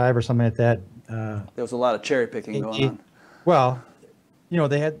 375 or something like that. There was a lot of cherry picking going on. Well,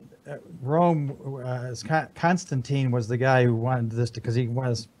 they had Rome. Constantine was the guy who wanted this because he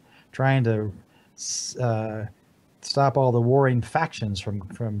was trying to stop all the warring factions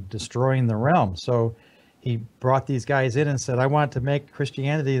from destroying the realm. So he brought these guys in and said, "I want to make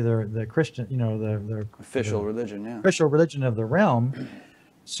Christianity the Christian, the official religion, yeah, official religion of the realm.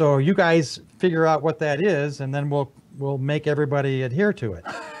 So you guys figure out what that is, and then we'll make everybody adhere to it."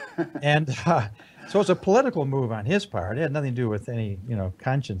 And so it's a political move on his part. It had nothing to do with any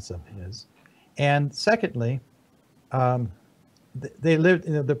conscience of his. And secondly, they lived.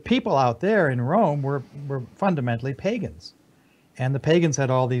 The people out there in Rome were fundamentally pagans. And the pagans had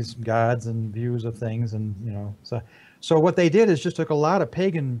all these gods and views of things, and so what they did is just took a lot of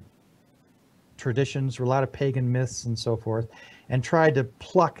pagan traditions, a lot of pagan myths and so forth, and tried to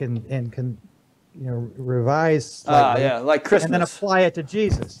pluck and revise slightly, like Christmas, and then apply it to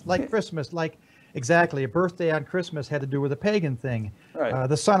Jesus, like Christmas, like exactly a birthday on Christmas had to do with a pagan thing. Right.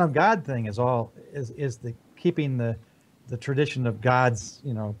 The Son of God thing is the keeping the tradition of God's,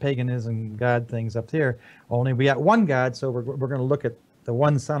 paganism, God things up here. Only we got one God, so we're going to look at the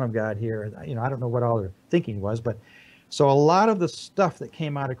one Son of God here. I don't know what all their thinking was, but so a lot of the stuff that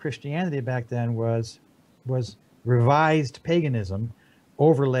came out of Christianity back then was revised paganism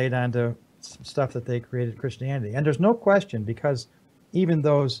overlaid onto stuff that they created Christianity. And there's no question, because even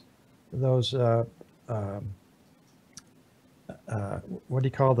those what do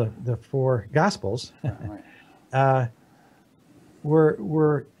you call the four Gospels? I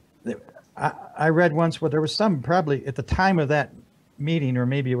read once where there was some, probably at the time of that meeting, or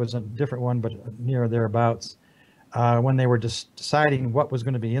maybe it was a different one, but near or thereabouts, when they were just deciding what was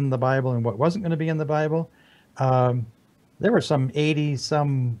going to be in the Bible and what wasn't going to be in the Bible. There were some 80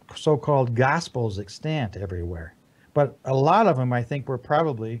 some so-called Gospels extant everywhere, but a lot of them I think were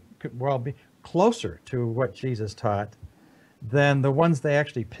probably could closer to what Jesus taught than the ones they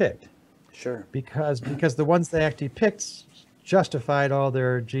actually picked. Sure. Because the ones they actually picked justified all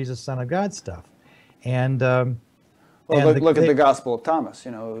their Jesus, Son of God stuff. And well, look at the Gospel of Thomas,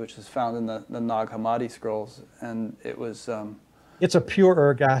 which is found in the Nag Hammadi scrolls, and it was it's a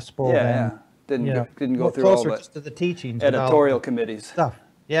purer gospel. Yeah, than, yeah. Didn't go through closer all just to the teachings, editorial committees stuff.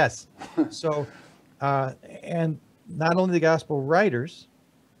 Yes. So, and not only the gospel writers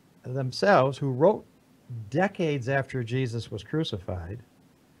themselves, who wrote decades after Jesus was crucified,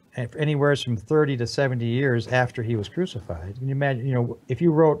 and anywhere from 30 to 70 years after he was crucified. Can you imagine, if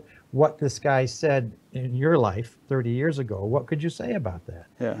you wrote what this guy said in your life 30 years ago, what could you say about that?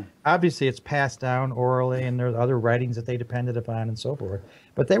 Yeah. Obviously, it's passed down orally, and there are other writings that they depended upon and so forth.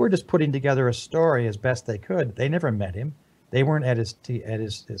 But they were just putting together a story as best they could. They never met him. They weren't at his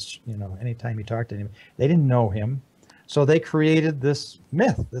anytime he talked to him, they didn't know him. So they created this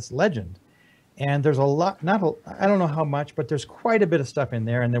myth, this legend. And there's a lot, I don't know how much, but there's quite a bit of stuff in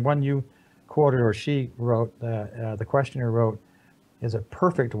there. And the one you quoted, or she wrote, the questioner wrote, is a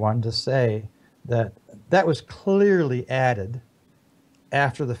perfect one to say that that was clearly added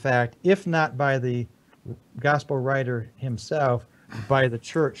after the fact, if not by the gospel writer himself, by the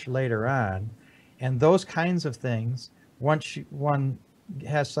church later on. And those kinds of things, once one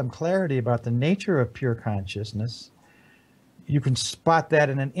has some clarity about the nature of pure consciousness, you can spot that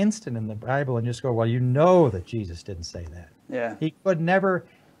in an instant in the Bible and just go, well, that Jesus didn't say that. Yeah. He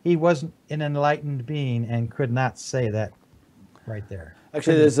wasn't an enlightened being and could not say that right there.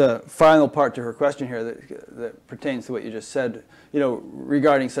 Actually, there's a final part to her question here that pertains to what you just said,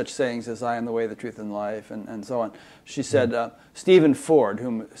 regarding such sayings as I am the way, the truth, and life, and so on. She said, Stephen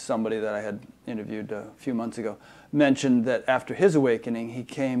Ford, somebody that I had interviewed a few months ago, mentioned that after his awakening, he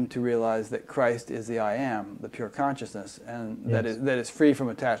came to realize that Christ is the I am, the pure consciousness, and that is free from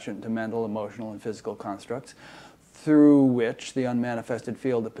attachment to mental, emotional, and physical constructs, through which the unmanifested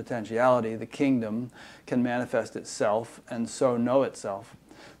field of potentiality, the kingdom, can manifest itself and so know itself.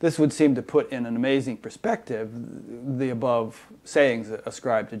 This would seem to put in an amazing perspective the above sayings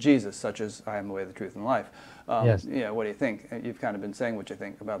ascribed to Jesus, such as I am the way, the truth, and life. Yes. Yeah, what do you think? You've kind of been saying what you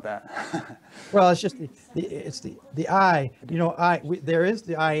think about that. Well, it's just the I. There is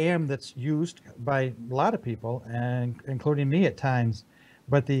the I am that's used by a lot of people, and including me at times.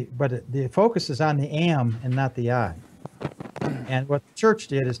 But the focus is on the am and not the I. And what the church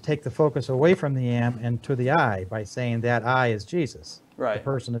did is take the focus away from the am and to the I by saying that I is Jesus, right. The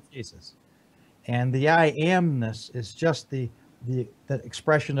person of Jesus. And the I amness is just the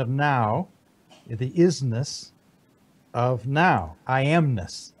expression of now, the isness of now, I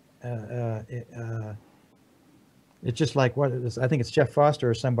amness. It's just like I think it's Jeff Foster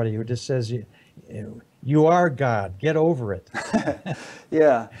or somebody who just says, you are God, get over it.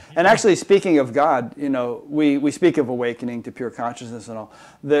 Yeah, and actually speaking of God, we speak of awakening to pure consciousness and all.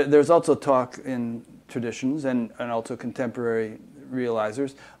 There's also talk in traditions and also contemporary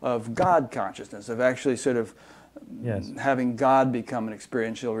realizers of God consciousness, of actually sort of having God become an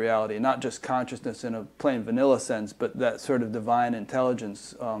experiential reality, not just consciousness in a plain vanilla sense, but that sort of divine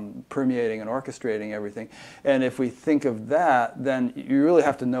intelligence permeating and orchestrating everything. And if we think of that, then you really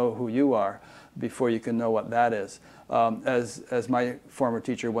have to know who you are before you can know what that is. As my former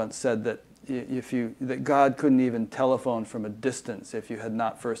teacher once said, that that God couldn't even telephone from a distance if you had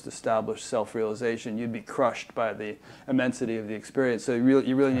not first established self-realization. You'd be crushed by the immensity of the experience. So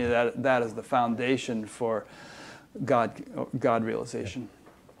you really need that as the foundation for God realization.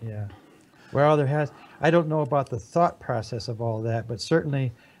 Yeah. Well, I don't know about the thought process of all that, but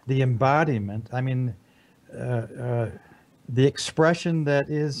certainly the embodiment. I mean, the expression that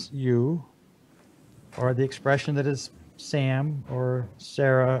is you, or the expression that is Sam or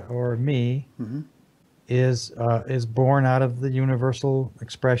Sarah or me, is born out of the universal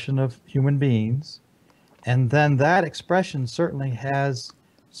expression of human beings, and then that expression certainly has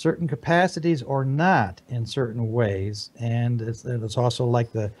certain capacities or not in certain ways, and it's also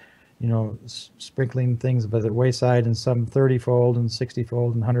like the, sprinkling things by the wayside in some 30-fold and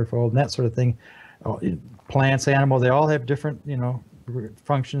 60-fold and 100-fold and that sort of thing. Plants, animals, they all have different,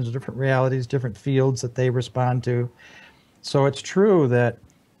 functions, different realities, different fields that they respond to. So it's true that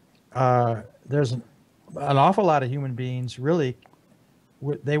there's an awful lot of human beings really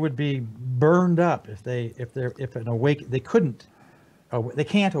they would be burned up if they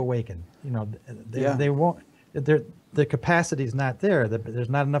can't awaken. They won't. The capacity is not there. There's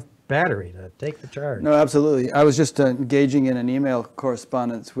not enough battery to take the charge. No, absolutely. I was just engaging in an email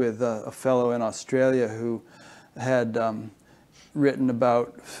correspondence with a fellow in Australia who had written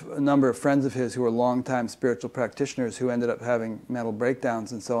about a number of friends of his who were longtime spiritual practitioners who ended up having mental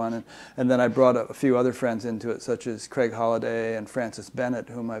breakdowns and so on. And then I brought a few other friends into it, such as Craig Holliday and Francis Bennett,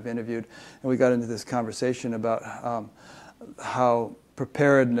 whom I've interviewed. And we got into this conversation about how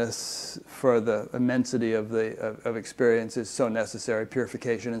preparedness for the immensity of experience is so necessary,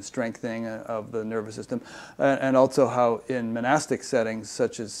 purification and strengthening of the nervous system, and also how in monastic settings,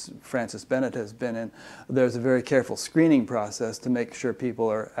 such as Francis Bennett has been in, there's a very careful screening process to make sure people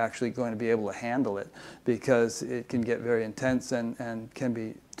are actually going to be able to handle it, because it can get very intense and can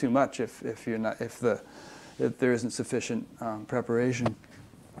be too much if there isn't sufficient preparation.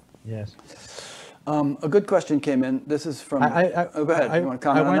 Yes. A good question came in. This is from. Go ahead. You want to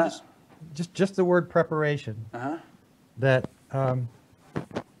comment on that? Just the word preparation. That I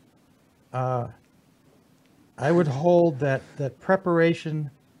would hold that preparation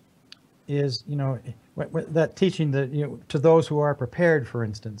is, that teaching that to those who are prepared, for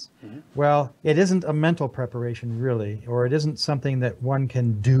instance. Well, it isn't a mental preparation really, or it isn't something that one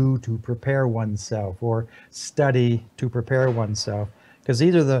can do to prepare oneself or study to prepare oneself. Because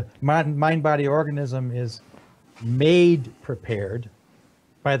either the mind-body organism is made prepared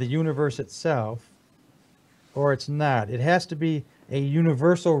by the universe itself, or it's not. It has to be a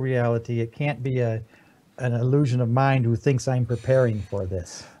universal reality. It can't be an illusion of mind who thinks I'm preparing for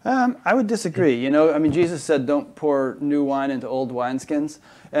this. I would disagree. Jesus said, don't pour new wine into old wineskins.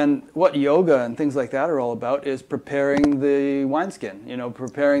 And what yoga and things like that are all about is preparing the wineskin,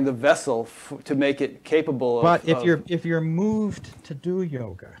 preparing the vessel to make it capable of... But if you're moved to do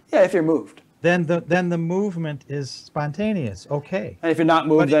yoga... Yeah, if you're moved. Then the movement is spontaneous, okay. And if you're not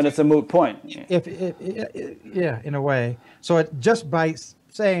moved, then it's a moot point. Yeah, in a way. So just by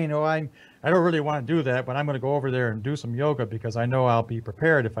saying, I don't really want to do that, but I'm going to go over there and do some yoga because I know I'll be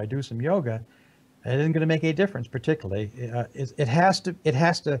prepared if I do some yoga, it isn't going to make any difference particularly. It has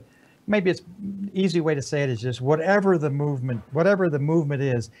to, maybe it's easy way to say it is just whatever the movement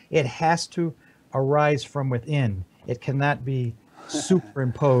is, it has to arise from within. It cannot be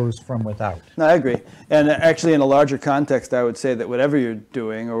superimposed from without. No, I agree. And actually in a larger context, I would say that whatever you're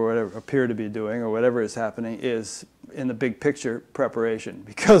doing or whatever appear to be doing or whatever is happening is, in the big picture, preparation,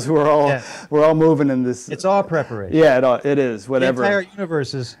 because we're all moving in this. It's all preparation. Yeah, it is. Whatever. The entire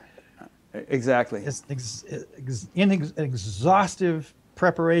universe is exactly. It's exhaustive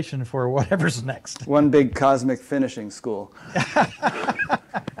preparation for whatever's next. One big cosmic finishing school.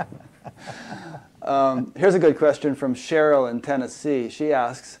 Here's a good question from Cheryl in Tennessee. She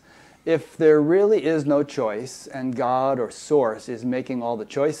asks, if there really is no choice and God or Source is making all the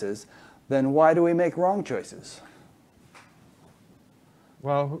choices, then why do we make wrong choices?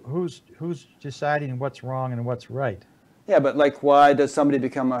 Well, who's deciding what's wrong and what's right? Yeah, but like, why does somebody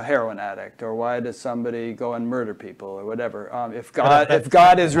become a heroin addict, or why does somebody go and murder people, or whatever? If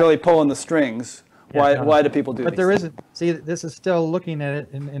God is really pulling the strings, why do people do? But there isn't. See, this is still looking at it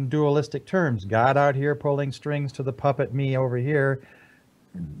in dualistic terms. God out here pulling strings to the puppet, me over here,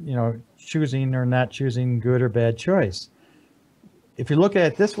 choosing or not choosing, good or bad choice. If you look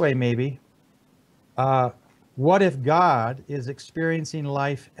at it this way, maybe. What if God is experiencing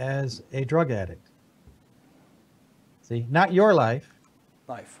life as a drug addict? See, not your life,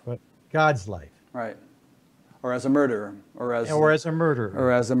 but God's life. Right. Or as a murderer, or as a murderer,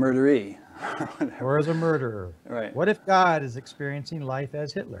 or as a murderee, or as a murderer. Right. What if God is experiencing life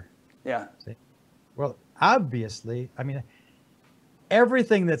as Hitler? Yeah. See? Well, obviously,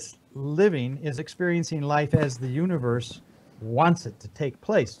 everything that's living is experiencing life as the universe wants it to take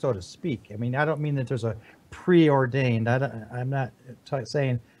place, so to speak. I don't mean that there's a preordained. I'm not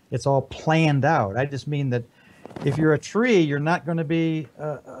saying it's all planned out. I just mean that if you're a tree, you're not going to be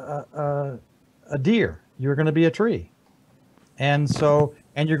a deer. You're going to be a tree, and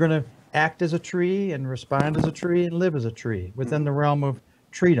you're going to act as a tree and respond as a tree and live as a tree within the realm of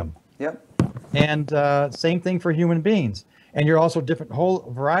treedom. Yep. And same thing for human beings. And you're also different,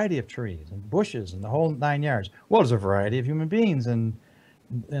 whole variety of trees and bushes and the whole 9 yards. Well, there's a variety of human beings and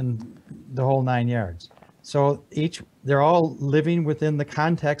the whole 9 yards. So they're all living within the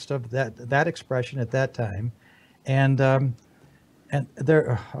context of that expression at that time, and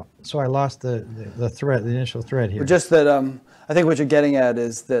there. So I lost the thread, the initial thread here. Just that I think what you're getting at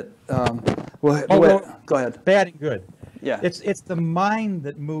is that. Go ahead. Bad and good. Yeah. It's the mind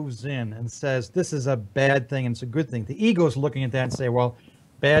that moves in and says this is a bad thing and it's a good thing. The ego's looking at that and say, well,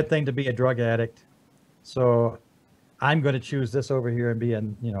 bad thing to be a drug addict, so I'm going to choose this over here and be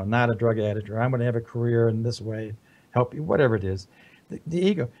not a drug addict, or I'm going to have a career in this way, help you, whatever it is. The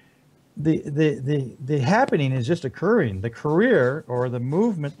ego. the happening is just occurring. The career or the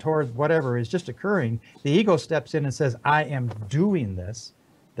movement toward whatever is just occurring. The ego steps in and says, I am doing this.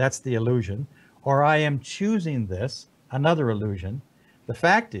 That's the illusion. Or I am choosing this, another illusion. The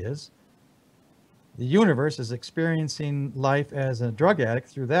fact is, the universe is experiencing life as a drug addict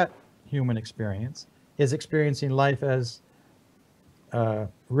through that human experience, is experiencing life as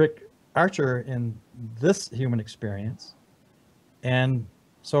Rick Archer in this human experience, and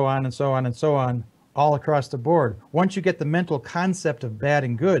so on and so on and so on, all across the board. Once you get the mental concept of bad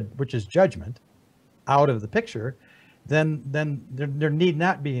and good, which is judgment, out of the picture, then there need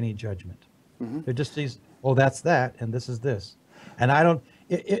not be any judgment. Mm-hmm. There just is, oh, that's that, and this is this. And I don't,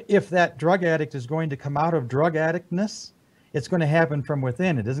 if that drug addict is going to come out of drug addictness, it's going to happen from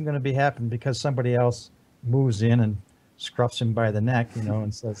within. It isn't going to be happen because somebody else moves in and scruffs him by the neck, you know,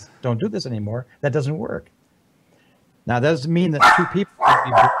 and says, don't do this anymore. That doesn't work. Now, that doesn't mean that two people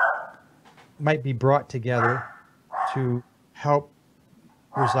might be brought together to help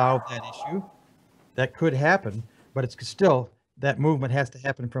resolve that issue. That could happen, but it's still, that movement has to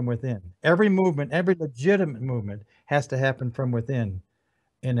happen from within. Every movement, every legitimate movement has to happen from within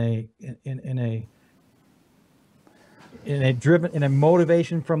in a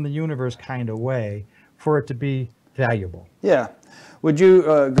motivation from the universe kind of way for it to be valuable. Yeah. Would you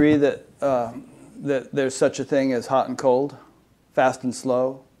agree that that there's such a thing as hot and cold, fast and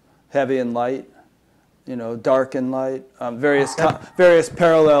slow, heavy and light, you know, dark and light, various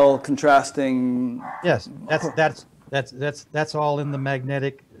parallel contrasting? Yes, that's all in the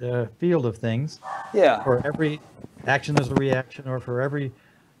magnetic field of things. Yeah. For every action there's a reaction, or for every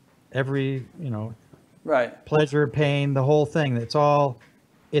you know, right, pleasure, pain, the whole thing. It's all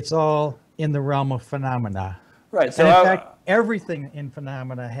in the realm of phenomena. Right. So and in fact, everything in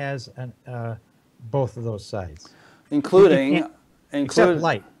phenomena has both of those sides, including except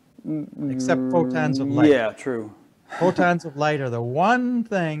light, except photons of light. Yeah, true. Photons of light are the one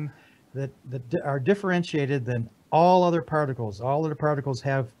thing that are differentiated than all other particles. All other particles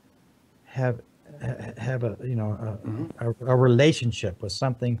have a, you know, a relationship with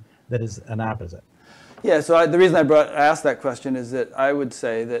something that is an opposite. Yeah, so the reason I asked that question is that I would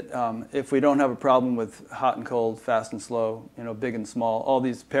say that if we don't have a problem with hot and cold, fast and slow, you know, big and small, all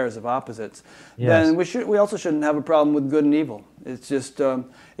these pairs of opposites, then we also shouldn't have a problem with good and evil. It's just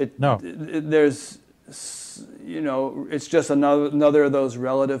there's, you know, it's just another of those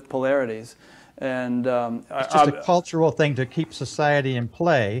relative polarities, and it's just a cultural thing to keep society in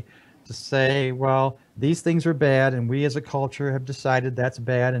play, to say, well, these things are bad, and we as a culture have decided that's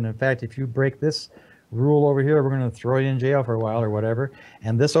bad, and in fact, if you break this rule over here, we're going to throw you in jail for a while or whatever,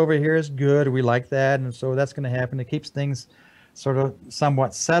 and this over here is good, we like that, and so that's going to happen. It keeps things sort of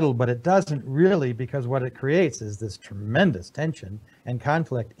somewhat settled, but it doesn't really, because what it creates is this tremendous tension and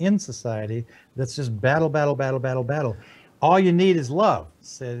conflict in society that's just battle, battle, battle, battle, battle. All you need is love,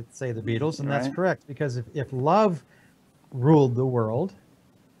 say the Beatles, and that's correct, because if love ruled the world,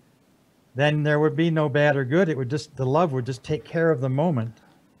 then there would be no bad or good. It would just, the love would just take care of the moment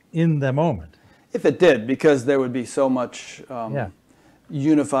in the moment. If it did, because there would be so much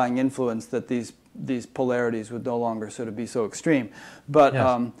unifying influence that these polarities would no longer sort of be so extreme. But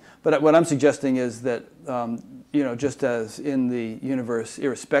but what I'm suggesting is that you know, just as in the universe,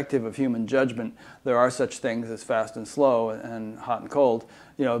 irrespective of human judgment, there are such things as fast and slow and hot and cold.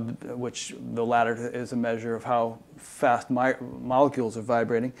 You know, which the latter is a measure of how fast molecules are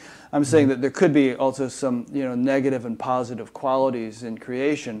vibrating. I'm saying that there could be also some, you know, negative and positive qualities in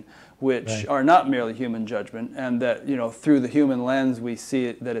creation, which are not merely human judgment, and that, you know, through the human lens we see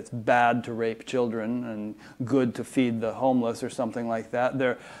it, that it's bad to rape children and good to feed the homeless or something like that.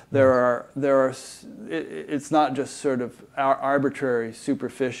 It's not just sort of arbitrary,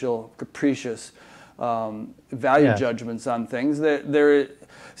 superficial, capricious value judgments on things.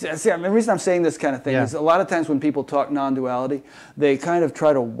 See, the reason I'm saying this kind of thing is a lot of times when people talk non-duality, they kind of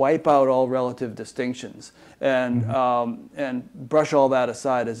try to wipe out all relative distinctions and brush all that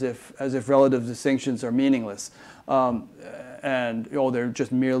aside as if relative distinctions are meaningless, and they're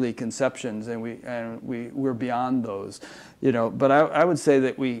just merely conceptions, and we're beyond those, you know. But I would say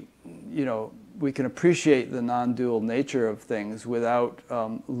that we can appreciate the non-dual nature of things without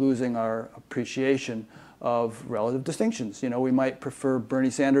losing our appreciation of relative distinctions. You know, we might prefer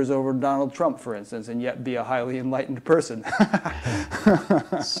Bernie Sanders over Donald Trump, for instance, and yet be a highly enlightened person.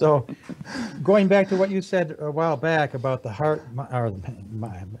 So, going back to what you said a while back about the heart, or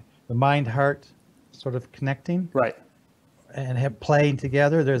the mind-heart sort of connecting, right, and playing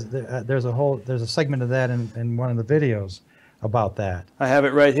together. There's a segment of that in one of the videos about that. I have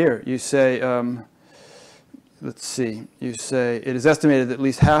it right here. You say, let's see, you say, it is estimated that at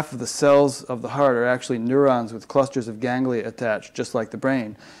least half of the cells of the heart are actually neurons with clusters of ganglia attached, just like the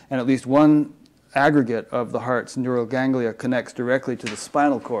brain. And at least one aggregate of the heart's neural ganglia connects directly to the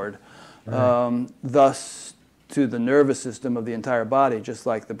spinal cord, right. Thus to the nervous system of the entire body, just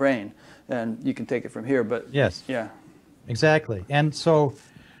like the brain. And you can take it from here, but yes, yeah. Exactly. And so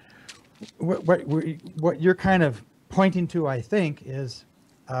what you're kind of pointing to, I think, is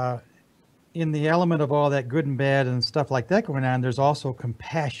in the element of all that good and bad and stuff like that going on, there's also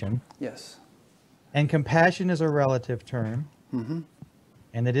compassion. Yes. And compassion is a relative term. Mm-hmm.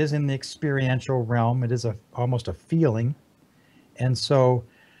 And it is in the experiential realm. It is almost a feeling. And so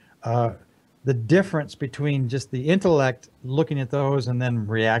the difference between just the intellect looking at those and then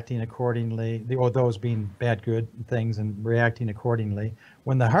reacting accordingly, or those being bad, good things and reacting accordingly,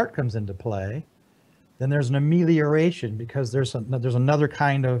 when the heart comes into play, then there's an amelioration, because there's another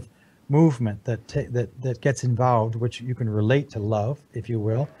kind of movement that gets involved, which you can relate to love, if you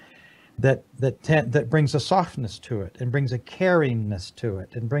will, that brings a softness to it and brings a caringness to it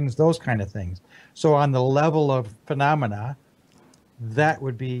and brings those kind of things. So on the level of phenomena, that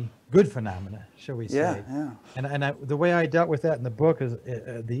would be good phenomena, shall we say? Yeah, yeah. And the way I dealt with that in the book is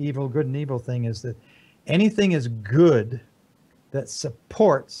the evil, good and evil thing is that anything is good that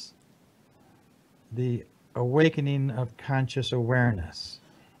supports the awakening of conscious awareness.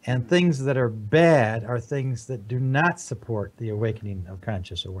 And things that are bad are things that do not support the awakening of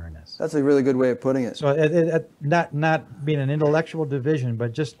conscious awareness. That's a really good way of putting it. So not being an intellectual division,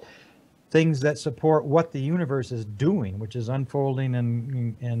 but just things that support what the universe is doing, which is unfolding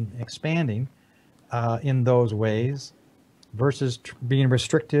and expanding in those ways, versus being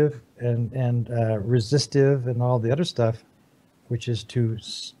restrictive and resistive and all the other stuff, which is to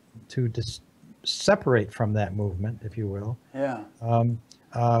separate from that movement, if you will. Yeah.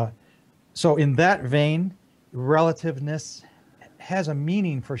 So in that vein, relativeness has a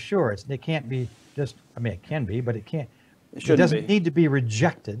meaning for sure. It can't be just, I mean, it can be, but it can't. It doesn't need to be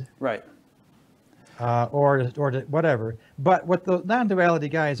rejected. Right. Or whatever. But what the non-duality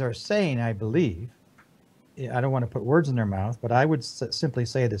guys are saying, I believe, I don't want to put words in their mouth, but I would simply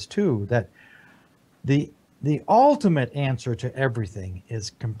say this too, that the ultimate answer to everything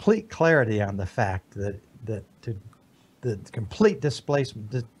is complete clarity on the fact that the complete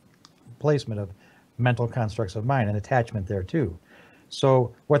displacement of mental constructs of mind and attachment there too.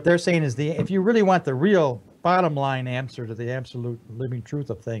 So what they're saying is if you really want the real bottom line answer to the absolute living truth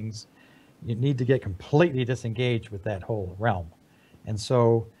of things, you need to get completely disengaged with that whole realm. And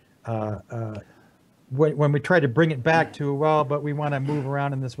so when we try to bring it back to, well, but we want to move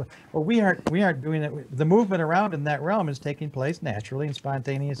around in this way, well, we aren't doing it. The movement around in that realm is taking place naturally and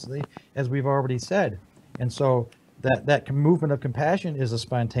spontaneously, as we've already said. And so that movement of compassion is a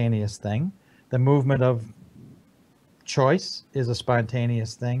spontaneous thing. The movement of choice is a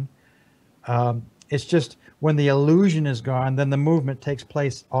spontaneous thing. It's just when the illusion is gone, then the movement takes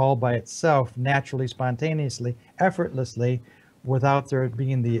place all by itself, naturally, spontaneously, effortlessly, without there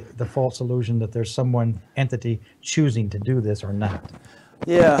being the false illusion that there's entity choosing to do this or not.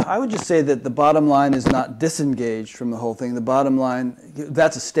 Yeah, I would just say that the bottom line is not disengaged from the whole thing. The bottom line,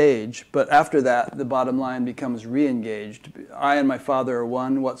 that's a stage, but after that, the bottom line becomes re-engaged. I and my Father are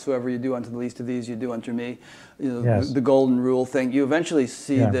one. Whatsoever you do unto the least of these, you do unto me. Yes. The golden rule thing. You eventually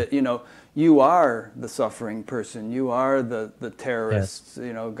see that, you are the suffering person. You are the terrorist,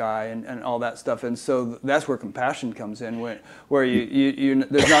 guy and all that stuff. And so that's where compassion comes in, where you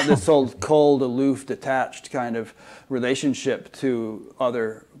there's not this cold, aloof, detached kind of relationship to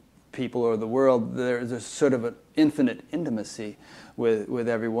other people or the world. There's a sort of an infinite intimacy with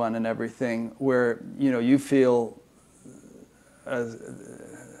everyone and everything, where you feel as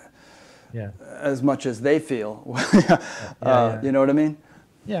much as they feel. You know what I mean?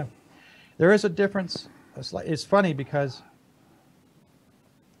 Yeah. There is a difference. It's funny because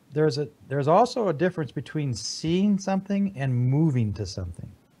there's also a difference between seeing something and moving to something.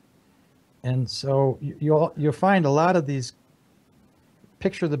 And so you'll find a lot of these,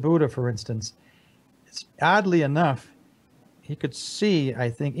 picture the Buddha, for instance. It's oddly enough, he could see, I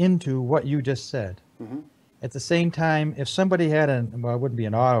think, into what you just said. Mm-hmm. At the same time, if somebody had it wouldn't be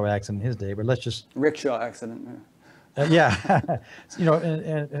an auto accident in his day, but let's just... Rickshaw accident. Yeah,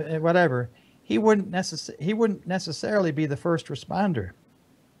 and whatever. He wouldn't necessarily be the first responder.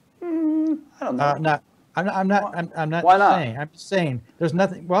 I don't know. I'm not Why not? saying. I'm saying there's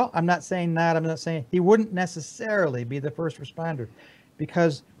nothing. Well, I'm not saying that. I'm not saying he wouldn't necessarily be the first responder,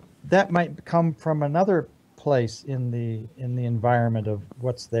 because that might come from another place in the environment of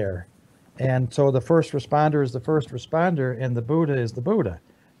what's there, and so the first responder is the first responder, and the Buddha is the Buddha.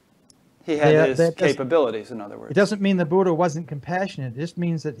 He had his capabilities, in other words. It doesn't mean the Buddha wasn't compassionate. It just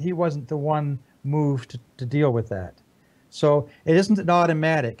means that he wasn't the one moved to deal with that. So it isn't an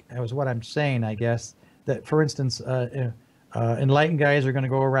automatic, is what I'm saying, I guess, that, for instance, enlightened guys are going to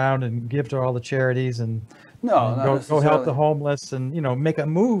go around and give to all the charities and go help the homeless and, make a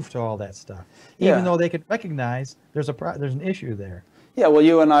move to all that stuff. Even though they could recognize there's an issue there. Yeah, well,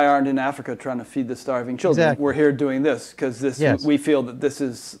 you and I aren't in Africa trying to feed the starving children. Exactly. We're here doing this because we feel that this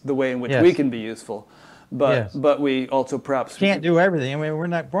is the way in which we can be useful. But we also perhaps can't do everything. I mean, we're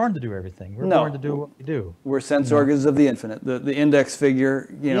not born to do everything. We're born to do what we do. We're sense organs of the infinite. The index finger,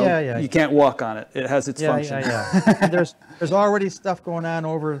 you can't walk on it. It has its function. And there's already stuff going on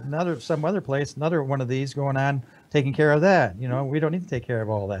over some other place, another one of these going on, taking care of that. We don't need to take care of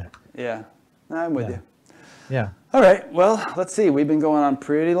all that. Yeah, I'm with you. Yeah. All right. Well, let's see. We've been going on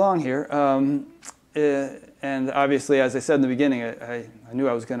pretty long here. And obviously, as I said in the beginning, I knew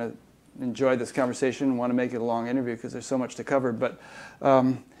I was going to enjoy this conversation and want to make it a long interview because there's so much to cover. But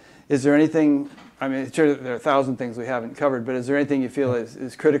is there anything, I mean, sure, there are 1,000 things we haven't covered, but is there anything you feel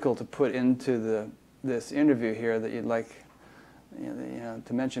is critical to put into this interview here that you'd like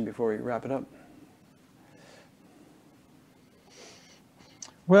to mention before we wrap it up?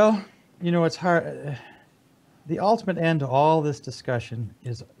 Well, it's hard. The ultimate end to all this discussion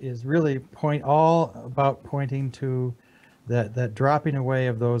is really all about pointing to that dropping away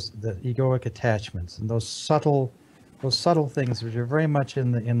of the egoic attachments and those subtle things which are very much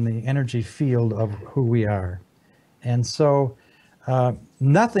in the energy field of who we are. And so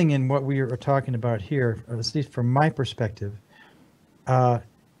nothing in what we are talking about here, or at least from my perspective,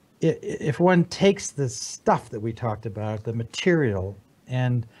 if one takes the stuff that we talked about, the material,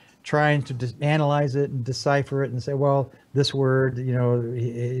 and trying to analyze it and decipher it and say, well, this word,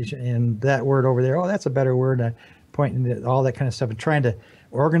 and that word over there, oh, that's a better word, and pointing to all that kind of stuff and trying to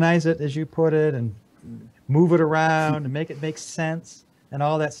organize it, as you put it, and move it around and make it make sense and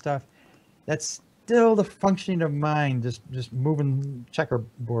all that stuff. That's still the functioning of mind, just moving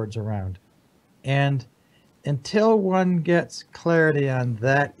checkerboards around. And until one gets clarity on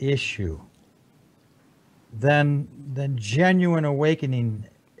that issue, then genuine awakening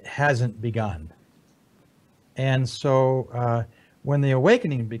hasn't begun. And so when the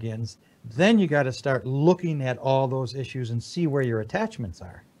awakening begins, then you got to start looking at all those issues and see where your attachments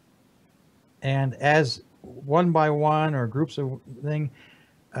are. And as one by one or groups of things,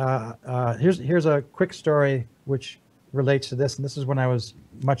 here's a quick story which relates to this. And this is when I was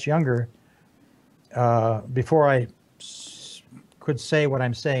much younger, before I could say what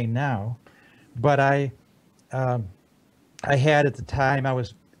I'm saying now. But I had at the time,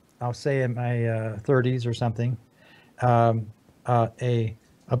 I'll say in my 30s or something,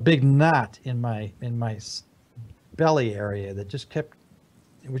 a big knot in my belly area that just kept,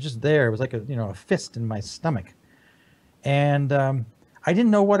 it was just there. It was like a fist in my stomach. And I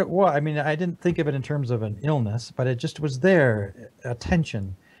didn't know what it was. I mean, I didn't think of it in terms of an illness, but it just was there, a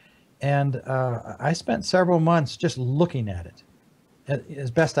tension. And I spent several months just looking at it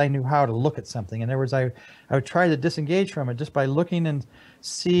as best I knew how to look at something. In other words, I would try to disengage from it just by looking and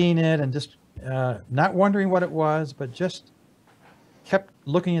seeing it and just not wondering what it was, but just kept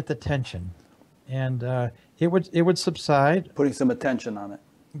looking at the tension. And it would subside. Putting some attention on it.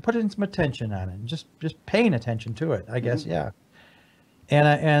 Putting some attention on it, and just paying attention to it, I guess, yeah.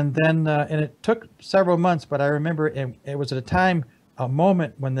 And then it took several months, but I remember it was at a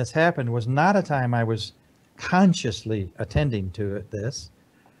moment when this happened was not a time I was consciously attending to this,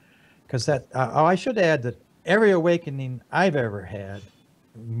 because I should add that every awakening I've ever had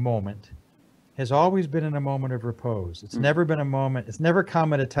moment has always been in a moment of repose. It's never been a moment, it's never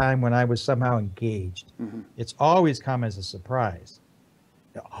come at a time when I was somehow engaged. It's always come as a surprise,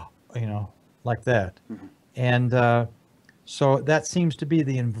 like that. And so that seems to be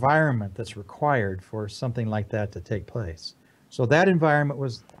the environment that's required for something like that to take place. So that environment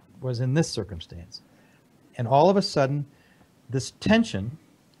was in this circumstance. And all of a sudden, this tension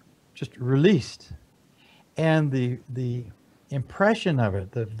just released. And the impression of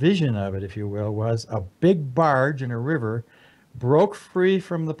it, the vision of it, if you will, was a big barge in a river broke free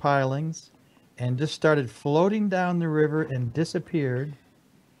from the pilings and just started floating down the river and disappeared.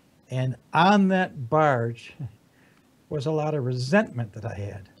 And on that barge was a lot of resentment that I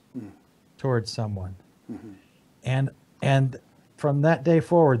had towards someone. And from that day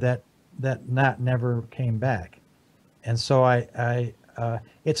forward, that knot never came back. And so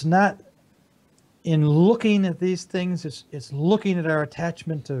it's not in looking at these things, it's looking at our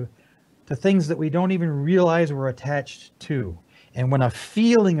attachment to things that we don't even realize we're attached to. And when a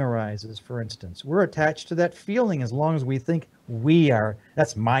feeling arises, for instance, we're attached to that feeling as long as we think we are.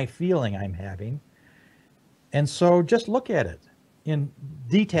 That's my feeling I'm having. And so just look at it in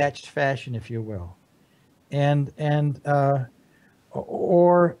detached fashion, if you will. And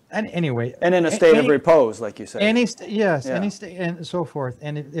anyway, And in a state of repose, like you said. Yes, Yeah. any state and so forth.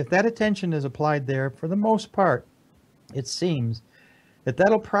 And if that attention is applied there, for the most part, it seems that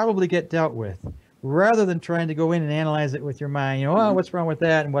that'll probably get dealt with, rather than trying to go in and analyze it with your mind. You know, oh, what's wrong with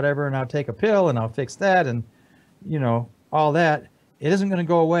that and whatever, and I'll take a pill and I'll fix that, and you know, all that. It isn't going to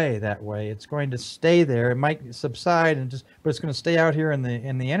go away that way. It's going to stay there. It might subside and just, but it's going to stay out here in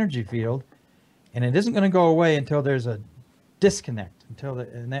the energy field, and it isn't going to go away until there's a disconnect.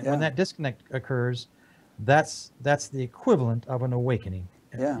 When that disconnect occurs, that's the equivalent of an awakening,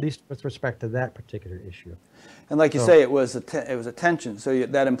 at least with respect to that particular issue. And like you say, it was a tension, so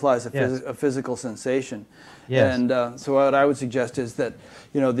that implies a physical sensation. Yes. And so what I would suggest is that,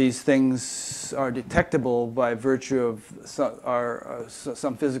 you know, these things are detectable by virtue of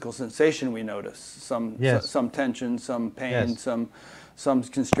some physical sensation we notice, some tension, some pain, some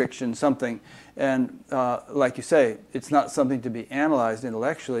constriction, something. And like you say, it's not something to be analyzed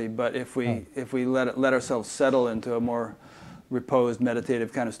intellectually, but if we let ourselves settle into a more reposed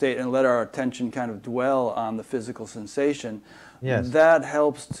meditative kind of state and let our attention kind of dwell on the physical sensation, that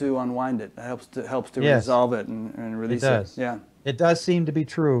helps to unwind it. It helps to resolve it and release it. Yeah, it does seem to be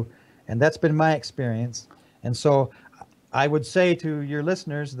true, and that's been my experience. And so I would say to your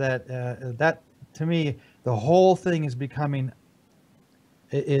listeners that that to me the whole thing is becoming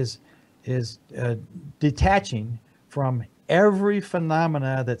detaching from every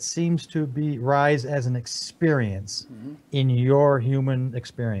phenomena that seems to rise as an experience in your human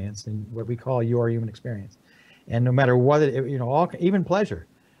experience, in what we call your human experience. And no matter what you know, even pleasure,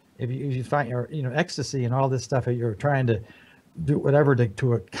 if you find, or you know, ecstasy and all this stuff, you're trying to do whatever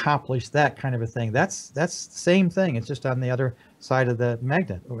to accomplish that kind of a thing. That's the same thing. It's just on the other side of the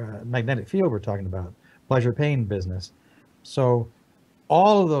magnetic field we're talking about, pleasure pain business. So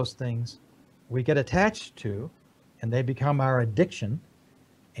all of those things we get attached to, and they become our addiction.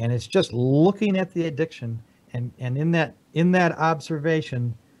 And it's just looking at the addiction, and in that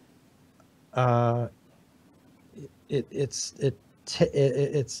observation, it's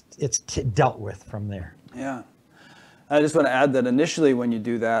dealt with from there. Yeah. I just want to add that initially when you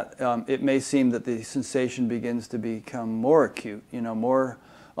do that, it may seem that the sensation begins to become more acute, you know, more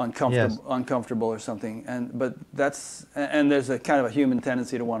uncomfortable or something. But there's a kind of a human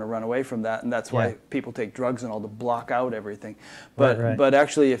tendency to want to run away from that, and that's why people take drugs and all to block out everything. But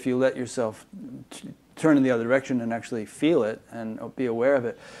actually, if you let yourself turn in the other direction and actually feel it and be aware of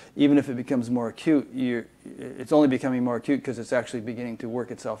it, even if it becomes more acute, it's only becoming more acute because it's actually beginning to work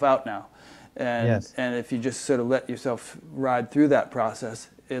itself out now. And if you just sort of let yourself ride through that process,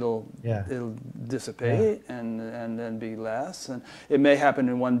 it'll dissipate and then be less. And it may happen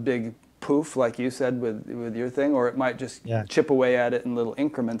in one big poof, like you said with your thing, or it might just chip away at it in little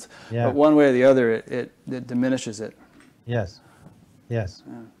increments. But one way or the other, it diminishes it. Yes.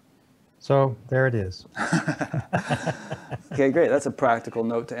 So there it is. Okay, great. That's a practical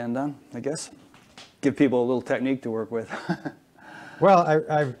note to end on, I guess. Give people a little technique to work with. Well,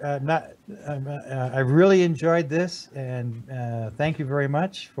 I've really enjoyed this, and thank you very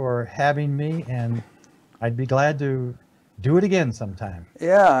much for having me, and I'd be glad to do it again sometime.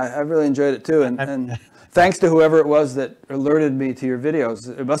 Yeah, I really enjoyed it too, and thanks to whoever it was that alerted me to your videos.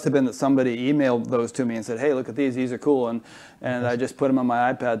 It must have been that somebody emailed those to me and said, "Hey, look at these are cool," and I just put them on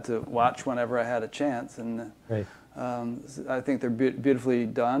my iPad to watch whenever I had a chance, and Great. I think they're beautifully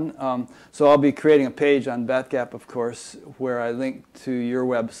done. So I'll be creating a page on Batgap, of course, where I link to your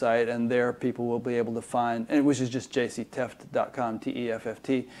website, and there people will be able to find, which is just jctefft.com,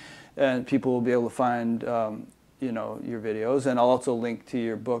 T-E-F-F-T, and people will be able to find you know, your videos, and I'll also link to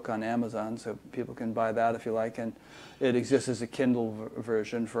your book on Amazon, so people can buy that if you like, and it exists as a Kindle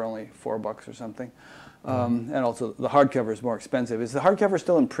version for only $4 or something. And also the hardcover is more expensive. Is the hardcover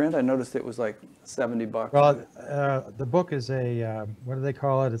still in print? I noticed it was like $70. Well, the book is a what do they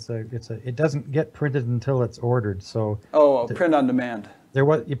call it? It doesn't get printed until it's ordered. So print on demand.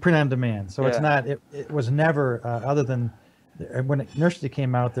 You print on demand. So it's not. It was never other than when Nursery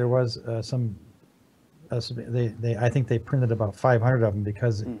came out. There was some. I think they printed about 500 of them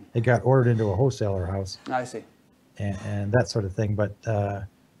because it got ordered into a wholesaler house. I see. And that sort of thing. But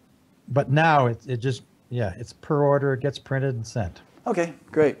now it just it's per order. It gets printed and sent. Okay,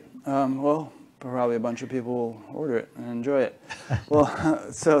 great. Well, probably a bunch of people will order it and enjoy it. Well,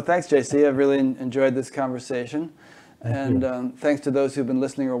 so thanks, JC. I've really enjoyed this conversation. Thank you. Thanks to those who've been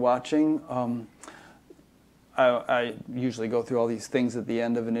listening or watching. I usually go through all these things at the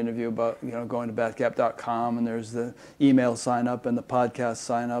end of an interview about, you know, going to batgap.com, and there's the email sign up and the podcast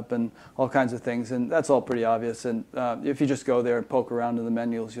sign up and all kinds of things, and that's all pretty obvious. And if you just go there and poke around in the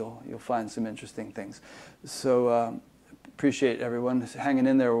menus, you'll find some interesting things. So appreciate everyone hanging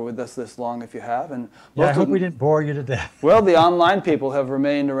in there with us this long if you have. And yeah, I hope we didn't bore you to death. Well, the online people have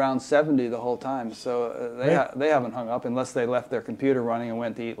remained around 70 the whole time, so they haven't hung up unless they left their computer running and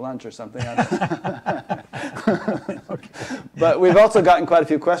went to eat lunch or something. Okay. But we've also gotten quite a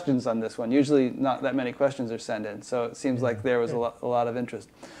few questions on this one. Usually not that many questions are sent in, so it seems like there was a lot of interest.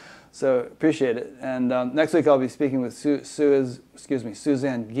 So appreciate it. And next week I'll be speaking with Suzanne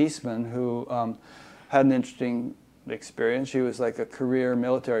Giesman, who had an interesting experience. She was like a career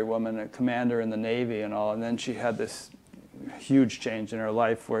military woman, a commander in the Navy and all, and then she had this huge change in her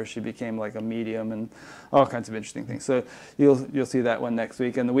life where she became like a medium and all kinds of interesting things. So you'll see that one next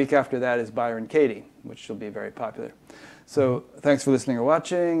week, and the week after that is Byron Katie, which will be very popular. So thanks for listening or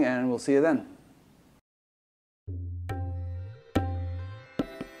watching, and we'll see you then.